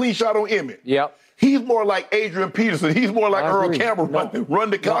getting no clean shot on Emmett. Yep. He's more like Adrian Peterson. He's more like Earl Campbell, run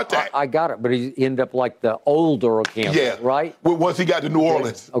to contact. I got it, but he ended up like the old Earl Campbell, right? Well, once he got to New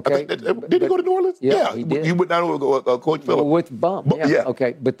Orleans. Okay. Did he go to New Orleans? Yeah, he did. He went down with Coach Phillips. With Bum, yeah.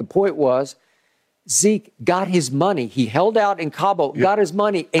 Okay, but the point was, Zeke got his money. He held out in Cabo, got his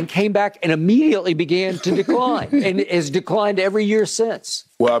money, and came back and immediately began to decline, and has declined every year since.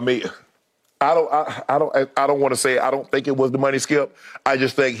 Well, I mean, I don't want to say I don't think it was the money, Skip. I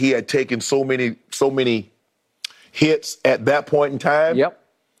just think he had taken so many hits at that point in time. Yep.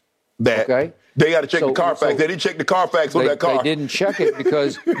 That they got to check the Carfax. They didn't check the Carfax on that car. They didn't check it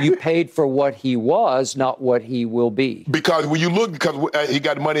because you paid for what he was, not what he will be. Because when you look, because he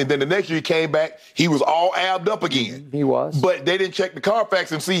got the money, and then the next year he came back, he was all abbed up again. He was. But they didn't check the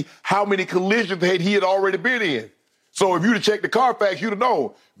Carfax and see how many collisions he had already been in. So if you'd have checked the Carfax, you'd have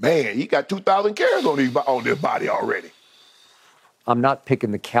known, man, he got 2,000 carries on this body already. I'm not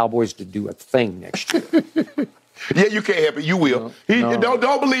picking the Cowboys to do a thing next year. Yeah, you can't help it. You will.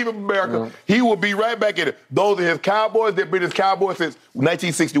 Don't believe in America. No. He will be right back in it. Those are his Cowboys. They've been his Cowboys since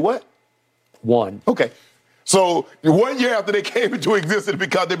 1960 what? 1. Okay. So 1 year after they came into existence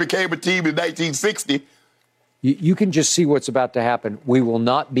because they became a team in 1960. You can just see what's about to happen. We will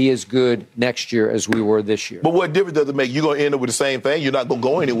not be as good next year as we were this year. But what difference does it make? You're going to end up with the same thing. You're not going to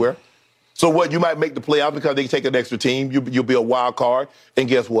go anywhere. So what? You might make the playoffs because they take an extra team. You'll be a wild card. And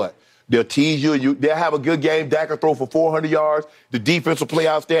guess what? They'll tease you. They'll have a good game. Dak will throw for 400 yards. The defense will play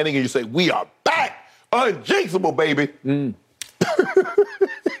outstanding. And you say, we are back. Unjinxable, baby. I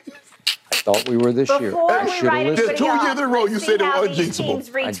thought we were this year. Before we write Just 2 years in a row, you said they were these teams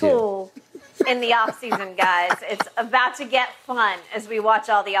unjinxable. retool in the offseason, guys. It's about to get fun as we watch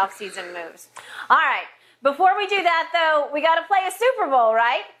all the offseason moves. All right. Before we do that, though, we got to play a Super Bowl,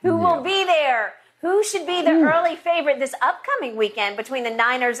 right? Who will be there? Who should be the early favorite this upcoming weekend between the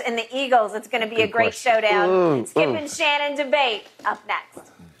Niners and the Eagles? It's going to be a great showdown. Skip and Shannon debate up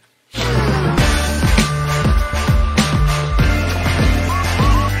next.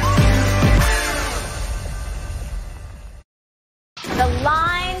 The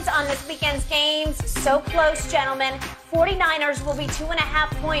lines on this weekend's games, so close, gentlemen. 49ers will be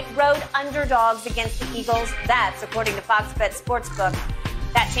 2.5-point road underdogs against the Eagles. That's according to Fox Bet Sportsbook.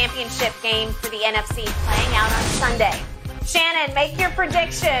 That championship game for the NFC playing out on Sunday. Shannon, make your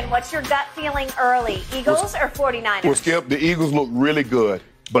prediction. What's your gut feeling early? Eagles or 49ers? Well, Skip, the Eagles look really good,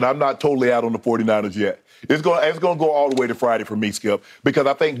 but I'm not totally out on the 49ers yet. It's going to go all the way to Friday for me, Skip, because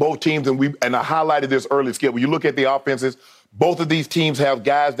I think both teams, and I highlighted this early, Skip, when you look at the offenses, both of these teams have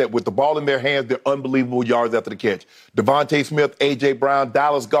guys that with the ball in their hands, they're unbelievable yards after the catch. Devontae Smith, A.J. Brown,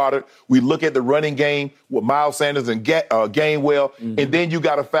 Dallas Goedert. We look at the running game with Miles Sanders and Gainwell, and then you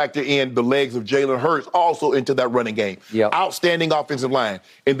got to factor in the legs of Jalen Hurts also into that running game. Outstanding offensive line.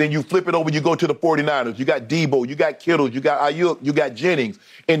 And then you flip it over, you go to the 49ers. You got Debo, you got Kittle, you got Ayuk, you got Jennings.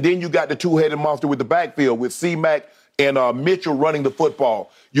 And then you got the two-headed monster with the backfield with C-Mac and Mitchell running the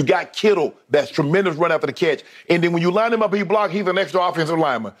football. You got Kittle, that's tremendous run after the catch. And then when you line him up and he block, he's an extra offensive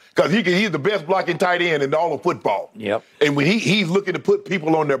lineman because he's the best blocking tight end in all of football. And when he's looking to put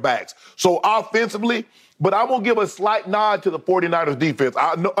people on their backs. So offensively, but I'm going to give a slight nod to the 49ers defense.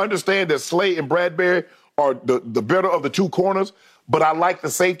 I understand that Slay and Bradbury are the better of the two corners, but I like the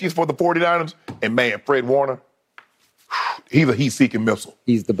safeties for the 49ers. And, man, Fred Warner, he's a heat-seeking missile.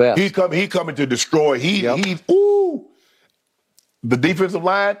 He's the best. He's coming to destroy. The defensive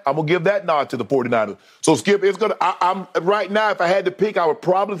line, I'm going to give that nod to the 49ers. So, Skip, I'm right now, if I had to pick, I would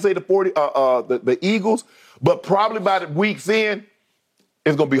probably say the Eagles, but probably by the week's end,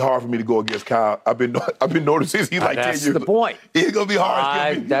 it's going to be hard for me to go against Kyle. I've been noticing he's like 10 years. That's the point. It's going to be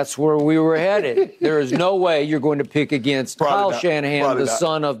hard. That's where we were headed. There is no way you're going to pick against Kyle Shanahan, the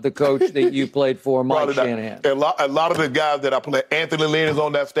son of the coach that you played for, Mike Shanahan. A lot of the guys that I play, Anthony Lynn is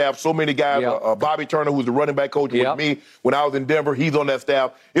on that staff. So many guys. Bobby Turner, who's the running back coach with me when I was in Denver, he's on that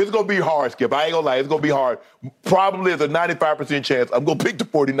staff. It's going to be hard, Skip. I ain't going to lie. It's going to be hard. Probably there's a 95% chance I'm going to pick the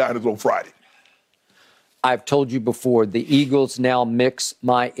 49ers on Friday. I've told you before, the Eagles now mix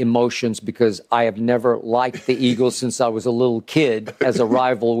my emotions because I have never liked the Eagles since I was a little kid as a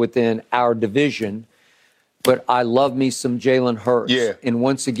rival within our division. But I love me some Jalen Hurts. And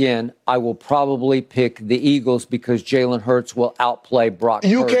once again, I will probably pick the Eagles because Jalen Hurts will outplay Brock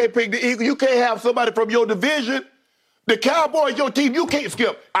Purdy. You can't pick the Eagles. You can't have somebody from your division. The Cowboys, your team, you can't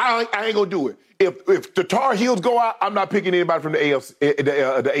skip. I ain't going to do it. If the Tar Heels go out, I'm not picking anybody from the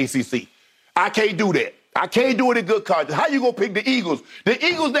ACC. I can't do that. I can't do it in good conscience. How you going to pick the Eagles? The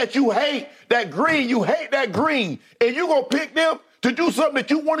Eagles that you hate that green, and you going to pick them to do something that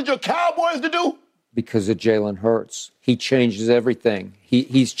you wanted your Cowboys to do? Because of Jalen Hurts. He changes everything.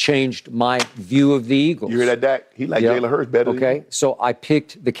 He's changed my view of the Eagles. You hear that, Dak? He likes Jalen Hurts better than you. So I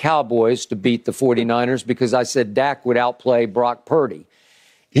picked the Cowboys to beat the 49ers because I said Dak would outplay Brock Purdy.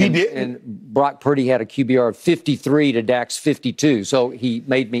 He did. And Brock Purdy had a QBR of 53 to Dak's 52. So he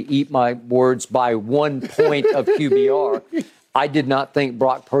made me eat my words by 1 point of QBR. I did not think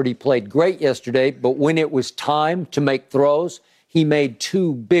Brock Purdy played great yesterday, but when it was time to make throws, he made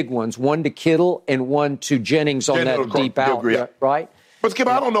two big ones, one to Kittle and one to Jennings on that deep out, right? But, Skip,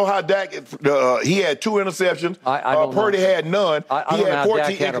 I don't know how Dak, he had 2 interceptions. Purdy had none. I don't know how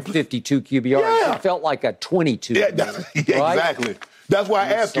Dak had a 52 QBR. It felt like a 22. Exactly. That's why I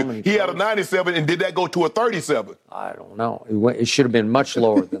asked you. He had a 97, and did that go to a 37? I don't know. It should have been much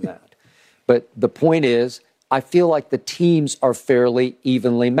lower than that. But the point is, I feel like the teams are fairly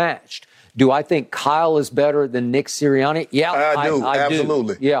evenly matched. Do I think Kyle is better than Nick Sirianni? Yeah, I do.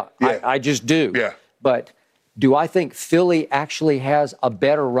 Absolutely. Do. Yeah. I just do. Yeah. But do I think Philly actually has a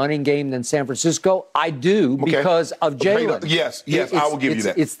better running game than San Francisco? I do because of Jalen. Yes, I will give you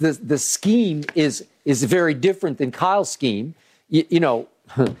that. It's the scheme is very different than Kyle's scheme. You know,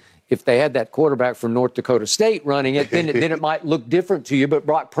 if they had that quarterback from North Dakota State running it, then it might look different to you. But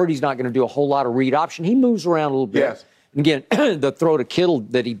Brock Purdy's not going to do a whole lot of read option. He moves around a little bit. Yes. And again, the throw to Kittle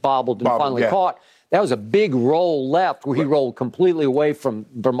that he bobbled and finally caught, That was a big roll left where he rolled completely away from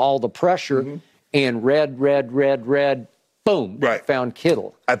all the pressure and red, boom, found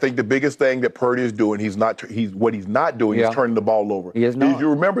Kittle. I think the biggest thing that Purdy is doing, he's not doing is turning the ball over. He is not. You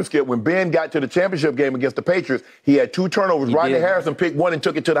remember, Skip, when Ben got to the championship game against the Patriots, he had 2 turnovers. Rodney Harrison picked one and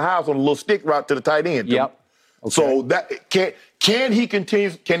took it to the house on a little stick route to the tight end. Yep. Okay. So that can he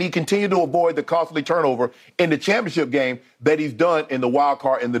continue to avoid the costly turnover in the championship game that he's done in the wild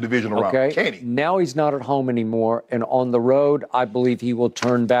card in the divisional round? Can he? Now he's not at home anymore, and on the road, I believe he will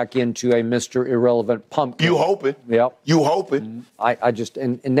turn back into a Mr. Irrelevant pumpkin. You hoping? Yep. You hoping? I just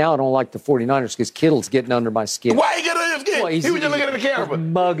and now I don't like the 49ers because Kittle's getting under my skin. Why he getting under your skin? Well, he was just looking at the camera,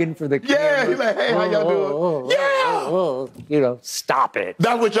 mugging for the camera. Yeah, he's like, hey, how y'all doing? Yeah. Stop it.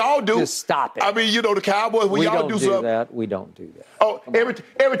 That's what y'all do. Just stop it. I mean, the Cowboys, when y'all do something. We don't do that. Oh,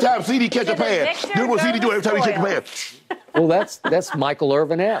 every time CD catch a pass, you know what CD do every time he catch a pass? Well, that's Michael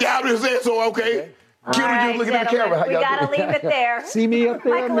Irvin-esque. Yeah, I'm just saying, so okay. Kittle just looking at the camera. We got to leave it there. See me up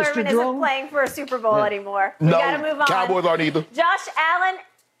there, Michael Mr. Irvin Drone? isn't playing for a Super Bowl anymore. We got to move on. Cowboys aren't either. Josh Allen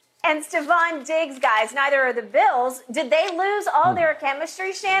and Stephon Diggs, guys, neither are the Bills. Did they lose all their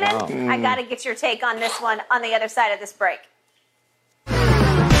chemistry, Shannon? Wow. I got to get your take on this one on the other side of this break.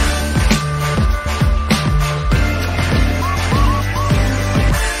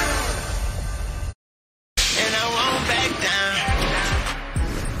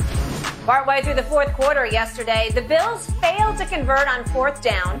 Partway through the fourth quarter yesterday, the Bills failed to convert on 4th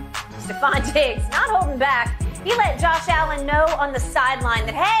down. Stephon Diggs, not holding back, he let Josh Allen know on the sideline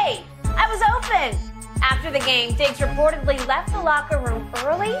that, hey, I was open. After the game, Diggs reportedly left the locker room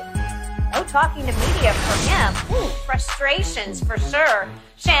early. No talking to media for him. Ooh, frustrations for sure.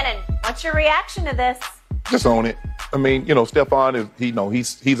 Shannon, what's your reaction to this? Just own it. I mean, Stephon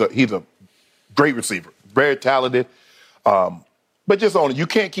is he's a great receiver, very talented. But just own it. You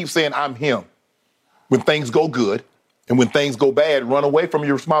can't keep saying I'm him when things go good, and when things go bad, run away from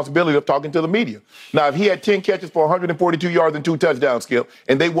your responsibility of talking to the media. Now, if he had 10 catches for 142 yards and 2 touchdowns, Skip,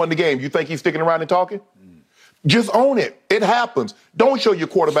 and they won the game, you think he's sticking around and talking? Just own it. It happens. Don't show your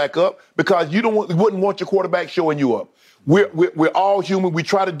quarterback up because you wouldn't want your quarterback showing you up. We're all human. We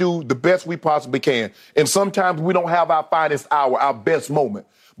try to do the best we possibly can. And sometimes we don't have our finest hour, our best moment.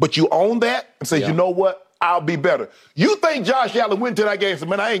 But you own that and say, you know what? I'll be better. You think Josh Allen went to that game and said,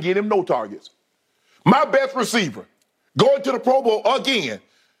 man, I ain't getting him no targets. My best receiver going to the Pro Bowl again,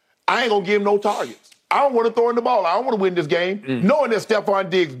 I ain't going to give him no targets. I don't want to throw in the ball. I don't want to win this game. Knowing that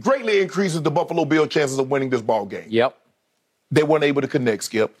Stephon Diggs greatly increases the Buffalo Bills' chances of winning this ball game. Yep. They weren't able to connect,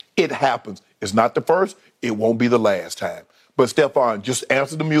 Skip. It happens. It's not the first. It won't be the last time. But Stephon, just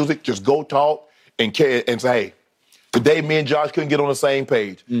answer the music. Just go talk and say, hey, today, me and Josh couldn't get on the same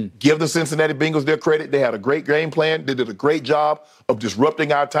page. Give the Cincinnati Bengals their credit. They had a great game plan. They did a great job of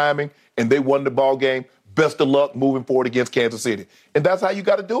disrupting our timing, and they won the ball game. Best of luck moving forward against Kansas City. And that's how you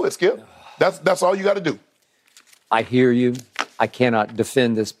got to do it, Skip. That's all you got to do. I hear you. I cannot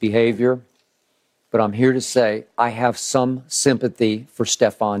defend this behavior, but I'm here to say I have some sympathy for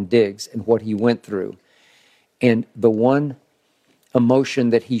Stephon Diggs and what he went through. And the one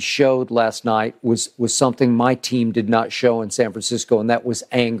emotion that he showed last night was something my team did not show in San Francisco, and that was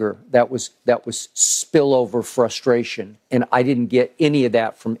anger. That was spillover frustration, and I didn't get any of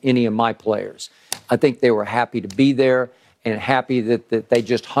that from any of my players. I think they were happy to be there and happy that they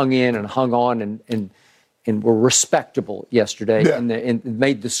just hung in and hung on and were respectable yesterday and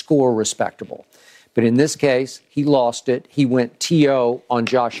made the score respectable. But in this case, he lost it. He went T.O. on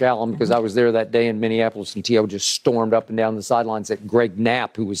Josh Allen because I was there that day in Minneapolis, and T.O. just stormed up and down the sidelines at Greg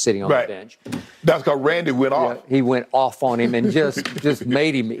Knapp, who was sitting on the bench. That's because Randy went off. He went off on him and just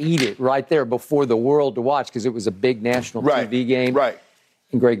made him eat it right there before the world to watch because it was a big national TV game. Right.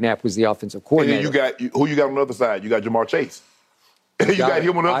 And Greg Knapp was the offensive coordinator. And then who you got on the other side? You got Jamar Chase. You got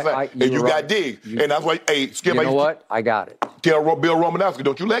him on the other side. And you got Diggs. And that's why, hey, Skip, you know what? I got it. Tell Bill Romanowski,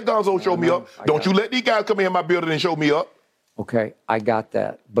 don't you let Gonzo show me up. Don't you let these guys come in my building and show me up. Okay, I got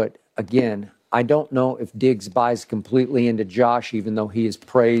that. But again, I don't know if Diggs buys completely into Josh, even though he is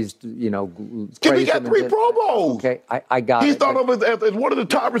praised, He got 3 Pro Bowls. Okay, I got it. He's thought of as one of the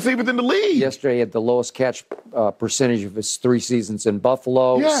top receivers in the league. Yesterday, he had the lowest catch percentage of his 3 seasons in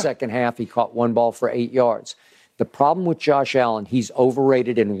Buffalo. Yeah. Second half, he caught 1 ball for 8 yards. The problem with Josh Allen, he's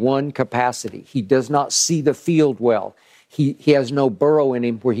overrated in one capacity. He does not see the field well. He has no burrow in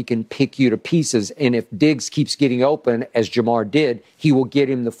him where he can pick you to pieces. And if Diggs keeps getting open, as Jamar did, he will get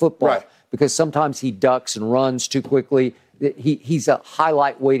him the football. Right. Because sometimes he ducks and runs too quickly. he's a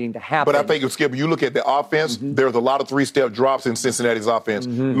highlight waiting to happen. But I think, Skip, you look at the offense, there's a lot of 3-step drops in Cincinnati's offense.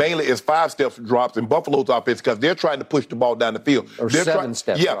 Mainly it's 5-step drops in Buffalo's offense because they're trying to push the ball down the field. Or they're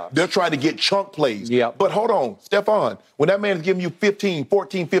 7-step drops. They're trying to get chunk plays. Yeah. But hold on, Stephon, when that man is giving you 15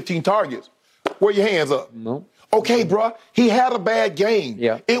 targets, where your hands up? No. Okay, bro, he had a bad game.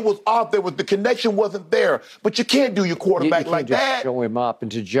 Yeah. It was off. The connection wasn't there. But you can't do your quarterback you like just that. Show him up.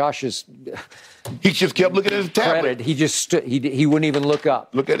 And to Josh's he just kept looking at his tablet. credit, he just he wouldn't even look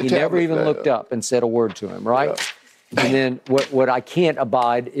up. Look at the he tablet. never even looked up and said a word to him, right? Yeah. And then what I can't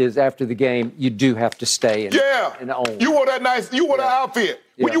abide is after the game, you do have to stay and own. You wore that that outfit.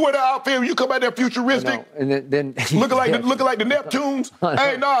 Yeah. When you wear that outfit, when you come out there futuristic, and then looking like the Neptunes.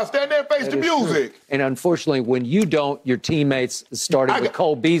 Hey, stand there and face the music. True. And unfortunately, when you don't, your teammates, starting with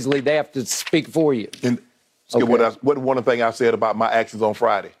Cole Beasley, they have to speak for you. And Skip, what one thing I said about my actions on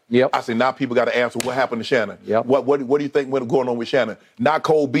Friday? Yep. I said now people got to answer what happened to Shannon. Yep. What do you think what's going on with Shannon? Not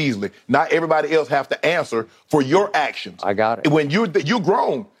Cole Beasley. Not everybody else have to answer for your actions. I got it. When you're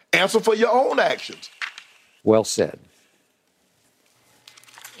grown, answer for your own actions. Well said.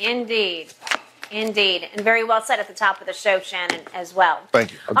 Indeed. And very well said at the top of the show, Shannon, as well.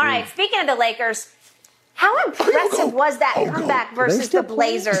 Thank you. All right, speaking of the Lakers, how impressive was that comeback versus the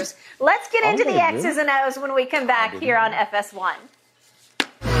Blazers? Let's get into the X's and O's when we come back here on FS1.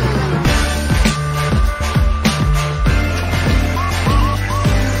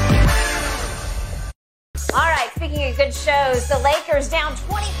 All right, speaking of good shows, the Lakers down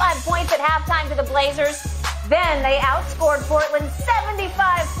 25 points at halftime to the Blazers. Then they outscored Portland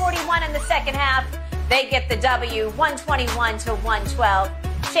 75-41 in the second half. They get the W, 121-112.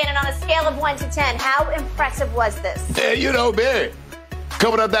 Shannon, on a scale of 1 to 10, how impressive was this? Yeah, man,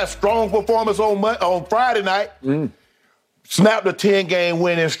 coming up that strong performance on Friday night, snapped a 10-game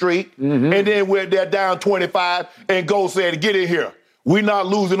winning streak, and then we're there down 25, and Go said, get in here. We're not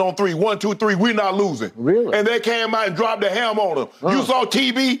losing on 3. 1, 2, 3, we're not losing. Really? And they came out and dropped the hammer on them. You saw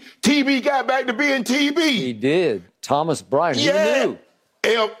TB? TB got back to being TB. He did. Thomas Bryant. Who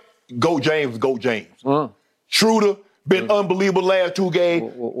knew? Go James. Schroeder, been unbelievable last 2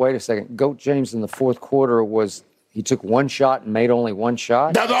 games. Wait a second. Goat James in the fourth quarter he took one shot and made only one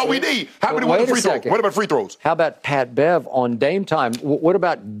shot? That's all we need. How many free throws? What about free throws? How about Pat Bev on Dame time? What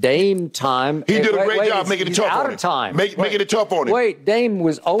about Dame time? He did a great job making it tough on him. Out of time. Making it tough on him. Wait, Dame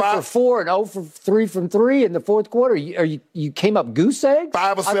was 0 for 4 and 0 for 3 from 3 in the fourth quarter. You came up goose eggs?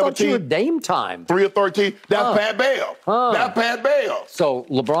 5 of 17. I thought you were Dame time. 3 of 13. That's Pat Bev. That's Pat Bev. So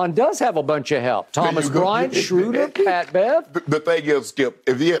LeBron does have a bunch of help. Thomas Bryant, Schroeder, Pat Bev. The thing is, Skip,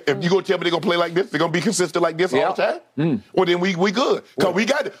 if you're going to tell me they're going to play like this, they're going to be consistent like this all the time? Well, then we good. Because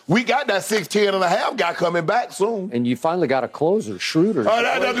we got that 6'10 and a half guy coming back soon. And you finally got a closer, Schroeder.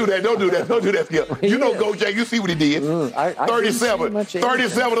 Don't do that, Skip. You know Go Jay, you see what he did. 37,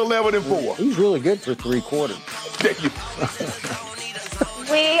 11, and 4. He's really good for 3 quarters. Thank you.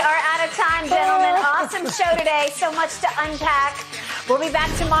 We are out of time, gentlemen. Awesome show today. So much to unpack. We'll be back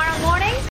tomorrow morning.